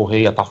Carlos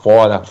Correa está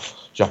fora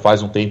já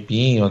faz um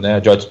tempinho, né?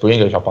 George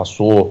Springer já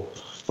passou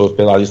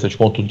pela lista de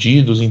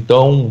contundidos.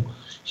 Então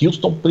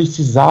Houston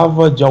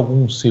precisava de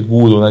algum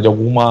seguro, né?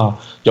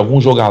 de algum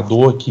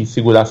jogador que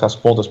segurasse as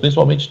pontas,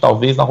 principalmente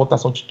talvez na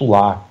rotação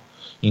titular.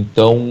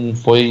 Então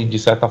foi de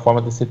certa forma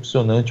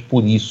decepcionante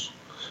por isso,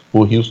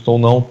 por Houston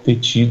não ter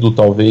tido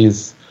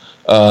talvez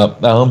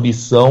a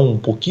ambição um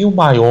pouquinho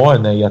maior,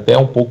 né? E até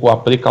um pouco a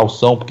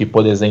precaução, porque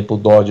por exemplo o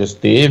Dodgers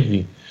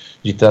teve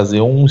de trazer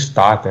um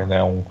starter,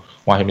 né? Um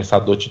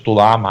arremessador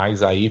titular a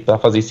mais aí para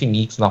fazer esse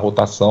mix na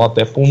rotação,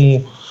 até por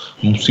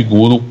um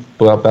seguro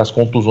para as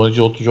contusões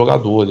de outros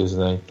jogadores,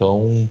 né?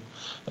 Então,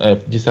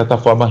 de certa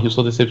forma, a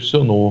Houston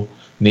decepcionou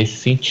nesse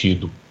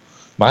sentido.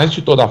 Mas,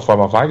 de toda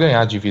forma, vai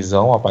ganhar a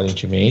divisão,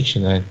 aparentemente,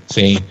 né?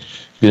 Sem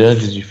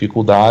grandes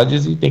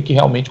dificuldades, e tem que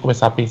realmente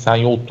começar a pensar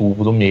em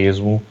outubro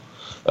mesmo,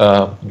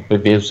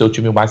 ver o seu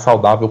time o mais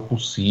saudável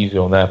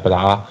possível, né?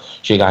 Para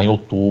chegar em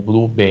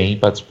outubro bem,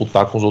 para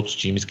disputar com os outros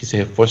times que se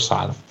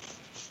reforçaram.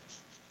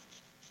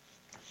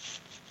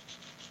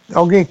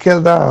 Alguém quer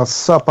dar a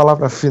sua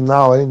palavra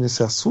final aí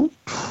nesse assunto?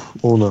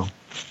 Ou não?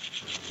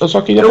 Eu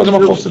só queria fazer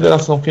uma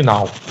consideração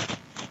final.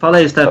 Fala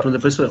aí, Estéfano,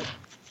 depois sou eu.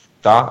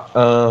 Tá?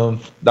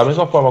 Da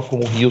mesma forma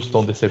como o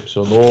Houston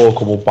decepcionou,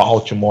 como o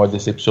Baltimore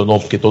decepcionou,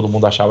 porque todo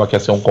mundo achava que ia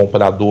ser um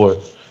comprador,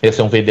 ia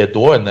ser um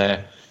vendedor,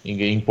 né?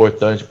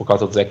 Importante por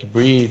causa do Zach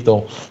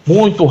Britton,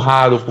 muito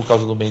raro por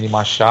causa do Manny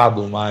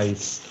Machado,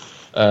 mas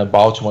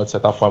Baltimore, de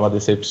certa forma,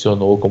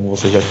 decepcionou, como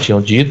vocês já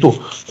tinham dito.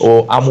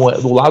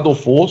 Do lado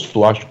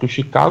oposto, acho que o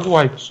Chicago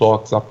White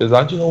Sox,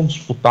 apesar de não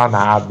disputar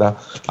nada,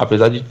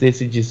 apesar de ter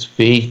se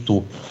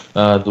desfeito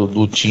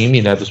do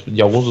time, né,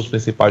 de alguns dos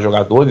principais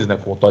jogadores, né,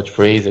 como o Todd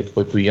Frazier, que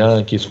foi para o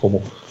Yankees,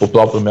 como o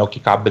próprio Melky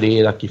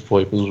Cabrera, que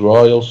foi para os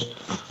Royals,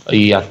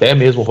 e até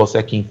mesmo o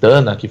José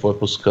Quintana, que foi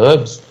para os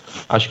Cubs,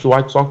 acho que o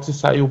White Sox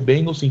saiu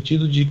bem no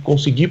sentido de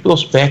conseguir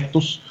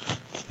prospectos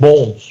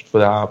bons,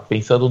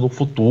 pensando no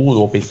futuro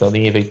ou pensando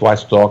em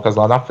eventuais trocas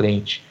lá na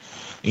frente.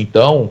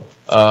 Então,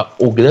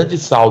 o grande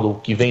saldo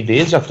que vem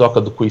desde a troca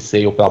do Chris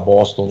Sale para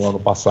Boston no ano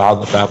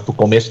passado, para o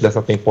começo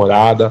dessa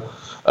temporada,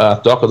 a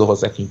troca do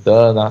José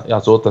Quintana e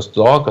as outras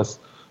trocas,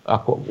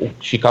 o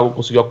Chicago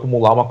conseguiu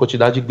acumular uma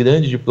quantidade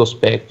grande de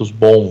prospectos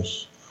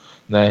bons,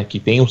 né, que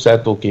tem um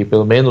certo, que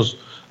pelo menos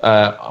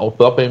o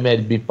próprio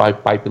MLB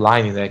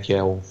Pipeline, né, que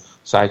é o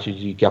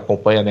site que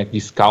acompanha, né,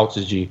 de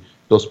scouts de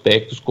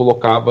prospectos,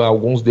 colocava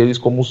alguns deles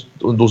como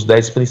um dos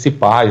 10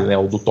 principais, né,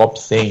 ou do top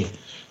 100.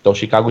 Então o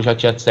Chicago já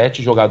tinha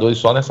 7 jogadores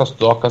só nessas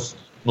trocas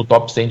no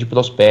top 100 de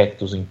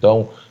prospectos.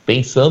 Então,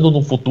 pensando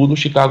no futuro, o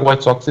Chicago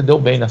White Sox se deu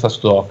bem nessas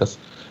trocas.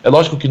 É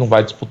lógico que não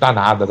vai disputar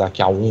nada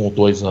daqui a 1 ou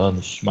 2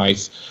 anos,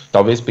 mas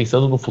talvez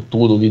pensando no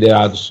futuro,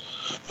 liderados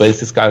por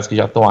esses caras que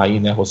já estão aí,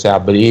 né, José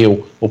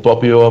Abreu, o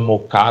próprio Yoan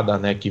Moncada,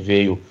 né, que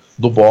veio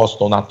do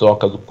Boston na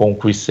troca com o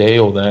Chris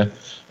Sale, né,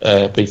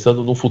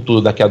 pensando no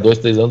futuro, daqui a 2,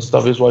 3 anos,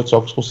 talvez o White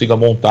Sox consiga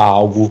montar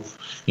algo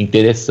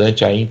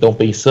interessante aí. Então,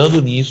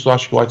 pensando nisso,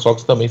 acho que o White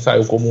Sox também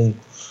saiu como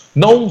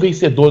não um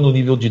vencedor no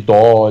nível de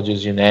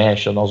Dodgers, de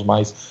Nationals,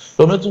 mas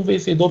pelo menos um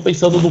vencedor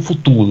pensando no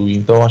futuro.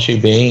 Então, achei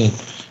bem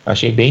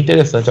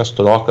interessante as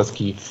trocas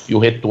e o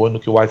retorno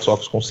que o White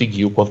Sox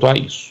conseguiu quanto a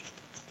isso.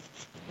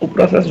 O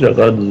processo de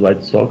agora dos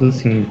White Sox,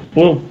 assim,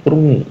 por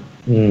um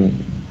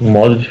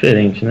modo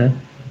diferente, né?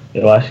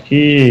 Eu acho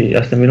que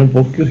assemelha um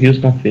pouco o que o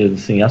Houston fez,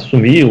 assim,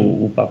 assumir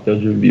o papel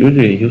de rebuild,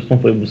 e Houston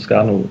foi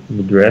buscar no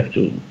draft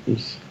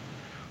os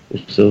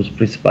seus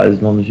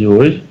principais nomes de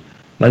hoje,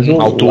 mas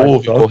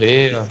Altuve,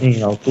 Correia.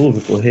 Sim,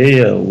 Altuve,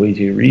 Correia, o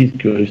AJ Reed,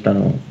 que hoje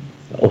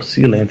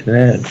oscila entre,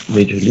 né,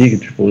 Major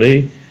League,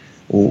 AAA,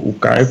 o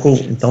Carco.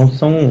 Então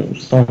são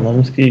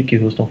nomes que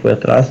Houston foi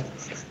atrás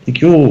e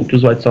que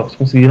os White Sox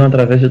conseguiram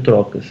através de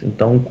trocas.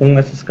 Então, com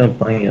essas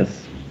campanhas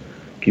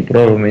que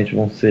provavelmente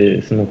vão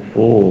ser, se não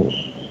for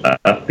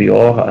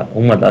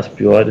uma das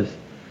piores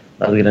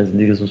das grandes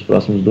ligas nos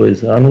próximos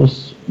 2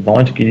 anos, vão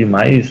adquirir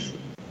mais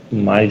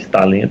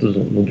talentos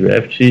no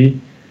draft, e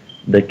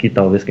daqui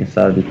talvez, quem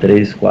sabe,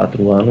 3,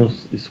 4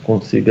 anos isso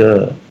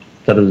consiga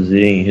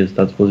traduzir em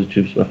resultados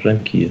positivos para a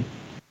franquia.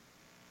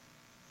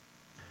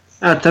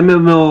 Até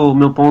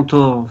meu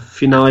ponto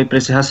final aí para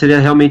encerrar seria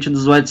realmente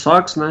dos White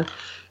Sox, né,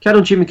 que era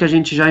um time que a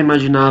gente já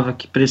imaginava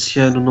que para esse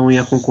ano não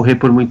ia concorrer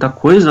por muita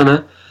coisa,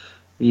 né,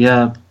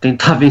 ia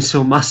tentar vencer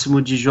o máximo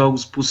de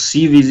jogos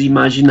possíveis e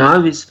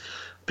imagináveis,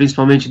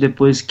 principalmente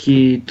depois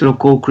que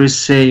trocou o Chris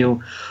Sale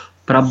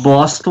para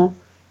Boston.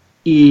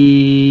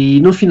 E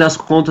no fim das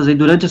contas, aí,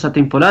 durante essa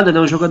temporada, né,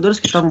 os jogadores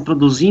que estavam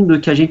produzindo e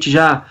que a gente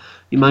já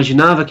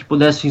imaginava que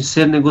pudessem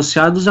ser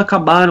negociados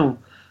acabaram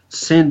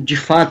sendo, de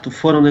fato,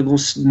 foram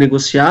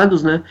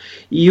negociados, né,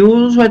 e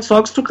os White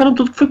Sox trocaram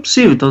tudo que foi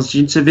possível. Então, se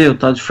a gente vê o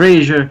Todd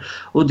Frazier,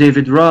 o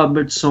David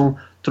Robertson,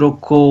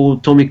 trocou o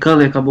Tommy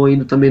Kahnle, acabou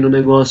indo também no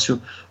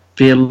negócio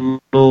pelo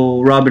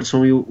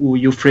Robertson,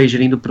 e o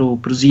Frazier indo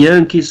para os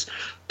Yankees.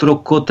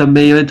 Trocou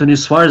também o Anthony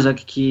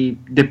Swarzak, que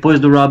depois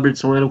do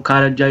Robertson era o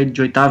cara de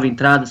 8ª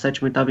entrada,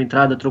 7ª, 8ª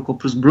entrada, trocou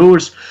para os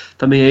Brewers,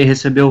 também aí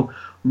recebeu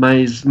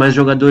mais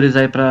jogadores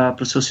aí para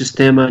o seu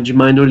sistema de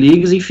minor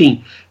leagues.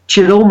 Enfim,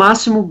 tirou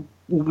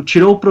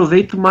o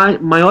proveito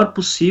maior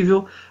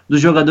possível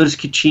dos jogadores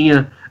que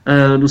tinha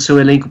no seu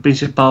elenco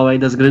principal aí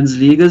das grandes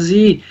ligas,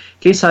 e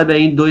quem sabe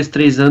aí em 2,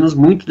 3 anos,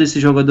 muitos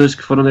desses jogadores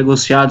que foram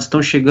negociados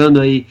estão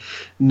chegando aí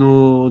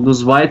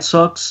nos White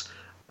Sox,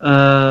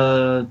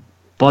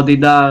 podem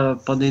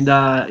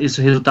dar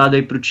esse resultado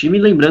aí para o time.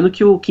 Lembrando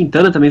que o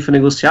Quintana também foi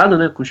negociado,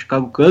 né, com o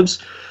Chicago Cubs,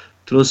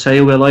 trouxe aí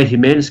o Eloy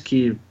Jimenez,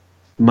 que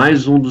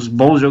mais um dos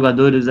bons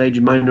jogadores aí de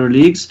minor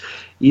leagues,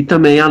 e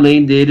também,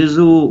 além deles,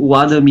 o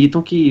Adam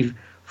Eaton, que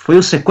foi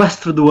o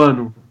sequestro do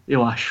ano,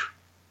 eu acho.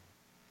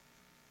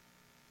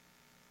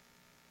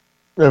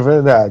 É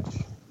verdade.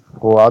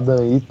 O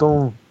Adam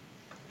Eaton,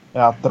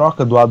 a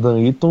troca do Adam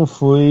Eaton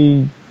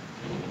foi...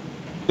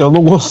 Eu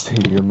não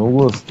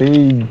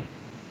gostei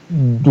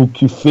do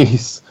que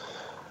fez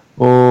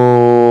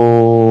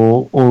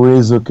o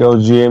Rizzo, que é o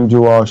GM de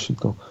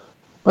Washington.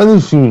 Mas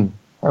enfim,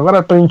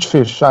 agora pra gente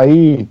fechar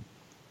aí,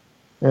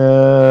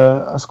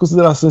 as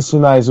considerações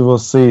finais de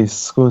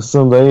vocês,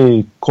 começando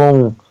aí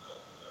com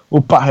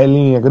o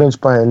Parrelinha, grande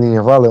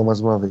Parrelinha. Valeu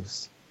mais uma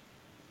vez.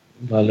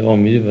 Valeu,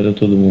 Almir, valeu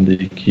todo mundo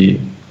aí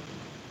que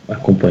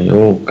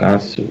acompanhou, o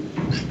Cássio,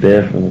 o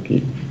Estéfano,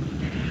 que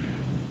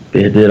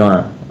perderam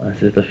a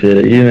sexta-feira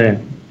aí, né?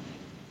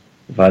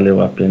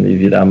 Valeu a pena ir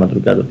virar a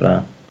madrugada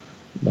para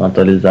dar uma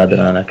atualizada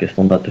lá na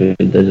questão da trade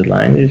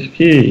deadline. Acho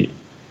que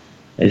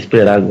é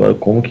esperar agora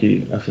como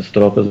que essas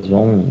trocas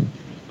vão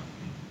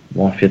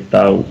vão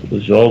afetar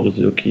os jogos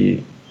e o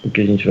que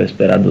a gente vai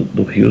esperar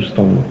do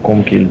Houston,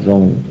 como que eles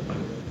vão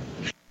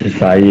se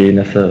sair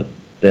nessa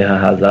terra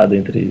arrasada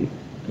entre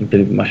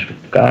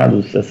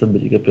machucados, essa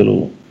briga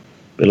pelo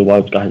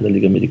wildcard da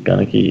Liga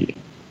Americana que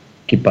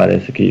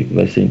parece que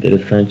vai ser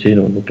interessante aí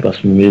no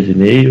próximo mês e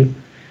meio,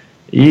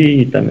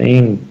 e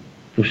também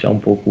puxar um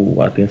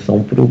pouco a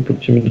atenção pro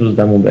time dos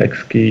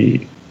Diamondbacks,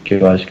 que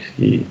eu acho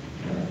que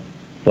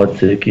pode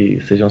ser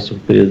que seja uma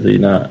surpresa aí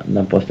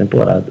na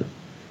pós-temporada,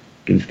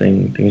 que eles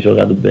têm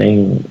jogado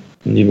bem,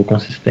 um nível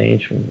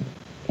consistente,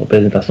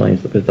 apresentações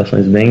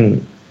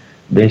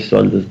bem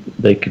sólidas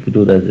da equipe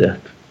do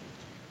deserto.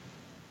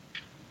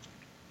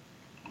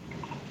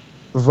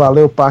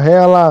 Valeu,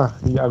 Parrela,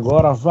 e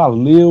agora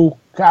valeu,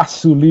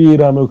 Cássio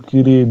Lyra, meu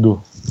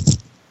querido.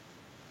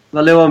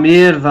 Valeu,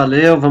 Almir,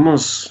 valeu.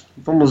 Vamos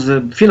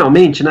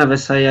finalmente, né? Vai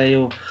sair aí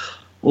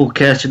o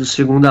cast do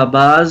Segunda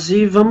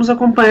Base e vamos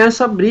acompanhar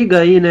essa briga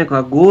aí, né? Com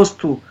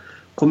agosto,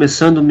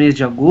 começando o mês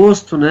de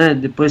agosto, né?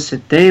 Depois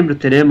setembro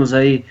teremos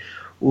aí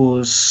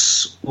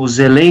os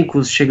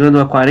elencos chegando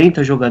a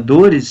 40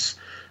 jogadores,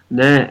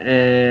 né?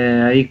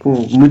 Aí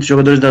com muitos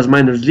jogadores das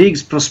minor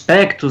leagues,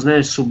 prospectos,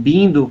 né?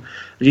 Subindo.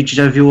 A gente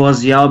já viu o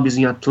Ozzy Albies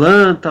em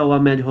Atlanta, o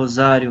Amélie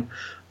Rosário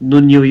no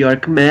New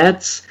York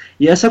Mets,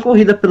 e essa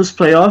corrida pelos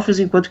playoffs,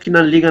 enquanto que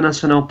na Liga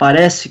Nacional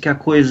parece que a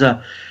coisa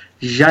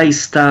já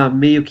está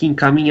meio que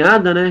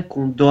encaminhada, né,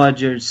 com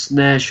Dodgers,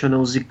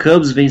 Nationals e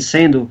Cubs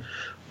vencendo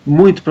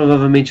muito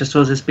provavelmente as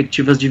suas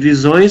respectivas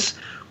divisões.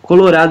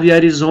 Colorado e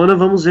Arizona,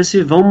 vamos ver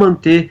se vão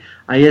manter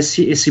aí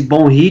esse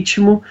bom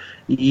ritmo,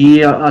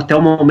 e até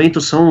o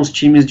momento são os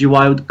times de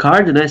wild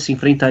card, né, se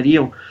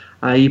enfrentariam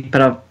aí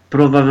para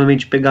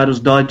provavelmente pegar os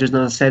Dodgers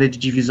na série de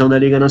divisão da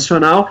Liga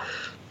Nacional,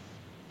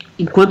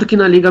 enquanto que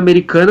na Liga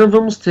Americana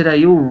vamos ter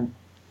aí um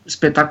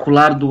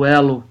espetacular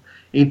duelo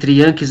entre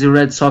Yankees e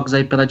Red Sox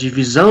aí pela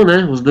divisão,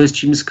 né? Os dois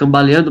times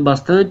cambaleando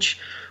bastante.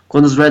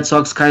 Quando os Red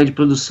Sox caem de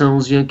produção,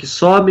 os Yankees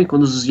sobem.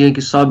 Quando os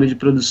Yankees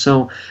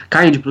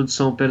caem de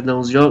produção,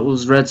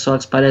 os Red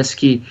Sox parece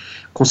que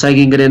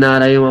conseguem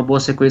engrenar aí uma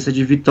boa sequência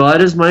de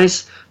vitórias,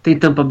 mas tem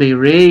Tampa Bay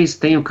Rays,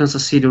 tem o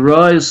Kansas City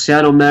Royals,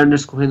 Seattle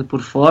Mariners correndo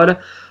por fora.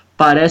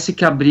 Parece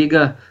que a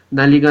briga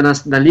na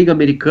Liga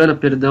Americana,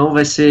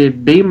 vai ser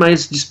bem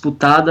mais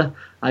disputada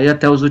aí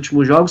até os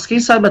últimos jogos. Quem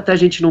sabe até a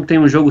gente não tem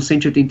um jogo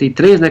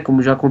 183, né,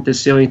 como já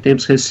aconteceu em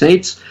tempos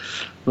recentes.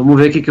 Vamos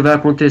ver o que vai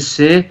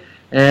acontecer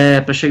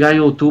para chegar em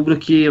outubro,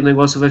 que o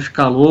negócio vai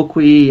ficar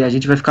louco e a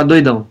gente vai ficar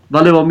doidão.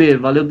 Valeu, Almir,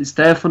 valeu,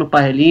 Estéfano,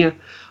 Parrelinha,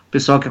 o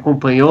pessoal que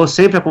acompanhou,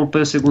 sempre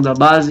acompanha o Segunda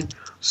Base,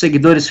 os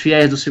seguidores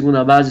fiéis do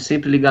Segunda Base,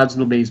 sempre ligados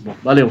no beisebol.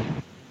 Valeu.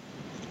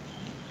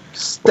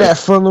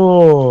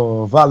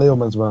 Estéfano, valeu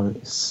mais uma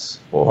vez.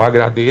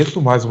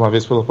 Agradeço mais uma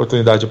vez pela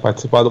oportunidade de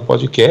participar do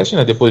podcast,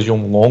 né, depois de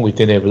um longo e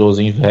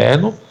tenebroso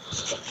inverno,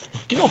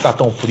 que não está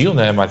tão frio,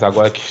 né, mas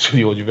agora que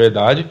esfriou de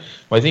verdade.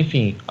 Mas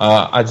enfim,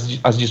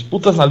 as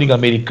disputas na Liga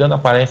Americana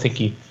parecem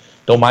que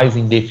estão mais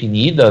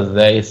indefinidas,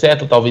 né,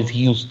 exceto talvez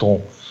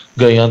Houston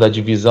ganhando a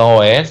divisão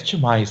oeste,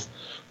 mas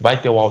vai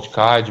ter o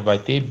wildcard, vai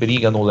ter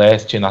briga no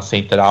leste e na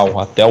central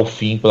até o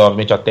fim,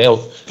 provavelmente até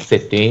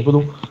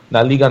setembro.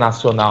 Na Liga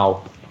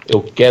Nacional, eu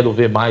quero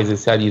ver mais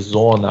esse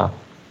Arizona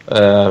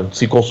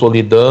se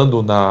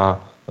consolidando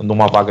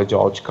numa vaga de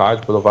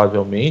wildcard,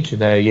 provavelmente,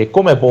 né? E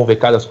como é bom ver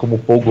caras como o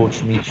Paul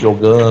Goldschmidt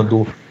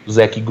jogando, o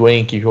Zach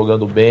Greinke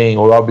jogando bem,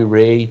 o Robbie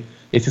Ray,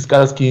 esses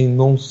caras que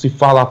não se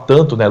fala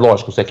tanto, né?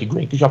 Lógico, o Zach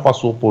Greinke já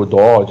passou por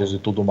Dodgers e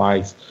tudo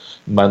mais,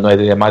 mas não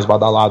é mais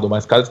badalado,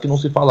 mas caras que não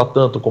se fala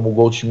tanto, como o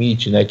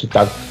Goldschmidt, né? Que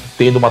tá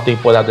tendo uma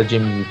temporada de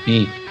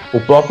MVP,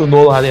 o próprio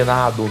Nolan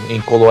Arenado em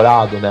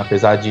Colorado, né?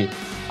 Apesar de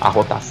a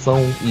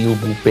rotação e o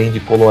bullpen de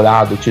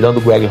Colorado, tirando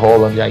o Greg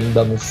Holland,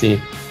 ainda não ser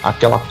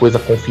aquela coisa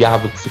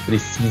confiável que se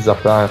precisa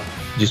para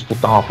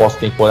disputar uma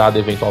pós-temporada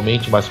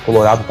eventualmente, mas o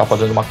Colorado está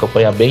fazendo uma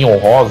campanha bem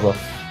honrosa,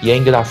 e é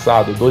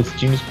engraçado, dois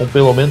times com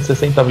pelo menos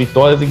 60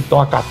 vitórias e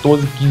estão a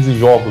 14, 15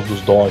 jogos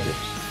dos Dodgers.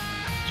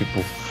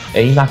 Tipo,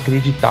 é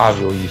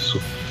inacreditável isso.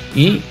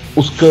 E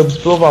os Cubs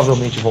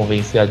provavelmente vão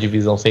vencer a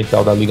divisão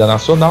central da Liga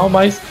Nacional,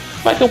 mas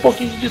vai ter um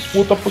pouquinho de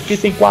disputa, porque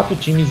tem 4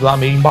 times lá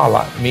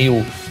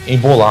meio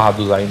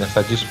embolados aí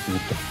nessa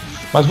disputa.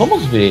 Mas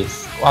vamos ver,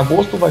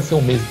 agosto vai ser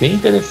um mês bem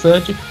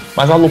interessante,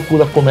 mas a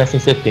loucura começa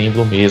em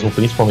setembro mesmo,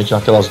 principalmente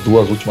naquelas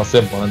 2 últimas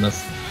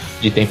semanas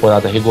de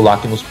temporada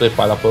regular que nos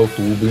prepara para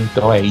outubro.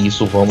 Então é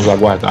isso, vamos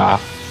aguardar,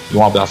 e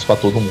um abraço para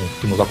todo mundo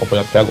que nos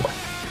acompanhou até agora.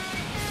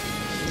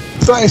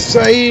 Então é isso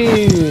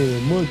aí,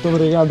 muito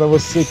obrigado a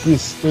você que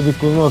esteve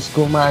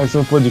conosco mais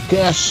um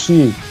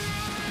podcast,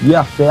 e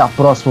até a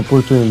próxima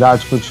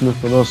oportunidade. Continue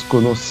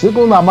conosco no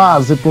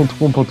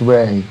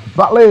segundabase.com.br.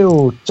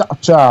 Valeu, tchau,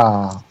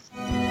 tchau.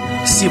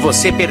 Se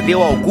você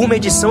perdeu alguma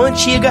edição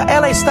antiga,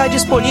 ela está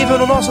disponível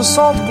no nosso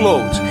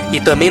SoundCloud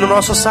e também no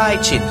nosso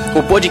site.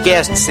 O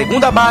podcast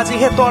Segunda Base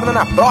retorna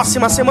na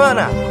próxima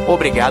semana.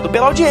 Obrigado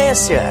pela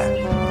audiência.